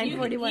could.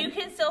 941. You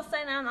can still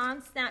sign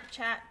on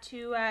Snapchat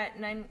to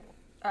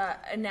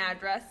an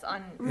address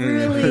on.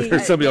 Really?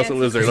 There's somebody else that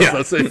lives there.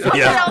 Let's say.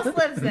 Someone else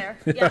lives there.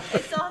 Yeah,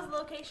 it still has a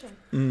location.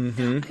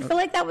 I feel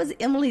like that was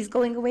Emily's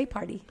going away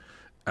party.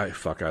 I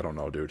don't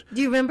know, dude.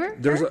 Do you remember?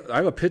 I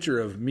have a picture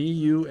of me,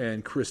 you,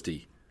 and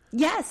Christy.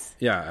 Yes.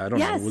 Yeah, I don't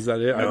Yes. know. Was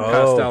that it? I No.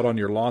 passed out on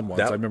your lawn once.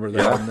 That- I remember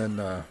that. And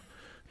then,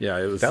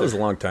 it was. That was a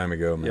long time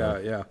ago,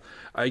 man. Yeah.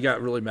 I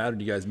got really mad when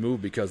you guys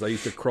moved because I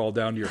used to crawl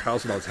down to your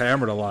house when I was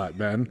hammered a lot,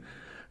 man.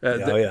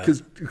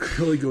 Because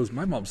Billy goes,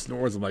 my mom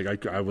snores. I'm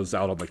like, I was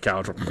out on the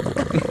couch.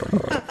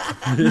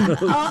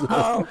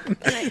 Uh-oh.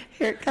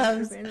 Here it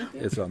comes.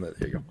 It's on that.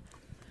 There you go.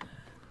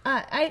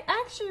 I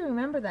actually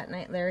remember that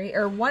night, Larry,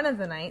 or one of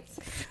the nights,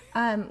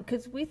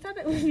 because we thought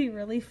it would be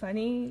really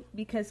funny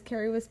because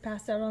Carrie was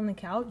passed out on the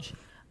couch.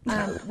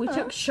 We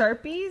took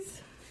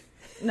Sharpies,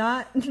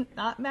 not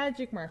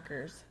magic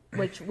markers,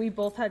 which we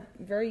both had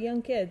very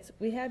young kids.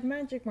 We had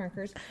magic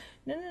markers.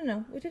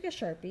 No. We took a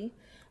Sharpie,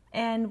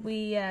 and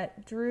we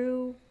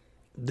drew.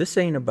 This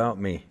ain't about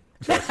me.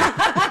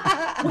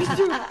 We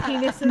drew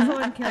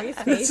penises on Carrie's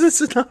face.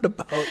 This is not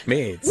about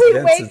me. We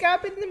wake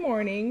up in the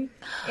morning,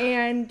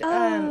 and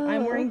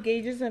I'm wearing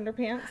Gage's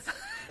underpants.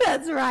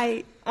 That's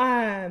right.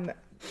 I'm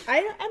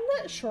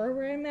not sure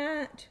where I'm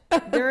at.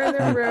 They're in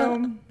the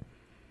room.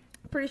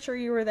 Pretty sure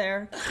you were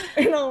there.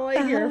 And all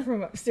I hear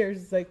from upstairs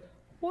is like,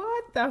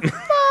 "What the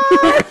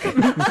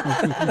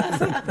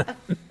fuck?"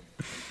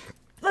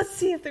 Let's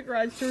see if the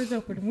garage door is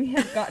open. We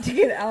have got to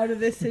get out of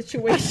this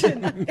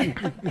situation.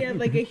 He had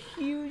like a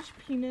huge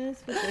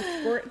penis with a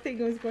squirt thing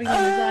that was going in his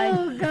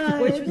eye,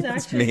 God. which was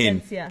actually mean.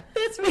 against, yeah.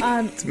 That's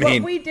right.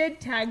 mean. But we did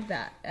tag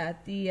that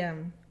at the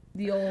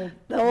old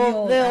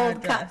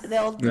address. The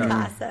old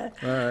casa.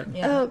 All right.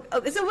 Yeah.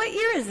 Oh, so what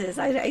year is this?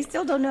 I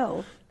still don't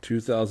know.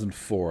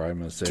 2004, I'm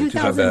going to say.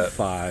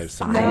 2005.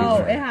 2005.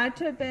 No, it had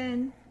to have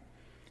been.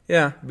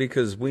 Yeah,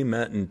 because we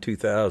met in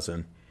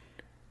 2000,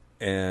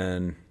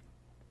 and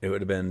it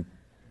would have been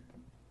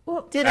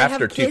Well, did after I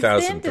have kids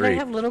then? Did I 2003.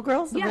 have little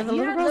girls? Yeah, Were the you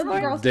little had girls little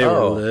born? girls. They were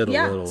Oh.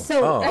 little.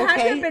 So It had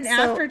to have been so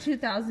after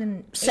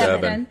 2007.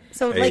 7.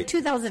 So like Eight.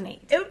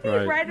 2008. It would be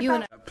Right. right You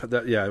about.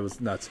 and Yeah, it was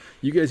nuts.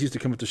 You guys used to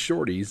come up to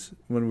Shorty's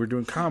when we were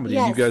doing comedy.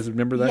 Yes. You guys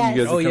remember that? Yes.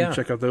 You guys would Oh, come yeah.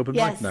 check out the open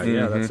Yes. mic night.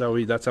 Yeah,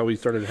 that's how we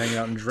started hanging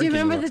out and Do drinking.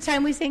 you remember the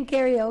time we sang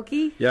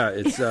karaoke? Yeah,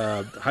 it's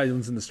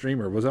Highlands in the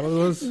Streamer. Was that what it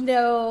was?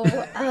 No.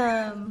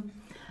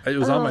 It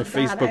was on Oh, my God,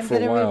 Facebook I'm for a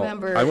gonna while.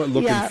 remember. I went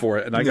looking Yeah. for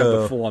it, and I got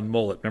No. the full-on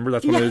mullet. Remember,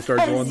 that's when they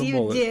started going the you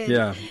mullet. did.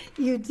 Yeah.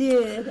 You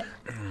did.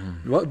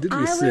 What did we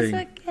I was sing?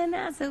 working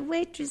as a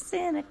waitress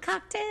in a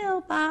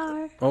cocktail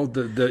bar. Oh,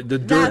 the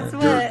That's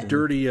what-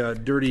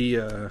 dirty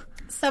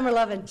Summer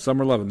Lovin'.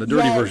 Summer Lovin', the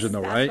dirty Yes, version,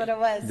 though, that's right? what it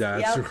was.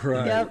 That's Yep,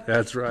 right. yep.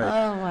 That's right.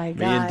 Oh, my Me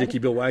and God. Dickie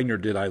Bill Wagner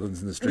did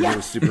Islands in the Stream. It was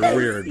Yes, super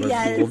weird, but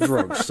yes. a little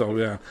drunk. So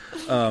yeah,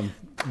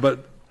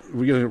 but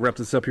we're gonna wrap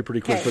this up here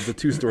pretty quick. Okay. But the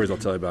two stories I'll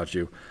tell you about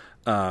you.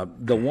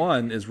 The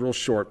one is real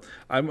short.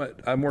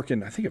 I'm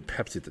working, I think, at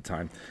Pepsi at the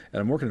time,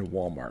 and I'm working at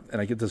Walmart, and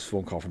I get this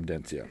phone call from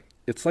Dencia.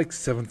 It's like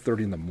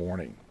 7:30 in the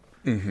morning.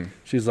 Mm-hmm.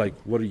 She's like,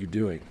 "What are you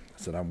doing?"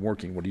 I said, "I'm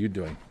working. What are you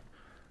doing?"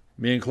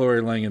 Me and Chloe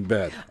are laying in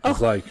bed. I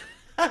was like,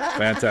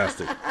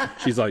 "Fantastic."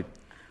 She's like,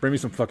 "Bring me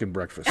some fucking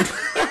breakfast."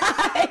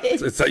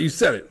 It's how you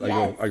said it. I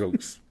go,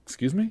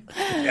 "Excuse me?"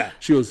 Yeah.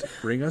 She goes,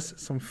 "Bring us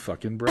some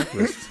fucking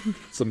breakfast,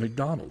 some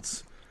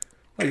McDonald's."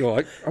 I go,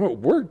 "I'm at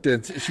work,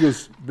 Dencia." She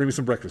goes, "Bring me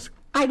some breakfast."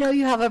 I know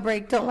you have a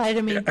break. Don't lie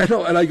to me. I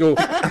know, and I go,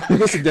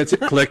 "Listen, that's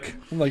it." Click.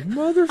 I'm like,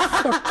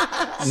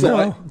 "Motherfucker!" So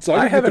No, I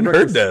I get haven't the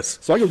heard breakfast. this.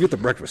 So I go get the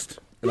breakfast.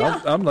 And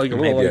I'm like,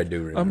 Maybe well, I do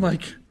remember. I'm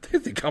like, they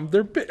think I'm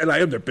their bitch, and I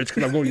am their bitch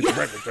because I'm going to get the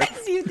breakfast. Right?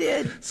 Yes, you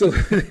did. So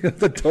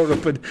the door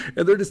opened,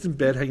 and they're just in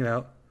bed hanging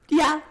out.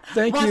 Yeah.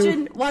 Thank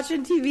you.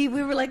 Watching TV.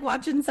 We were like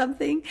watching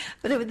something,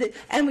 but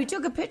and we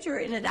took a picture,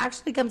 and it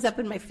actually comes up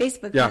in my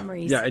Facebook Yeah,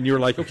 memories. yeah, and you were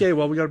like, "Okay,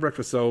 well, we got a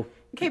breakfast, so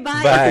Okay,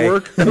 bye. Bye. to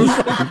work." I was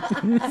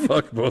like,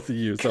 fuck both of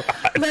you. So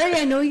Larry,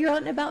 I know you're out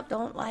and about.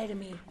 Don't lie to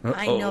me.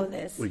 I know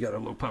this. We got a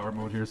low power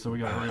mode here, so we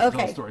got to tell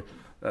Okay. the story.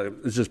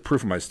 It's just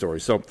proof of my story.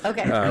 So,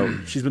 Okay.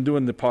 She's been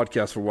doing the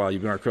podcast for a while.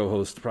 You've been our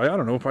co-host, probably, I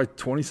don't know, probably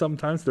 20-something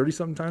times,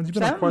 30-something times. You've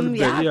been on quite a Something,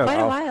 bit. yeah, quite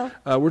a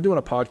while. We're doing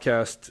a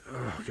podcast.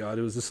 Oh, God,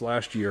 it was this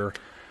last year.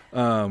 You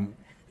know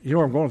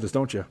where I'm going with this,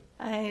 don't you?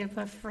 I'm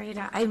afraid.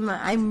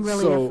 I'm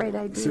really afraid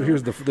I do. So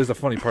there's a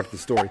funny part of the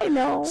story. I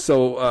know.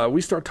 So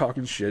we start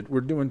talking shit. We're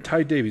doing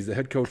Ty Davies, the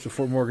head coach of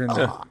Fort Morgan,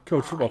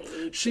 coach football.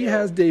 She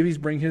has Davies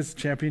bring his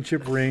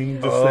championship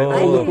ring. Just say,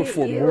 oh, look what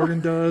Fort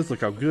Morgan does.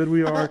 Look how good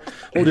we are.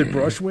 Oh, did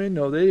Brush win?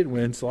 No, they didn't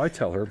win. So I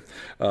tell her,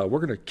 we're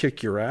going to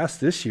kick your ass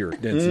this year,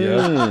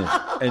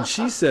 Dencia. And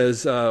she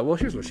says, well,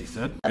 here's what she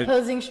said.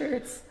 Opposing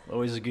shirts.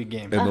 Always a good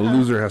game. And the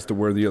loser has to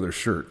wear the other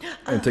shirt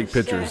and take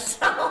pictures.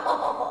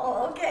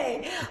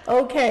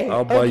 Okay.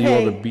 I'll buy you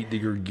all the Beat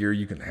Digger gear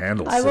you can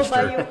handle, I will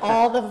sister. buy you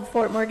all the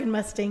Fort Morgan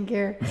Mustang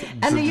gear.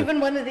 And even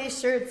one of these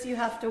shirts, you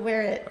have to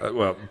wear it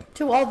Well,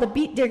 to all the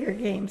Beat Digger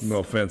games. no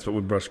offense, but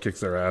when Brush kicks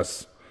their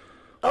ass.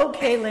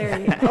 Okay,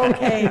 Larry.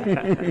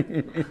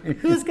 Okay.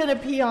 Who's going to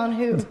pee on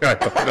who? I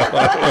don't know.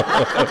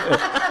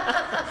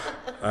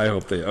 I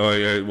hope they. Oh,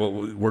 yeah. Well,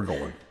 we're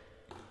going.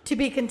 To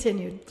be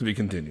continued. To be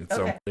continued.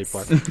 Okay.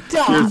 So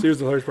Stop. here's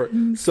the hardest part.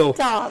 So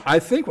Stop. I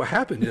think what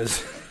happened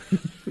is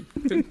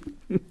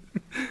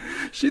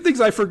she thinks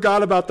I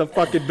forgot about the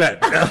fucking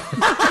bet.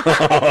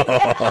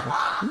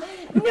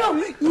 No,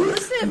 you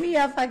sent me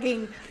a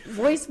fucking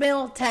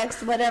voicemail,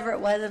 text, whatever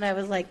it was, and I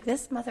was like,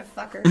 this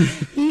motherfucker,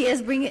 he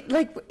is bringing,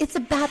 like, it's a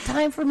bad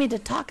time for me to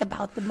talk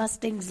about the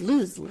Mustangs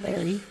lose,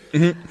 Larry.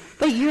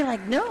 But you're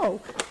like,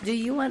 no, do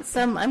you want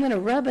some? I'm going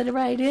to rub it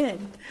right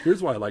in.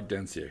 Here's why I like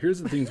Dencia.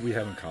 Here's the things we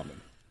have in common.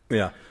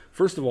 Yeah.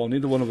 First of all,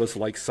 neither one of us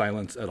likes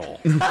silence at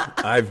all.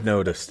 I've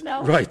noticed.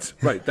 No. Right.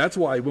 That's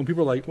why when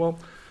people are like, well,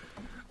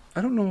 I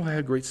don't know if I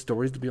had great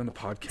stories to be on the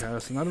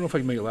podcast, and I don't know if I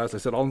can make it last. I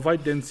said, I'll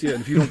invite Dencia, and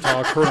if you don't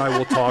talk, her and I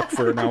will talk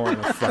for an hour and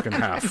a fucking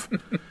half.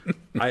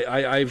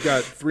 I've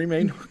got 3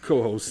 main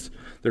co-hosts.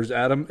 There's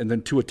Adam, and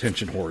then 2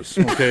 attention whores.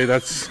 Okay,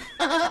 that's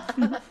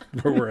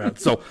where we're at.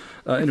 So,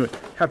 anyway,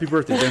 happy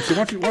birthday, Dencia.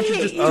 Why don't you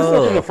just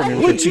open up for me real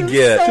quick? What'd you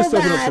get? So Just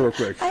open up bad. for real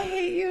quick. I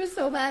hate you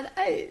so bad.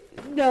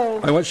 No.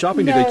 I went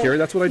shopping today, Carrie.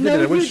 That's what I did.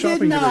 No, I went you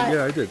shopping did today. not.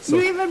 Yeah, I did. So,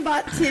 You even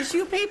bought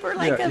tissue paper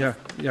like yeah.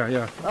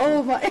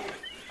 Oh, my.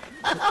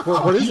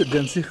 What is it,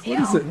 Dencia? What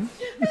is it?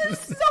 There's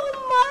so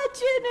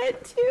much in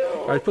it,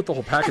 too. I put the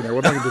whole pack in there.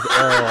 What am I going to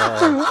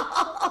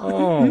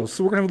do?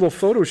 So we're going to have a little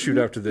photo shoot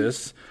after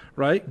this,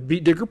 right?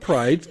 Beat Digger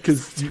Pride,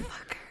 because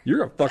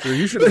you're a fucker.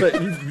 You should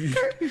have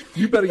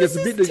you better get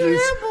some Beat This is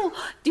Diggers. terrible.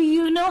 Do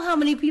you know how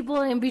many people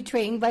I'm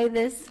betraying by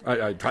this?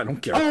 I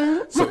don't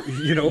care. So,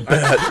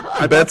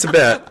 I bet's a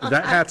bet.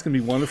 that hat's going to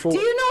be wonderful. Do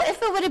you know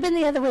if it would have been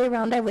the other way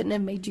around, I wouldn't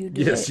have made you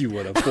do it? Yes, you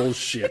would have.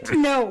 Bullshit.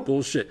 No.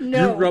 Bullshit.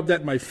 No. You rubbed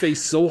that in my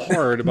face so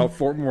hard about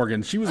Fort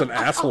Morgan. She was an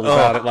asshole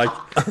about it, like,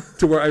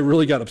 to where I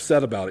really got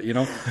upset about it,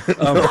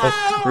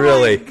 Oh,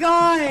 Really? my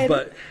God.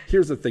 But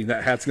here's the thing: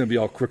 that hat's gonna be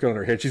all crooked on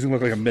her head. She's gonna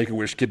look like a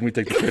Make-A-Wish kid when we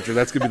take the picture.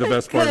 That's gonna be the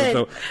best part of it,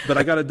 though. But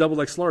I got a double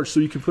X large, so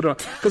you can put it on.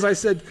 Because I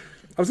said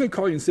I was gonna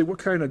call you and say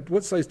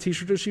what size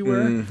T-shirt does she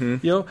wear?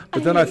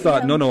 But then I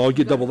thought, no, I'll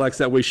get double X.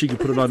 That way she can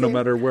put it on no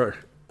matter where.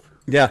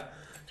 Yeah.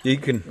 You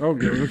can. Oh,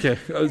 okay.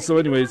 So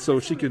anyway, so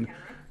she can.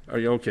 Are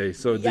you okay?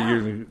 So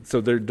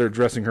they're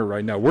dressing her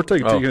right now. We're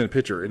taking a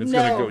picture, and it's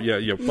gonna go.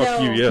 Yeah.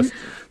 Fuck you. Yes.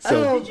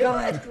 So. Oh,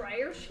 God.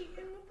 Dryer sheet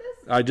in with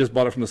this? I just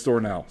bought it from the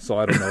store now, so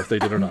I don't know if they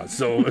did or not.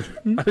 So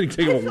I think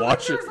they will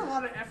wash it. There's a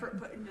lot of effort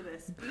put into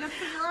this. You have to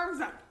put your arms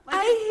up.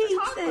 I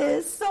hate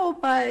this so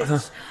much.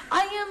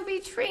 I am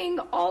betraying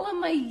all of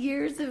my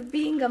years of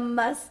being a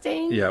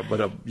Mustang. Yeah,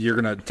 but you're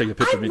gonna take a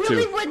picture of me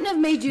really too. wouldn't have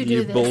made you do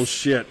You this.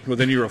 bullshit. Well,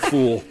 then you're a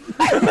fool.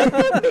 I wouldn't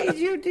have made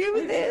you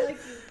do this.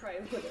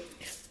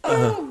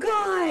 Oh,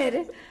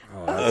 God.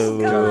 Oh, That's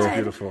God.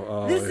 beautiful.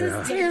 Oh, This yeah.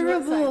 is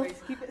terrible.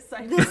 Keep it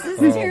sideways. This is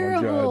Oh my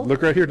terrible. God!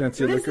 Look right here,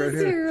 Nancy. This Look right is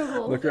here.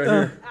 terrible. Look right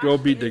here. Go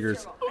Beat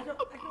Diggers.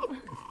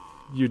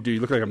 You do. You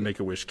look like a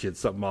Make-A-Wish kid.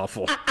 Something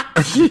awful.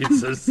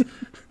 Jesus.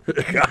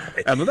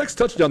 And the next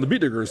touchdown the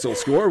Beat Diggers will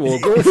score will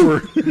go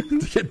for to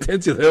get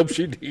Nancy the help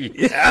she needs.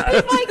 If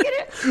I get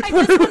it, I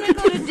just want to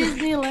go to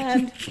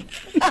Disneyland.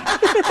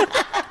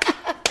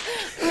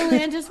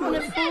 Really, I just want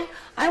to.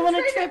 I want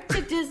a trip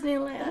to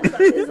Disneyland.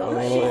 That is all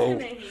I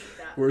need.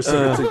 We're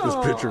still gonna take this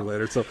picture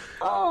later. So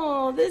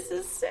Oh, this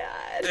is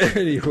sad.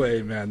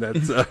 anyway, man,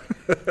 that's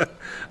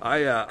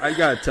I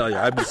gotta tell you,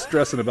 I've been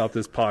stressing about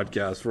this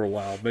podcast for a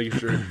while, making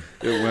sure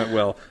it went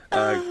well.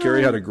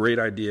 Carrie had a great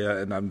idea,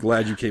 and I'm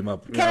glad you came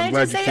up. Can I'm I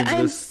glad just you say came to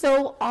I'm this.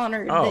 so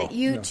honored that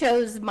you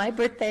chose my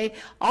birthday,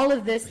 all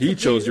of this. He to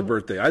chose do. your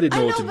birthday. I didn't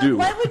know what to but do.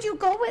 Why would you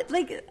go with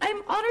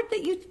I'm honored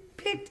that you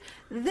picked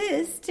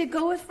this to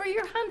go with for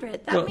your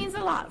 100th. That means a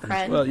lot,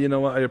 friend. Well, you know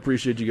what? I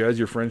appreciate you guys,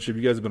 your friendship.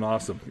 You guys have been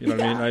awesome. You know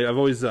what I mean?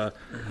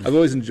 I've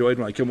always enjoyed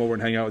when I come over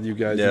and hang out with you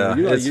guys. Yeah,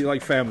 you're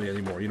like family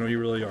anymore. You know, you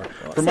really are.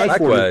 For my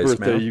Likewise, 40th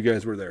birthday, man. you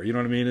guys were there. You know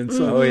what I mean? And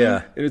so,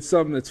 and it's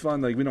something that's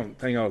fun. Like we don't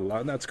hang out a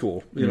lot, and that's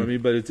cool. You know what I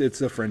mean? But it's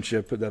a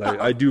friendip that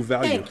I do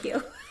value. Thank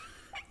you.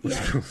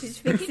 Yeah, she's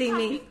fixing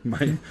me.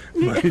 My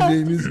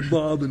name is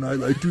Bob, and I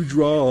like to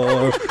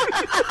draw.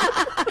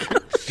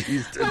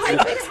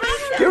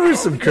 Give her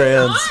some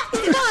crayons.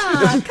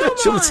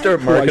 She'll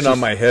start marking on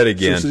my head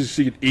again. So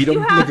she can eat them.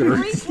 Look at her.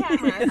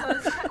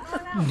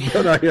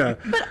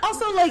 But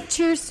also, like,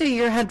 cheers to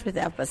your 100th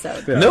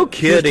episode. Yeah. No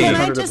kidding. Can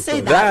I just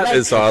say that? That like,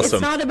 is awesome.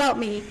 It's not about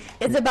me.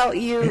 It's about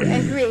you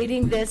and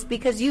creating this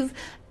because you've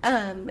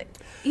aired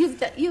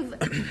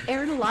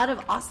a lot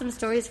of awesome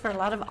stories for a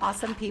lot of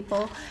awesome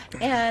people,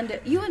 and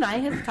you and I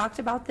have talked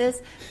about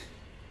this.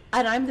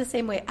 And I'm the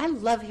same way. I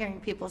love hearing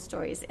people's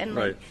stories and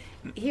like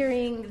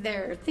hearing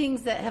their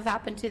things that have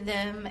happened to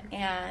them.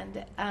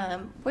 And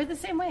we're the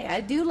same way. I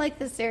do like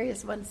the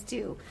serious ones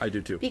too. I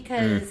do too.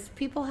 Because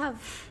people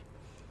have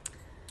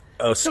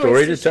a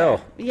story to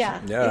tell. Yeah,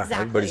 exactly.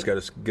 Everybody's got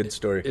a good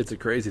story. It's a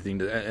crazy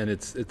thing, and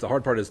it's the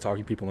hard part is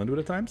talking people into it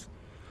at times.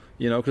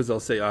 You know, because they'll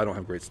say, I don't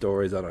have great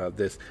stories, I don't have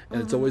this. And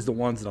it's always the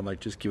ones that I'm like,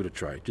 just give it a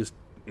try. Just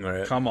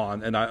come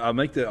on. And I'll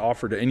make the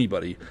offer to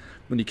anybody.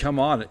 When you come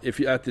on, if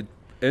you at the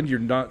end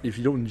if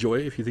you don't enjoy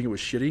it, if you think it was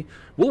shitty,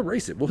 we'll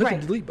erase it. We'll hit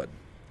the delete button.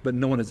 But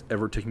no one has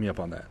ever taken me up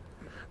on that.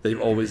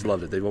 They've always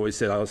loved it. They've always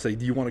said, I'll say,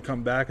 do you want to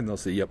come back? And they'll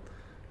say, yep,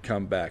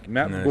 come back.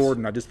 Matt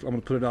Gordon, I'm going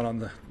to put it out on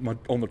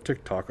the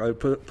TikTok. I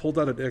pulled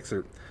out an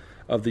excerpt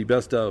of the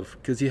best of,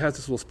 because he has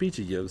this little speech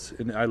he gives,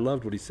 and I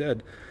loved what he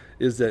said,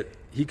 is that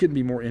he couldn't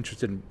be more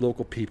interested in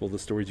local people, the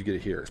stories you get to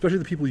hear, especially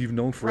the people you've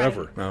known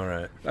forever. Right. All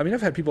right. I mean,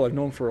 I've had people I've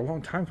known for a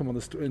long time come on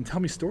the and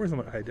tell me stories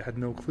I had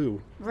no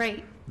clue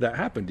that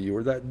happened to you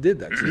or that did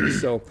that to you.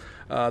 So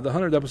the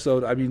 100th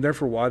episode, I mean, there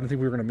for a while, I didn't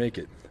think we were going to make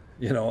it.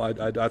 You know,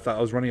 I thought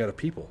I was running out of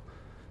people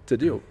to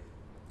do.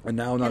 And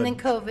now not. And then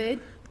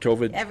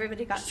COVID.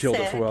 Everybody got killed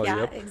sick. It for a while. Yeah,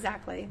 yep.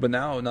 exactly. But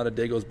now not a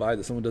day goes by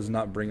that someone does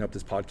not bring up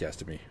this podcast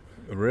to me.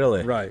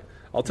 Really? Right.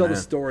 I'll tell the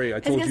story. I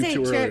told you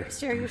two earlier.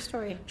 Share your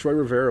story. Troy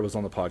Rivera was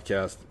on the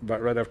podcast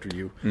right after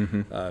you,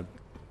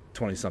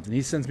 20-something.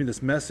 He sends me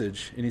this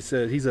message, and he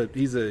said he's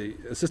a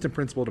assistant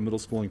principal at a middle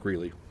school in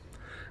Greeley.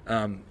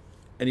 And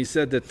he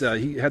said that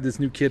he had this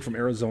new kid from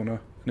Arizona,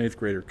 an 8th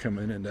grader, come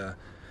in, and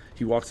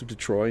he walks up to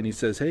Troy, and he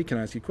says, hey, can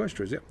I ask you a question?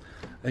 Troy says,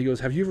 yeah. And he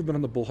goes, have you ever been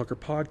on the Bullhucker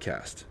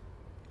podcast?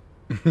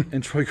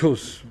 And Troy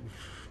goes,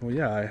 well,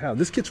 yeah, I have.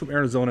 This kid's from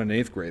Arizona, an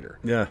 8th grader.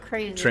 Yeah.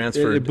 Crazy.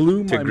 Transferred It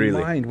blew my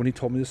Greeley. mind when he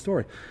told me the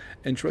story.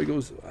 And Troy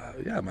goes,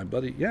 yeah, my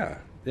buddy, yeah,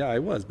 I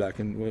was back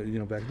in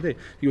back in the day.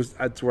 He goes,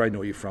 that's where I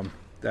know you from.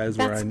 That is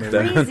where I know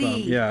you from.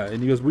 Yeah,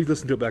 and he goes, we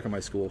listened to it back in my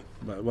school.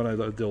 When I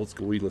left the old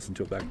school, we listened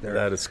to it back there.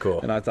 That is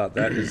cool. And I thought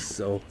that is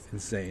so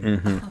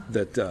insane.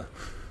 That,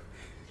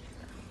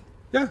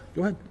 yeah,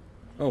 go ahead.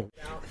 Oh.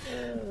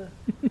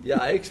 Yeah,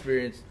 I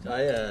experienced.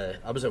 I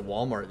was at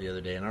Walmart the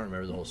other day, and I don't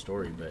remember the whole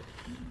story, but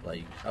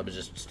like I was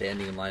just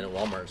standing in line at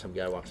Walmart. Some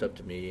guy walks up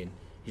to me, and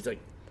he's like,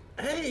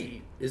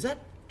 "Hey, is that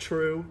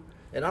true?"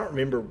 And I don't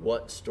remember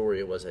what story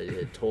it was I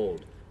had told.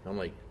 And I'm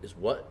like, "Is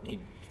what?" And he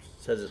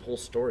says his whole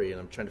story, and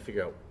I'm trying to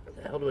figure out where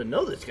the hell do I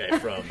know this guy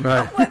from?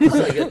 Right. It's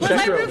like a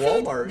checker at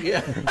Walmart.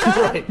 Yeah,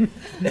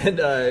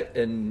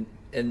 right.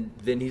 And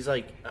then he's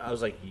like, I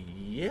was like,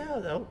 yeah,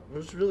 that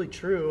was really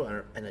true.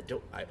 And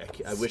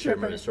I wish I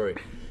remember the story.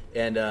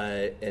 And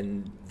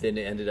then it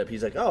ended up,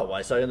 he's like, oh, well,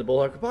 I saw you on the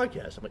Bullhucker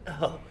podcast. I'm like,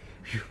 oh.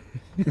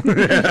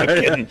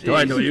 Do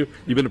I know you?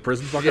 You been to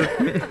prison,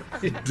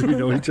 fucker? Do we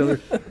know each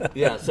other?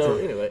 Yeah, so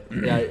anyway,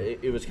 yeah,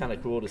 it was kind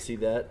of cool to see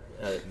that,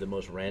 the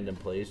most random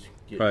place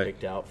get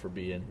picked out for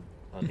being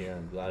on here.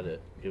 I'm glad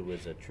it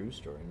was a true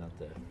story, not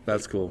that.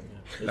 That's cool.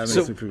 Yeah. That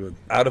makes me feel good.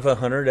 Out of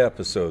 100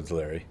 episodes,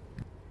 Larry,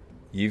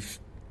 you've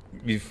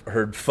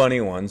heard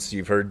funny ones,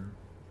 you've heard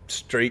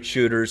straight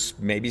shooters,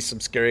 maybe some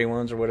scary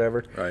ones or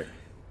whatever. Right.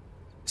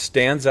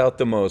 Stands out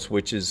the most,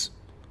 which is,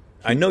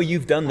 I know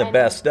you've done the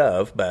best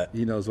of, but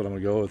he knows what I'm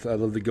gonna go with. I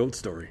love the goat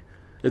story.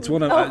 It's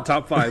one of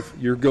top 5.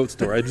 Your goat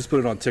story. I just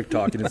put it on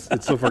TikTok, and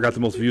it's so far got the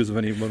most views of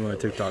any one of my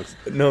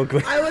TikToks. No,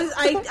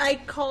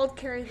 I called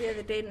Carrie the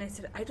other day and I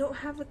said, I don't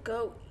have a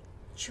goat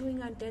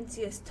chewing on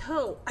Dencia's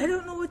toe. I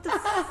don't know what the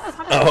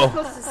fuck I'm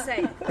supposed to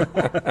say.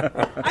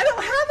 I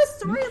don't have a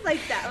story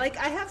like that. Like,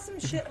 I have some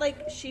shit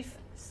like she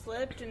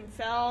slipped and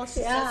fell.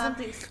 She said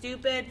something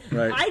stupid.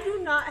 Right. I do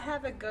not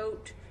have a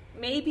goat.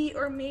 Maybe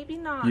or maybe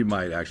not. You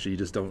might actually. You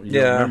just don't. You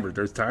don't remember.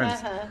 There's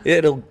times.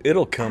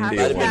 It'll come to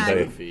you one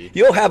day.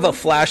 You'll have a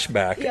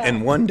flashback,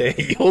 and one day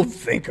you'll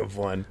think of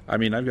one. I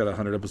mean, I've got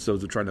 100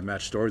 episodes of trying to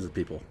match stories with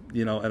people,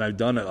 and I've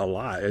done it a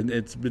lot. And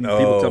it's been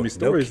people tell me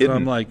stories, and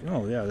I'm like,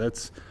 oh yeah,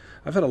 that's.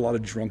 I've had a lot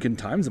of drunken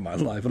times in my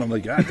life, and I'm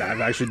like, God,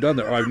 I've actually done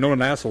that, or I've known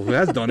an asshole who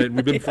has done it, and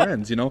we've been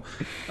friends,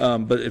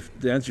 But if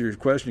to answer your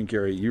question,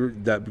 Carrie,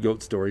 that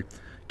goat story.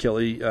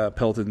 Kelly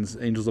Pelton's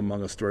Angels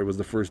Among Us story was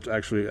the first,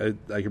 actually, I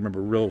can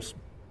remember, real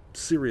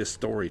serious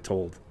story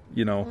told.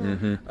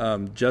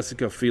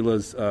 Jessica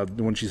Fila's,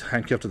 when she's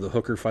handcuffed to the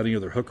hooker, fighting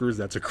other hookers,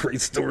 that's a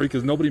great story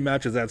because nobody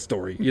matches that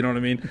story. You know what I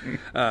mean?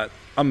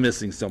 I'm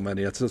missing so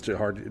many. That's such a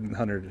hard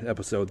 100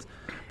 episodes.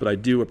 But I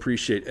do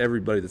appreciate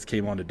everybody that's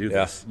came on to do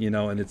this,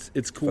 and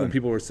it's cool when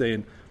people are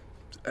saying,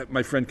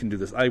 my friend can do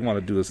this. I want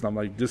to do this. And I'm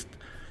like, just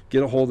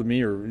get a hold of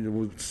me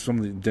or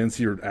somebody,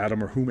 Dency or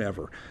Adam or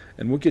whomever,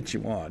 and we'll get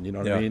you on. You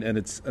know what I mean?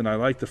 And I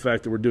like the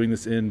fact that we're doing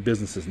this in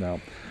businesses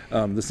now.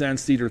 The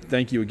Sands Theater,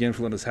 thank you again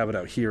for letting us have it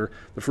out here.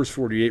 The first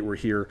 48 were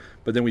here,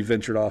 but then we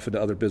ventured off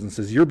into other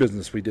businesses. Your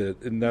business, we did,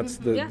 and that's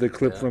the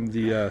clip from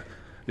the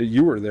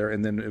You were there,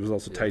 and then it was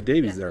also Ty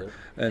Davies there.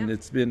 And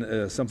it's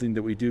been something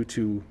that we do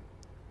to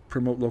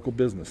promote local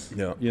business.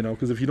 Yeah. You know,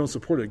 because if you don't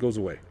support it, it goes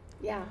away.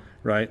 Yeah.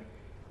 Right?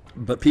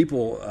 But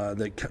people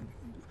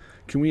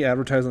can we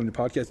advertise on your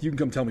podcast? You can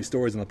come tell me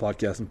stories on the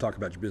podcast and talk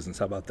about your business.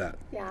 How about that?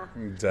 Yeah.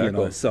 Exactly. You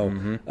know,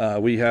 so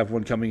we have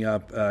one coming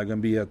up, going to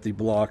be at the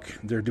Block.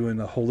 They're doing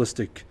a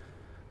holistic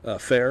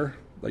fair,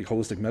 like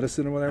holistic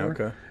medicine or whatever.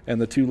 Okay. And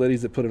the two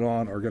ladies that put it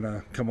on are going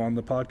to come on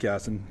the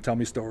podcast and tell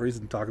me stories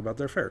and talk about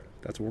their fair.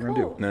 That's what we're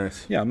going to do.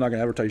 Nice. Yeah, I'm not going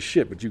to advertise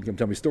shit, but you can come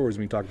tell me stories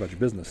and we can talk about your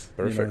business.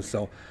 Perfect. You know?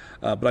 So,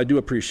 but I do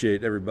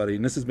appreciate everybody,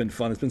 and this has been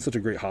fun. It's been such a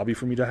great hobby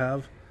for me to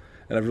have.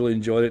 And I've really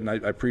enjoyed it, and I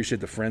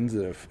appreciate the friends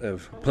that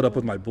have put up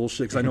with my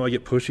bullshit, because I know I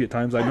get pushy at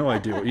times. I know I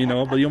do, you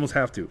know, but you almost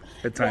have to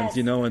at times,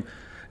 you know, and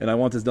I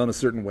want this done a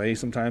certain way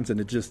sometimes, and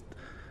it's just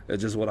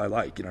what I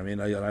like, you know what I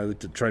mean? I like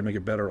to try and make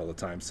it better all the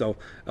time. So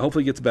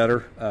hopefully it gets better.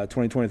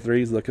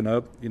 2023 is looking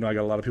up. You know, I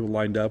got a lot of people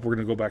lined up. We're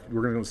going to go back.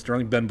 We're going to go to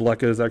Sterling. Ben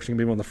Blecka is actually going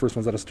to be one of the first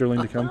ones out of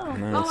Sterling to come.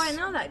 Oh, I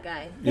know that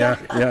guy.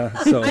 Yeah.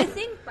 So I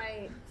think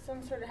by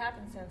some sort of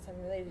happenstance I'm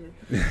related.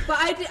 But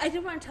I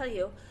did want to tell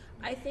you,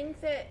 I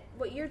think that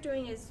what you're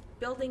doing is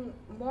building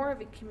more of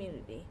a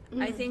community.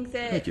 I think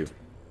that Thank you.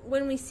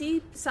 when we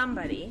see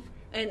somebody,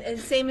 and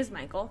same as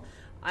Michael,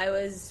 I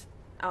was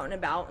out and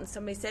about and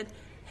somebody said,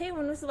 hey,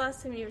 when was the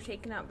last time you were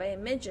taken out by a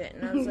midget?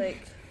 And I was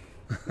like,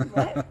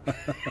 what?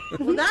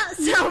 Well, that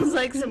sounds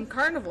like some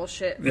carnival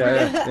shit.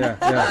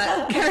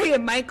 Yeah. Carrie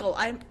and Michael,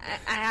 I'm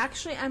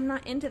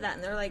not into that.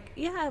 And they're like,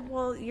 yeah,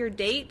 well, your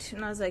date?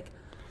 And I was like,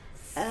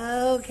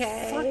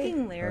 okay.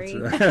 Fucking Larry.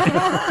 Your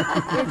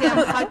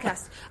damn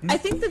podcast. I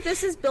think that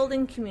this is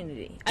building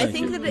community. I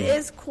think that it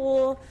is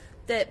cool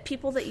that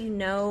people that you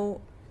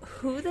know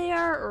who they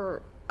are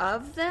or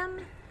of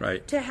them,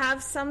 right, to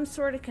have some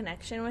sort of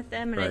connection with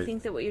them. And I Right.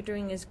 think that what you're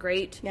doing is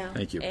great. Yeah.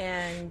 Thank you.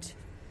 And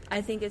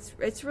I think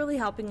it's really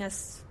helping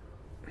us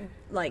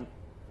like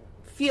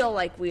feel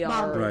like we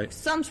are Right.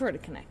 some sort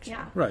of connection.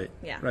 Yeah. Right.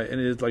 Yeah. Right. And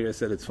it is, like I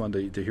said, it's fun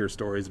to hear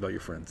stories about your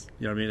friends.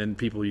 You know what I mean? And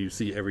people you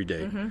see every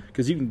day.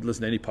 Because you can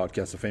listen to any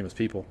podcast of famous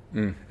people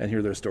and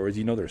hear their stories.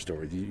 You know their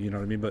stories. You know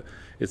what I mean? But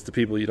it's the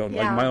people you don't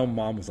like. Yeah. My own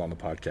mom was on the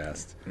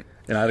podcast,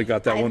 and I'd have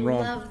got that one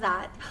wrong. I love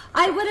that.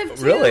 I would have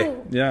too. Really?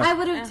 Yeah. I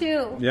would have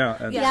too. Yeah.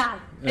 And, Yeah.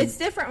 It's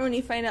different when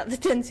you find out that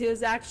Denzi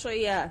was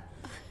actually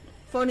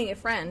phoning a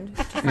friend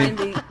to find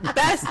the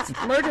best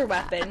murder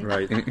weapon.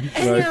 Right. And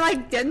Right. you're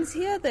like,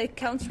 Denzia, the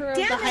counselor of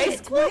the Damn high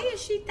it. school? Why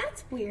is she?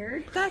 That's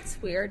weird.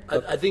 That's weird.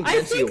 I think I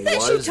Nancy think that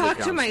was she the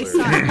talked to my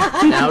counselor.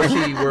 son. Now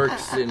she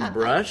works in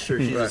Brush, or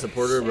she's a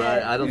supporter,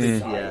 but I don't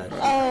think she has.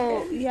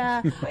 Oh,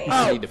 yeah.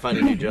 I need to find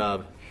a new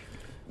job.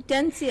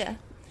 Denzia,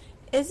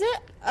 is it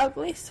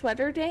ugly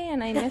sweater day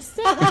and I missed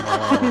it?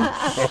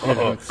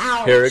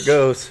 Ouch. Here it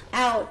goes.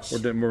 Ouch.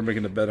 We're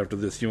making a bet after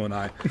this, you and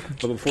I.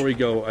 But before we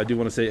go, I do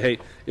want to say, hey,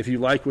 if you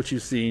like what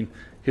you've seen,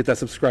 hit that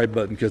subscribe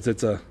button, because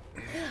it's a...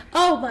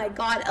 Oh my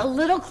God! A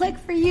little click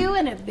for you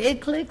and a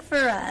big click for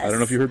us. I don't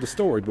know if you heard the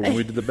story, but when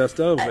we did the best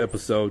of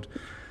episode,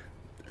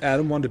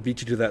 Adam wanted to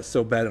beat you to that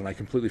so bad, and I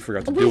completely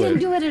forgot to We do didn't it.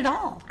 do it at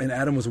all. And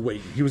Adam was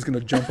waiting. He was going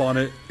to jump on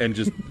it and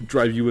just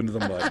drive you into the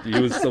mud. He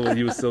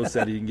was so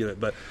sad he didn't get it.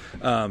 But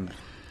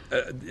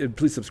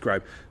please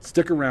subscribe.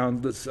 Stick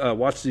around. Let's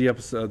watch the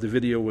episode, the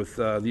video with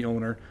the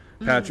owner,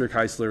 Patrick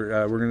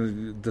Heisler. We're going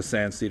to the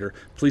Sand Cedar.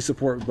 Please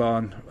support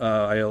Bon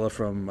Ayala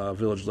from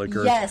Village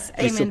Liquor. Yes,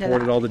 he amen to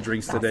supported that. all the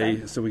drinks Awesome.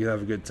 today, so we could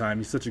have a good time.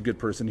 He's such a good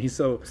person. He's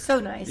so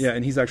nice. Yeah,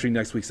 and he's actually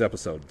next week's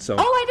episode. So.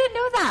 Oh, I didn't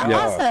know that. Yeah,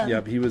 Awesome.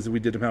 yeah, he was. We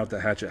did him out at the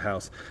Hatchet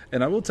House,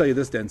 and I will tell you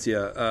this,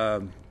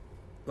 Denzia.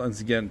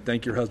 Once again,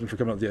 thank your husband for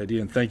coming up with the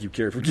idea, and thank you,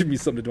 Carrie, for giving me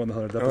something to do on the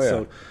 100th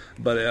episode.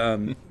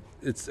 But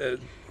it's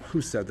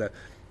who said that?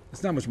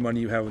 It's not much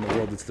money you have in the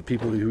world. It's the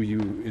people who you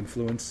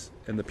influence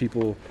and the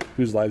people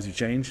whose lives you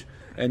change.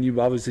 And you've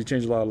obviously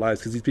changed a lot of lives,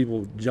 because these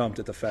people jumped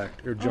at the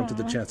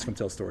chance to come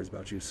tell stories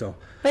about you. So,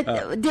 But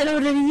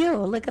ditto to you.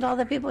 Look at all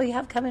the people you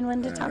have coming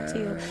in to talk to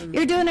you.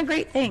 You're doing a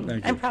great thing.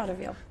 Thank you. I'm proud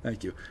of you.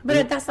 Thank you.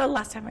 But that's the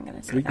last time I'm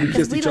going to say we that, because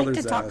kissed we each like to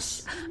other's talk.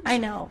 ass. I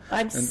know.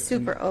 I'm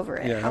super over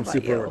it. Yeah, How I'm about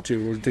super you? over it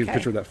too. We'll take a Okay.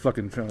 picture of that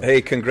fucking film.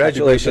 Hey,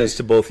 congratulations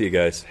to both of you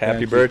guys. Happy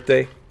Thank you.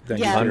 birthday.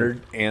 Thank Yeah. you.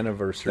 100th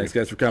anniversary. Thanks,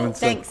 guys, for coming. So-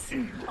 Thanks.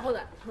 Hold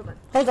on.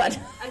 Hold on. I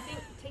think,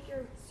 take your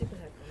stupid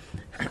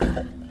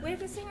headphones. We have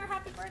to sing our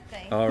happy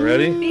birthday.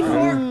 Already?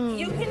 Before,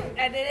 you can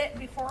edit it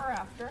before or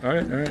after. All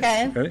right.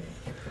 Okay. Ready?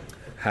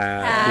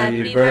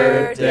 Happy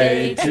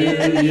birthday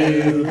to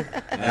you.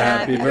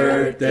 Happy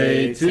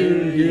birthday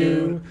to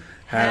you.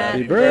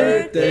 Happy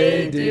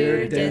birthday,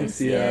 dear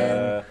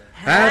Denzia.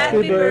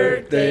 Happy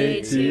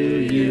birthday to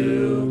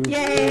you.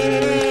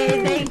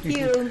 Yay! Thank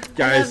you. I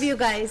Guys. love you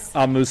guys.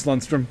 I'm Moose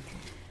Lundstrom.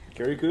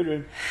 Carrie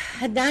Kudrin.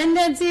 Dan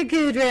Denzia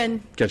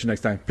Kudrin. Catch you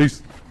next time.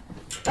 Peace.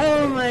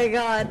 Oh my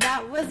God,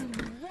 that was.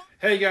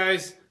 Hey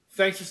guys,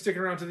 thanks for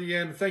sticking around to the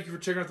end. Thank you for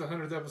checking out the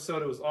 100th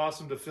episode. It was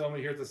awesome to film it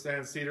here at the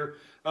Sand Cedar.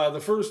 The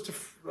first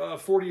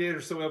 48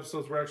 or so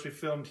episodes were actually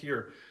filmed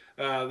here.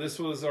 This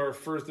was our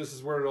first. This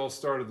is where it all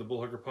started, the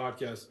Bullhugger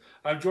podcast.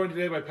 I'm joined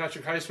today by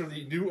Patrick Heisler,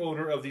 the new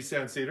owner of the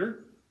Sand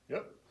Cedar.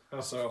 Yep.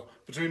 So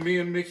between me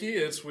and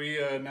Mickey, we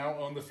now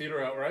own the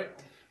theater outright.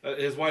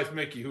 His wife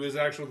Mickey, who is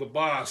actually the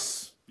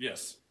boss.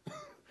 Yes.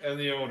 And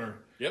the owner.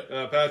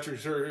 Yep.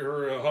 Patrick's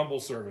her humble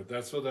servant.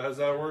 That's how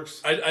that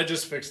works. I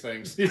just fix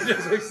things. He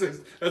just fix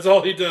things. That's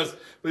all he does.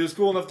 But he was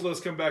cool enough to let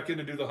us come back in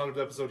and do the 100th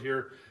episode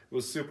here. It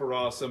was super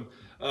awesome.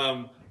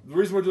 The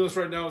reason we're doing this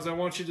right now is I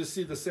want you to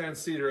see the Sand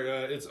Cedar.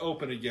 It's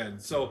open again.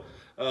 So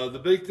the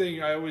big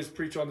thing I always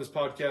preach on this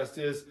podcast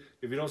is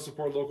if you don't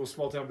support local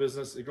small town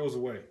business, it goes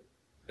away.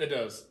 It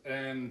does.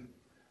 And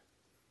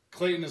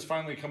Clayton is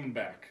finally coming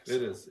back. So.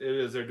 It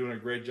is. They're doing a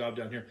great job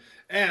down here.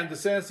 And the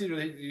Sand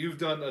Cedar, you've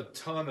done a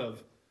ton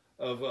of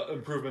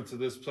improvements to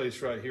this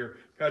place right here.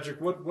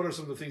 Patrick, what are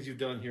some of the things you've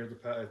done here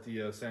at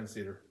the Sand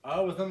Cedar?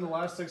 Within the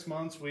last 6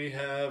 months, we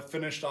have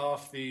finished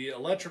off the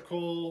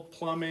electrical,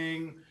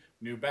 plumbing,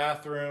 new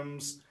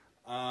bathrooms.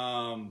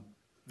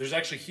 There's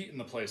actually heat in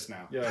the place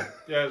now. Yeah.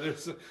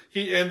 There's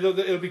heat, and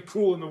it'll be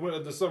cool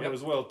in the summer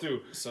as well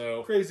too.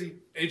 So crazy.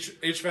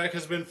 HVAC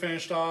has been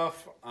finished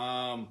off.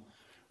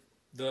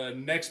 The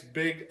next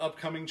big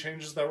upcoming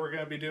changes that we're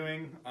going to be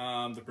doing,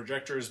 the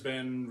projector has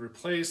been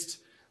replaced.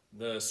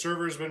 The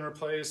server's been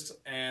replaced,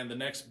 and the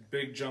next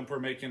big jump we're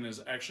making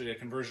is actually a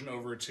conversion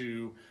over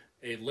to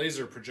a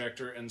laser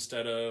projector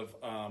instead of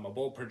a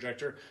bulb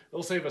projector.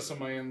 It'll save us some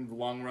money in the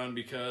long run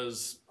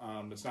because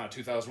it's not a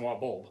 2,000 watt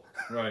bulb.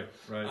 Right.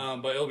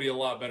 But it'll be a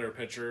lot better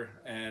picture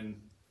and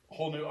a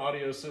whole new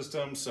audio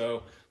system.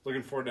 So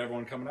looking forward to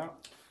everyone coming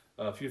out.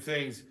 A few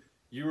things.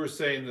 You were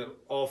saying that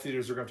all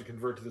theaters are going to have to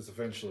convert to this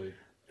eventually.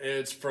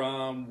 It's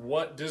from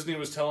what Disney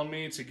was telling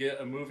me to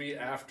get a movie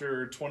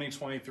after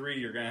 2023,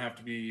 you're going to have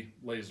to be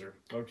laser.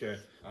 Okay.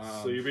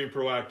 So you're being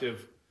proactive.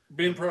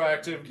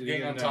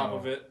 Getting on top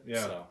of it.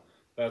 Yeah. So.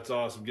 That's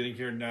awesome. Getting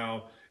here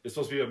now. It's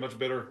supposed to be a much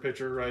better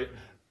picture, right?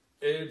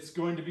 It's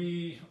going to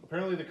be,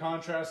 apparently the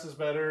contrast is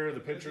better, the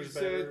picture's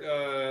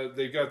better.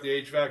 They've got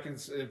the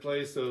HVAC in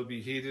place, so it'll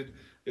be heated.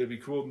 It'll be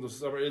cool in the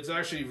summer. It's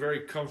actually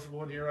very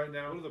comfortable in here right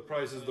now. What do the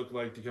prices look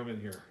like to come in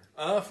here?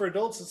 For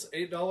adults, it's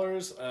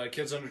 $8.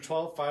 Kids under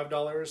 12,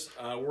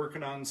 $5.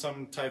 Working on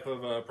some type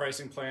of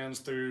pricing plans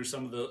through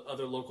some of the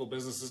other local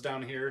businesses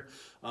down here.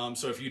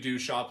 So if you do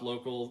shop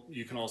local,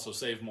 you can also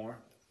save more.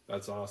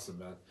 That's awesome,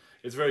 man.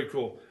 It's very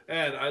cool.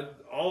 And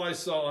all I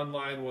saw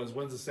online was,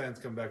 when's the Sands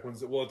come back?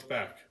 Well, it's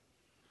back.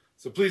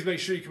 So please make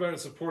sure you come out and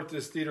support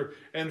this theater.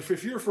 And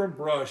if you're from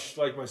Brush,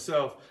 like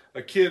myself,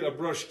 a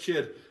Brush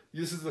kid,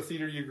 this is the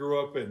theater you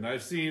grew up in.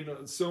 I've seen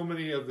so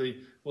many of the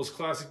most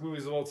classic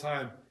movies of all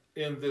time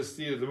in this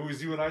theater. The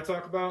movies you and I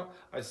talk about,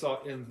 I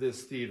saw in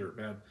this theater,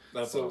 man.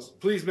 That's so awesome.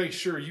 Please make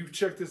sure you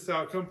check this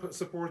out. Come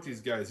support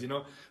these guys. You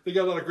know, they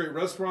got a lot of great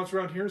restaurants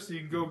around here, so you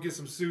can go get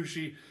some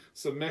sushi,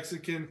 some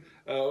Mexican,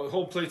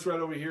 whole plates right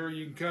over here.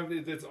 You can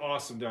come. It's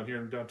awesome down here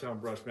in downtown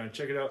Brush, man.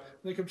 Check it out.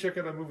 And then come check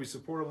out a movie.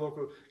 Support a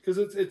local, because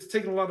it's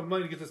taken a lot of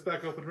money to get this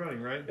back up and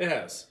running, right? It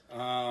has.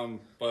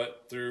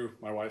 But through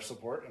my wife's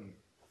support and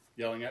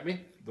yelling at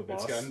me, the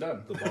boss, it's gotten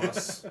done. The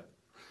boss.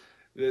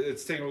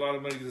 It's taking a lot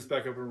of money to get this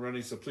back up and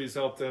running, so please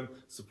help them,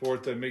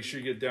 support them. Make sure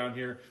you get down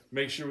here.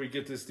 Make sure we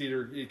get this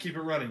theater, keep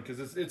it running,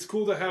 because it's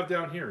cool to have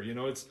down here. You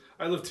know,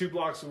 I live 3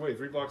 blocks away.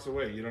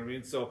 You know what I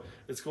mean? So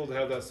it's cool to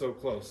have that so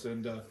close.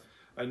 And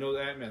I know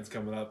the Ant-Man's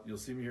coming up. You'll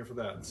see me here for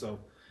that. So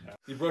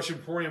the Brush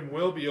Emporium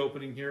will be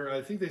opening here.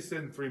 I think they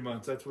said in 3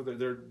 months. That's what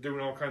they're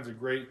doing, all kinds of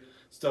great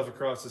stuff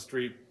across the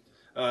street.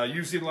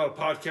 You've seen a lot of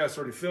podcasts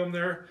already filmed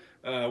there.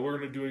 We're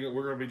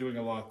gonna be doing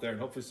a lot there, and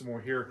hopefully some more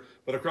here.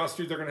 But across the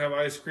street, they're gonna have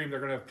ice cream, they're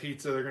gonna have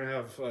pizza, they're gonna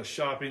have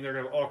shopping, they're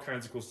gonna have all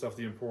kinds of cool stuff.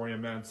 The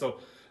Emporium, man. So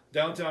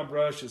downtown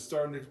Brush is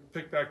starting to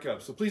pick back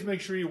up. So please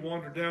make sure you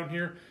wander down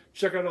here,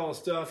 check out all the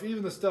stuff,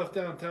 even the stuff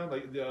downtown,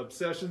 like the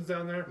Obsessions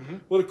down there. Mm-hmm.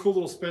 What a cool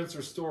little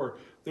Spencer store.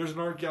 There's an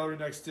art gallery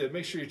next to it.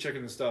 Make sure you're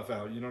checking this stuff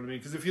out. You know what I mean?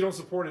 Because if you don't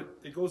support it,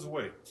 it goes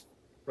away,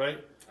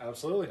 right?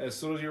 Absolutely. And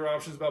so do your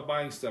options about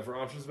buying stuff or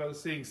options about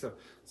seeing stuff.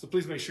 So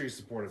please make sure you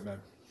support it, man.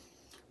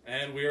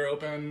 And we are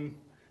open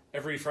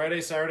every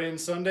Friday, Saturday, and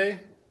Sunday.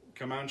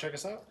 Come out and check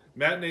us out.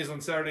 Matinees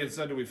on Saturday and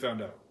Sunday, we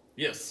found out.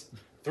 Yes,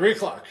 3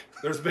 o'clock.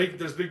 There's big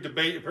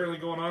debate apparently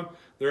going on.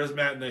 There is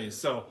matinees.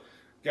 So,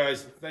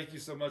 guys, thank you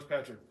so much,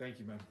 Patrick. Thank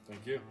you, man.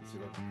 Thank you. See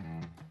you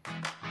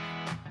later.